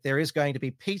 Though there is going to be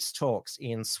peace talks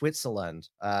in Switzerland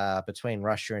between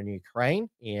Russia and Ukraine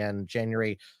in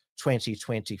January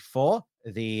 2024.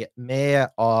 The mayor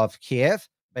of Kiev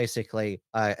basically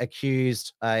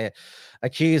accused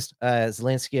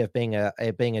Zelensky of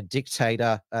being a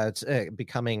dictator,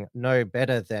 becoming no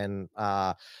better than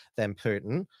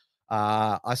Putin.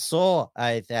 I saw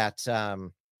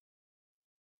that.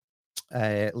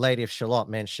 Lady of Shalott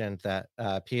mentioned that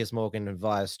Piers Morgan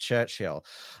advised Churchill.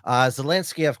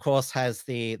 Zelensky, of course, has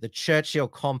the Churchill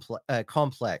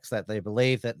complex, that they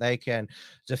believe that they can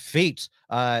defeat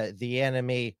the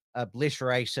enemy,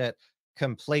 obliterate it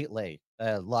completely,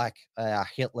 like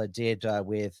Hitler did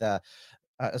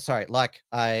like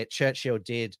Churchill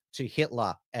did to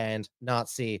Hitler and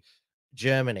Nazi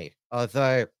Germany.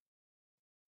 Although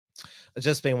I've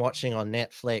just been watching on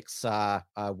Netflix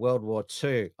World War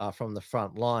II from the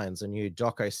front lines, a new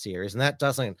doco series, and that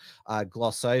doesn't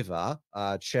gloss over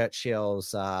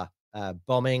Churchill's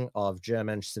bombing of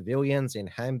German civilians in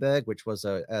Hamburg, which was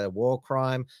a war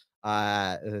crime.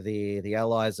 The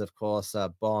Allies, of course,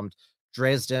 bombed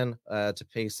Dresden to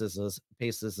pieces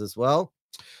as well.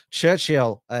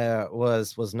 Churchill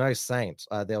was no saint.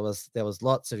 There was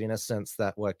lots of innocents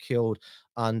that were killed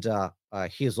under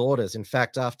his orders. In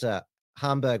fact, after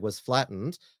Hamburg was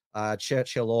flattened,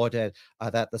 Churchill ordered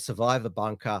that the survivor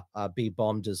bunker be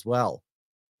bombed as well.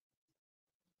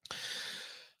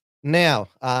 Now,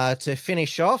 to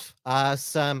finish off,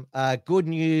 some good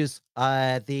news.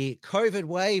 The COVID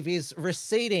wave is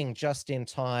receding just in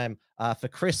time for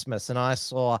Christmas. And I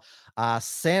saw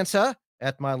Santa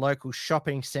at my local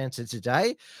shopping center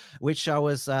today, which I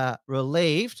was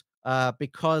relieved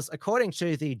because according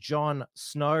to the Jon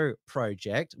Snow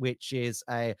Project, which is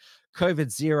a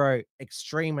COVID zero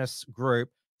extremist group,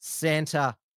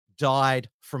 Santa died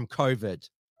from COVID.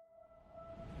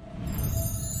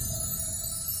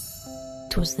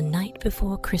 'Twas the night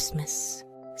before Christmas.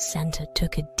 Santa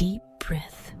took a deep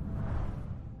breath.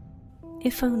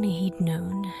 If only he'd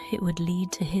known it would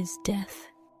lead to his death.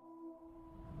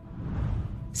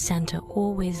 Santa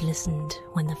always listened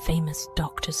when the famous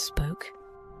doctor spoke.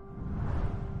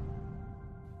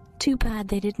 Too bad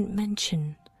they didn't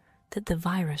mention that the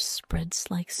virus spreads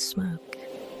like smoke.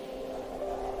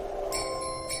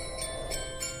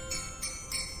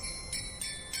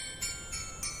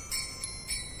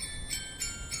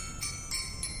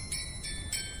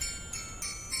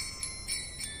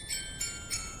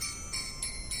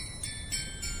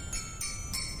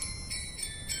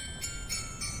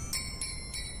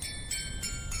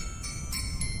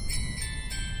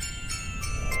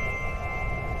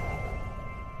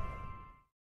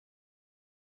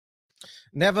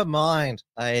 Never mind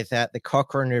that the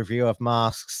Cochrane review of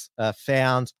masks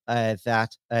found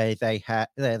that they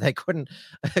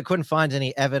couldn't find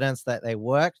any evidence that they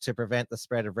work to prevent the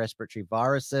spread of respiratory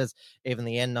viruses. Even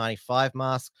the N95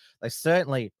 mask, they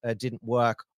certainly didn't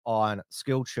work on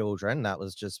school children. That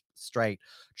was just straight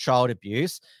child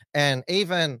abuse. And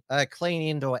even clean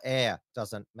indoor air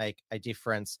doesn't make a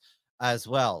difference as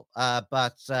well.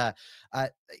 But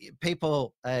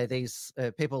people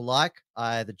like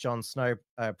the Jon Snow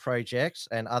Project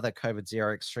and other COVID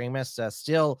zero extremists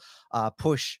still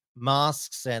push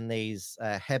masks and these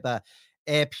HEPA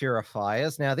air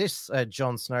purifiers. Now, this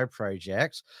Jon Snow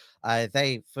Project,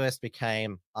 they first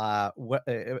became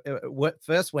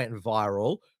first went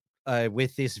viral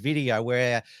with this video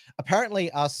where apparently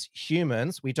us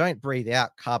humans, we don't breathe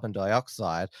out carbon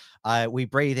dioxide. We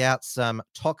breathe out some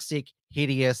toxic,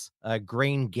 hideous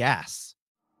green gas.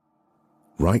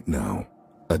 Right now,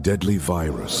 a deadly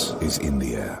virus is in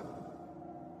the air.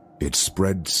 It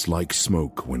spreads like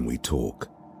smoke when we talk.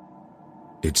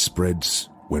 It spreads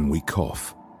when we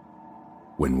cough,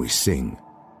 when we sing.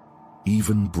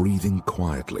 Even breathing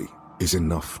quietly is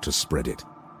enough to spread it.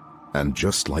 And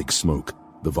just like smoke,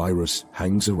 the virus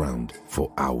hangs around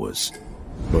for hours,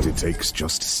 but it takes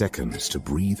just seconds to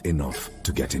breathe enough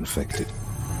to get infected.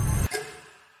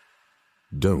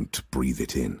 Don't breathe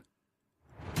it in.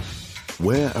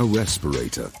 Wear a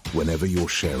respirator whenever you're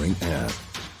sharing air.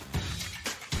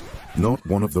 Not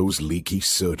one of those leaky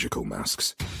surgical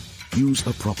masks. Use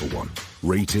a proper one,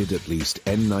 rated at least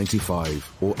N95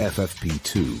 or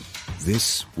FFP2.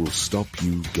 This will stop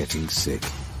you getting sick.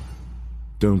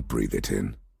 Don't breathe it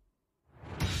in.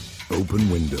 Open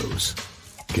windows,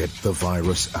 get the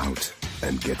virus out,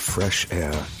 and get fresh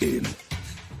air in.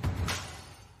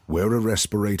 Wear a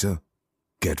respirator,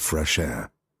 get fresh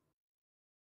air.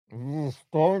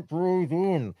 Don't breathe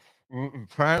in.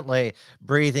 Apparently,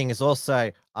 breathing is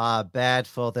also bad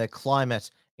for the climate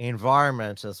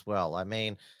environment as well. I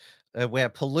mean, we're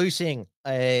polluting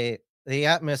the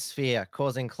atmosphere,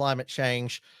 causing climate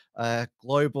change,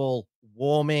 global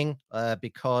warming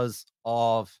because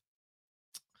of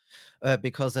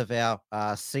our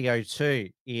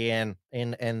CO2 in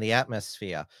the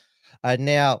atmosphere.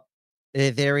 Now,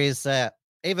 there is,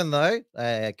 even though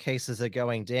cases are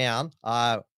going down,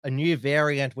 a new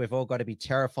variant we've all got to be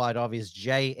terrified of is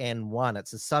JN1.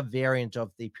 It's a subvariant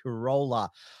of the Purola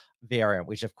variant,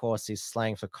 which of course is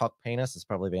slang for cock penis. There's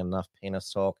probably been enough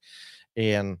penis talk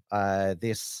in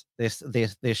this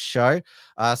show.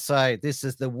 So this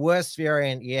is the worst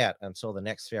variant yet until the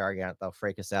next variant. They'll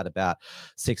freak us out about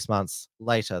 6 months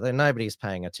later. Though nobody's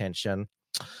paying attention.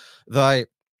 Though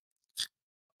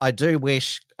I do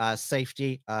wish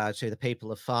safety to the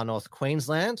people of far north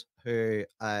Queensland who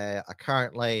are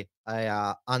currently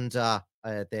under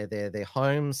their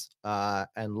homes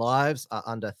and lives are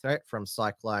under threat from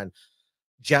Cyclone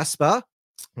Jasper.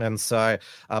 And so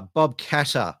Bob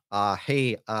Catter,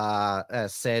 he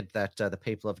said that the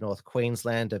people of North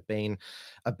Queensland have been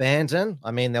abandoned. I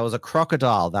mean, there was a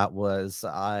crocodile that was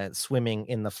swimming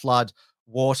in the flood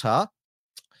water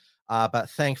but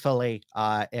thankfully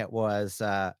it was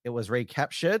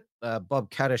recaptured.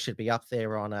 Bob Catter should be up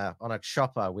there on a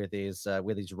chopper with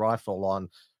his rifle on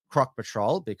Croc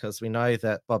Patrol, because we know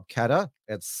that Bob Catter,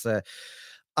 it's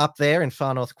up there in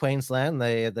far north Queensland,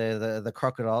 the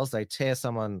crocodiles, they tear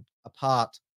someone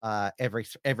apart every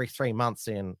 3 months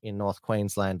in North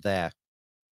Queensland there.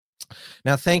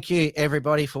 Now, thank you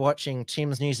everybody for watching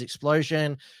Tim's News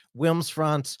Explosion,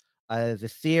 Wilmsfront,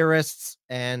 the theorists,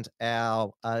 and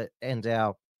our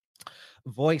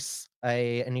voice,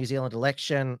 a New Zealand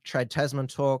election trade Tasman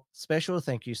talk special.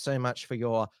 Thank you so much for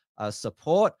your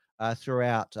support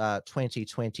throughout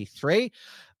 2023.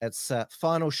 It's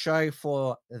final show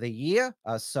for the year.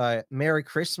 So Merry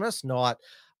Christmas, not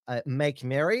make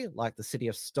merry, like the city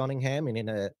of Stottingham and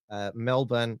in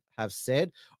Melbourne have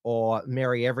said, or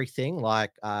merry everything,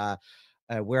 like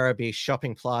Werribee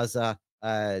Shopping Plaza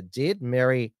did.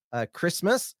 Merry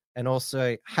Christmas, and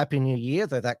also Happy New Year,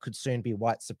 though that could soon be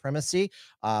white supremacy,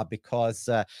 because,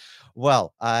 we're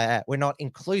not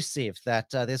inclusive. That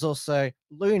there's also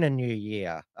Lunar New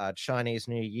Year, Chinese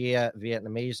New Year,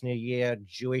 Vietnamese New Year,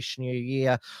 Jewish New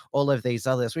Year, all of these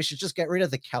others. We should just get rid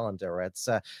of the calendar. It's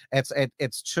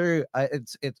too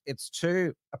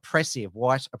oppressive,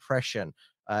 white oppression.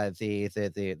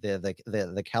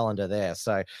 The calendar there.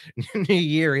 So New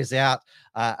Year is out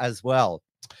as well.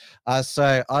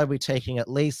 So I'll be taking at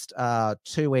least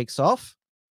 2 weeks off.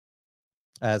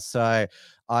 So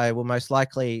I will most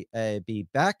likely be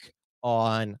back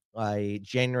on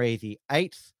January the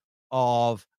 8th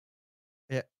of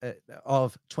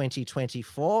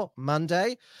 2024,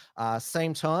 Monday,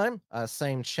 same time,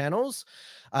 same channels.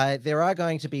 There are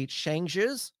going to be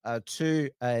changes to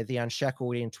the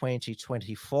Unshackled in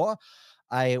 2024.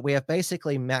 We have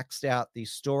basically maxed out the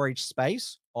storage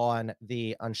space on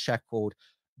the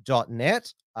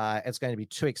Unshackled.net. It's going to be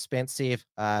too expensive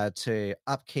to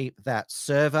upkeep that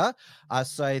server.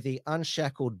 So the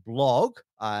Unshackled blog,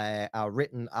 our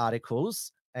written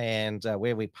articles, and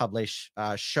where we publish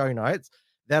show notes,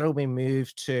 that'll be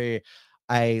moved to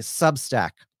a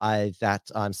Substack that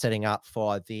I'm setting up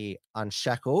for the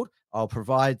Unshackled. I'll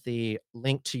provide the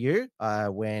link to you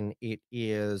when it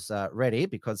is ready,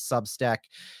 because Substack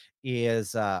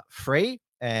is free,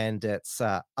 and it's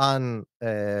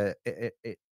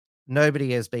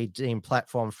nobody has been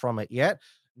deplatformed from it yet.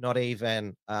 Not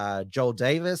even Joel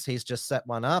Davis. He's just set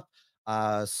one up.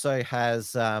 So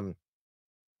has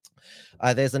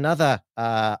there's another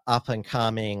up and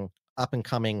coming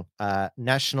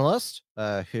nationalist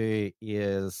who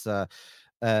is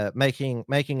making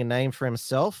a name for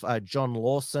himself, John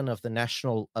Lawson of the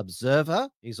National Observer.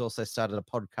 He's also started a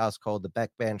podcast called The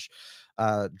Backbench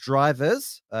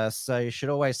Drivers. So you should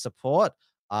always support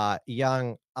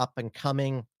young up and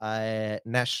coming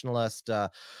nationalist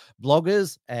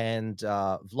bloggers and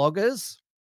vloggers.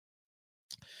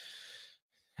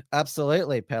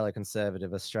 Absolutely,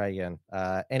 paleoconservative Australian.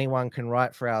 Anyone can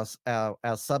write for our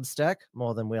Substack.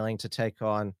 More than willing to take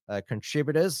on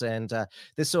contributors, and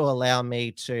this will allow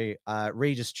me to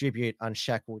redistribute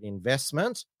Unshackled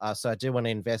investment. So I do want to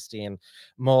invest in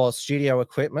more studio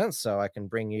equipment so I can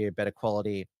bring you better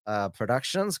quality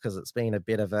productions, because it's been a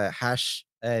bit of a hash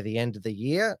at the end of the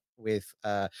year with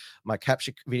my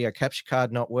video capture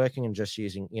card not working and just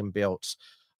using inbuilt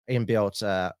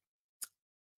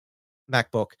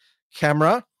MacBook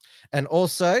camera. And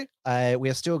also we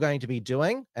are still going to be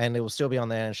doing, and it will still be on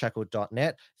the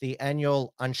Unshackled.net, the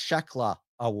annual Unshackler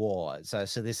Awards.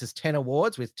 So this is 10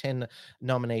 awards with 10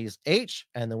 nominees each,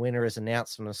 and the winner is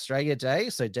announced on Australia Day.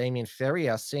 So Damien Ferry,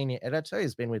 our senior editor,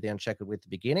 has been with the Unshackled with the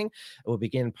beginning. We'll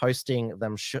begin posting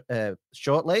them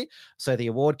shortly. So the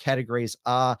award categories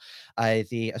are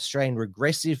the Australian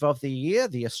Regressive of the Year,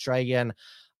 the Australian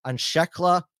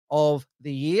Unshackler of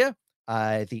the Year,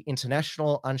 the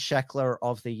International Unshackler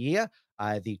of the Year,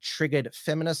 the Triggered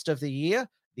Feminist of the Year,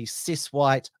 the Cis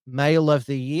White Male of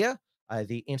the Year,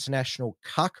 the International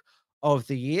Cuck of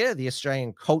the Year, the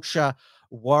Australian Culture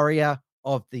Warrior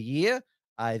of the Year,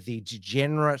 the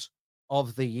Degenerate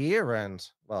of the Year, and,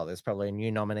 well, there's probably a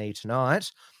new nominee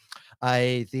tonight,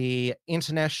 the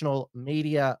International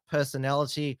Media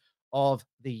Personality of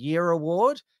the Year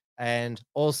Award, and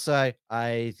also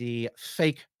the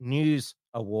Fake News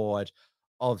Award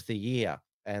of the Year.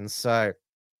 And so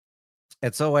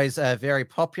it's always very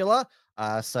popular.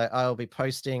 So I'll be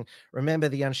posting. Remember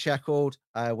the Unshackled.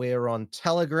 We're on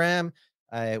Telegram.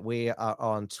 We are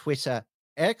on Twitter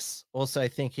X. Also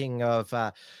thinking of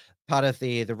part of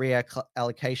the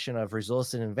reallocation of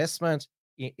resource and investment,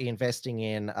 investing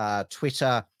in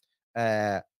Twitter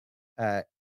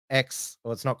X,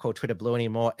 or it's not called Twitter Blue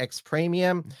anymore, X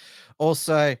Premium.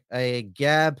 Also, a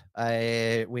Gab.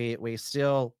 We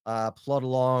still plod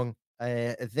along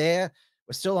there.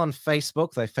 We're still on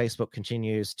Facebook, though Facebook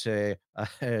continues to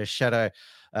shadow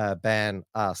ban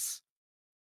us.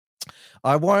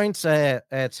 I won't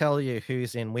tell you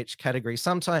who's in which category.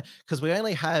 Sometimes, because we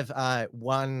only have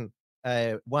one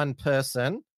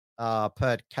person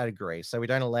per category, so we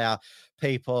don't allow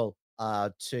people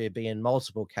to be in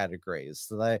multiple categories.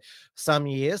 So some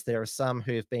years there are some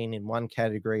who've been in one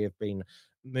category have been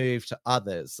moved to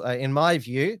others. In my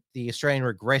view, the Australian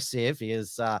Regressive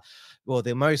is the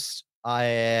most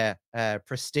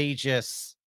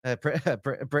prestigious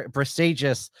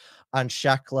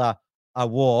Unshackler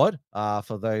award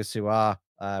for those who are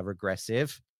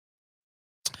regressive.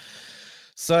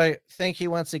 So thank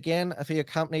you once again for your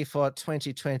company for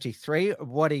 2023.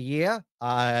 What a year.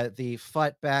 The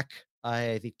fight back,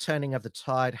 the turning of the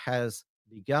tide has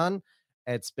begun.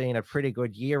 It's been a pretty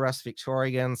good year. Us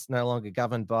Victorians no longer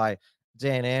governed by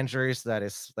Dan Andrews. That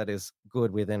is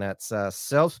good within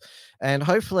itself. And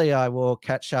hopefully I will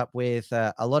catch up with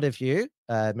a lot of you.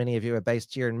 Many of you are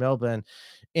based here in Melbourne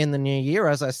in the new year.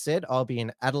 As I said, I'll be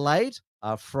in Adelaide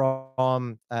for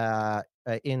a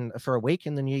week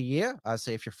in the new year.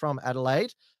 So if you're from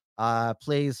Adelaide,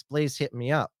 please hit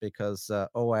me up, because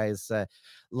always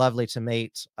lovely to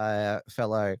meet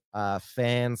fellow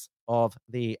fans of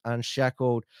the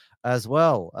Unshackled as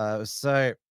well.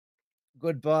 So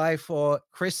goodbye for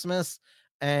Christmas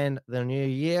and the new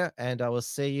year, and I will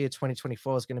see you.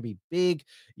 2024 is going to be big.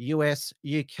 US,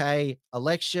 UK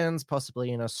elections,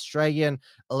 possibly an Australian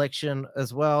election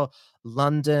as well.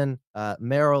 London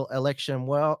mayoral election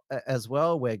as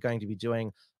well. We're going to be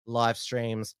doing live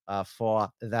streams for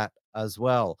that as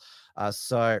well.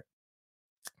 So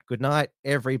good night,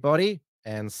 everybody,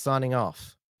 and signing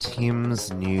off.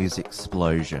 Tim's News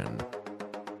Explosion.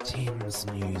 Tim's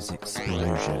News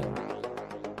Explosion.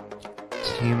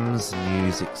 Tim's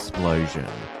News Explosion.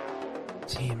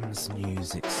 Tim's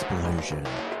News Explosion.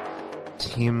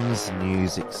 Tim's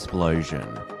News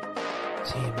Explosion.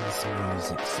 Tim's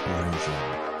News Explosion.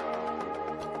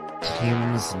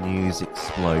 Tim's News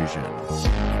Explosion.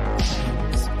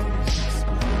 Tim's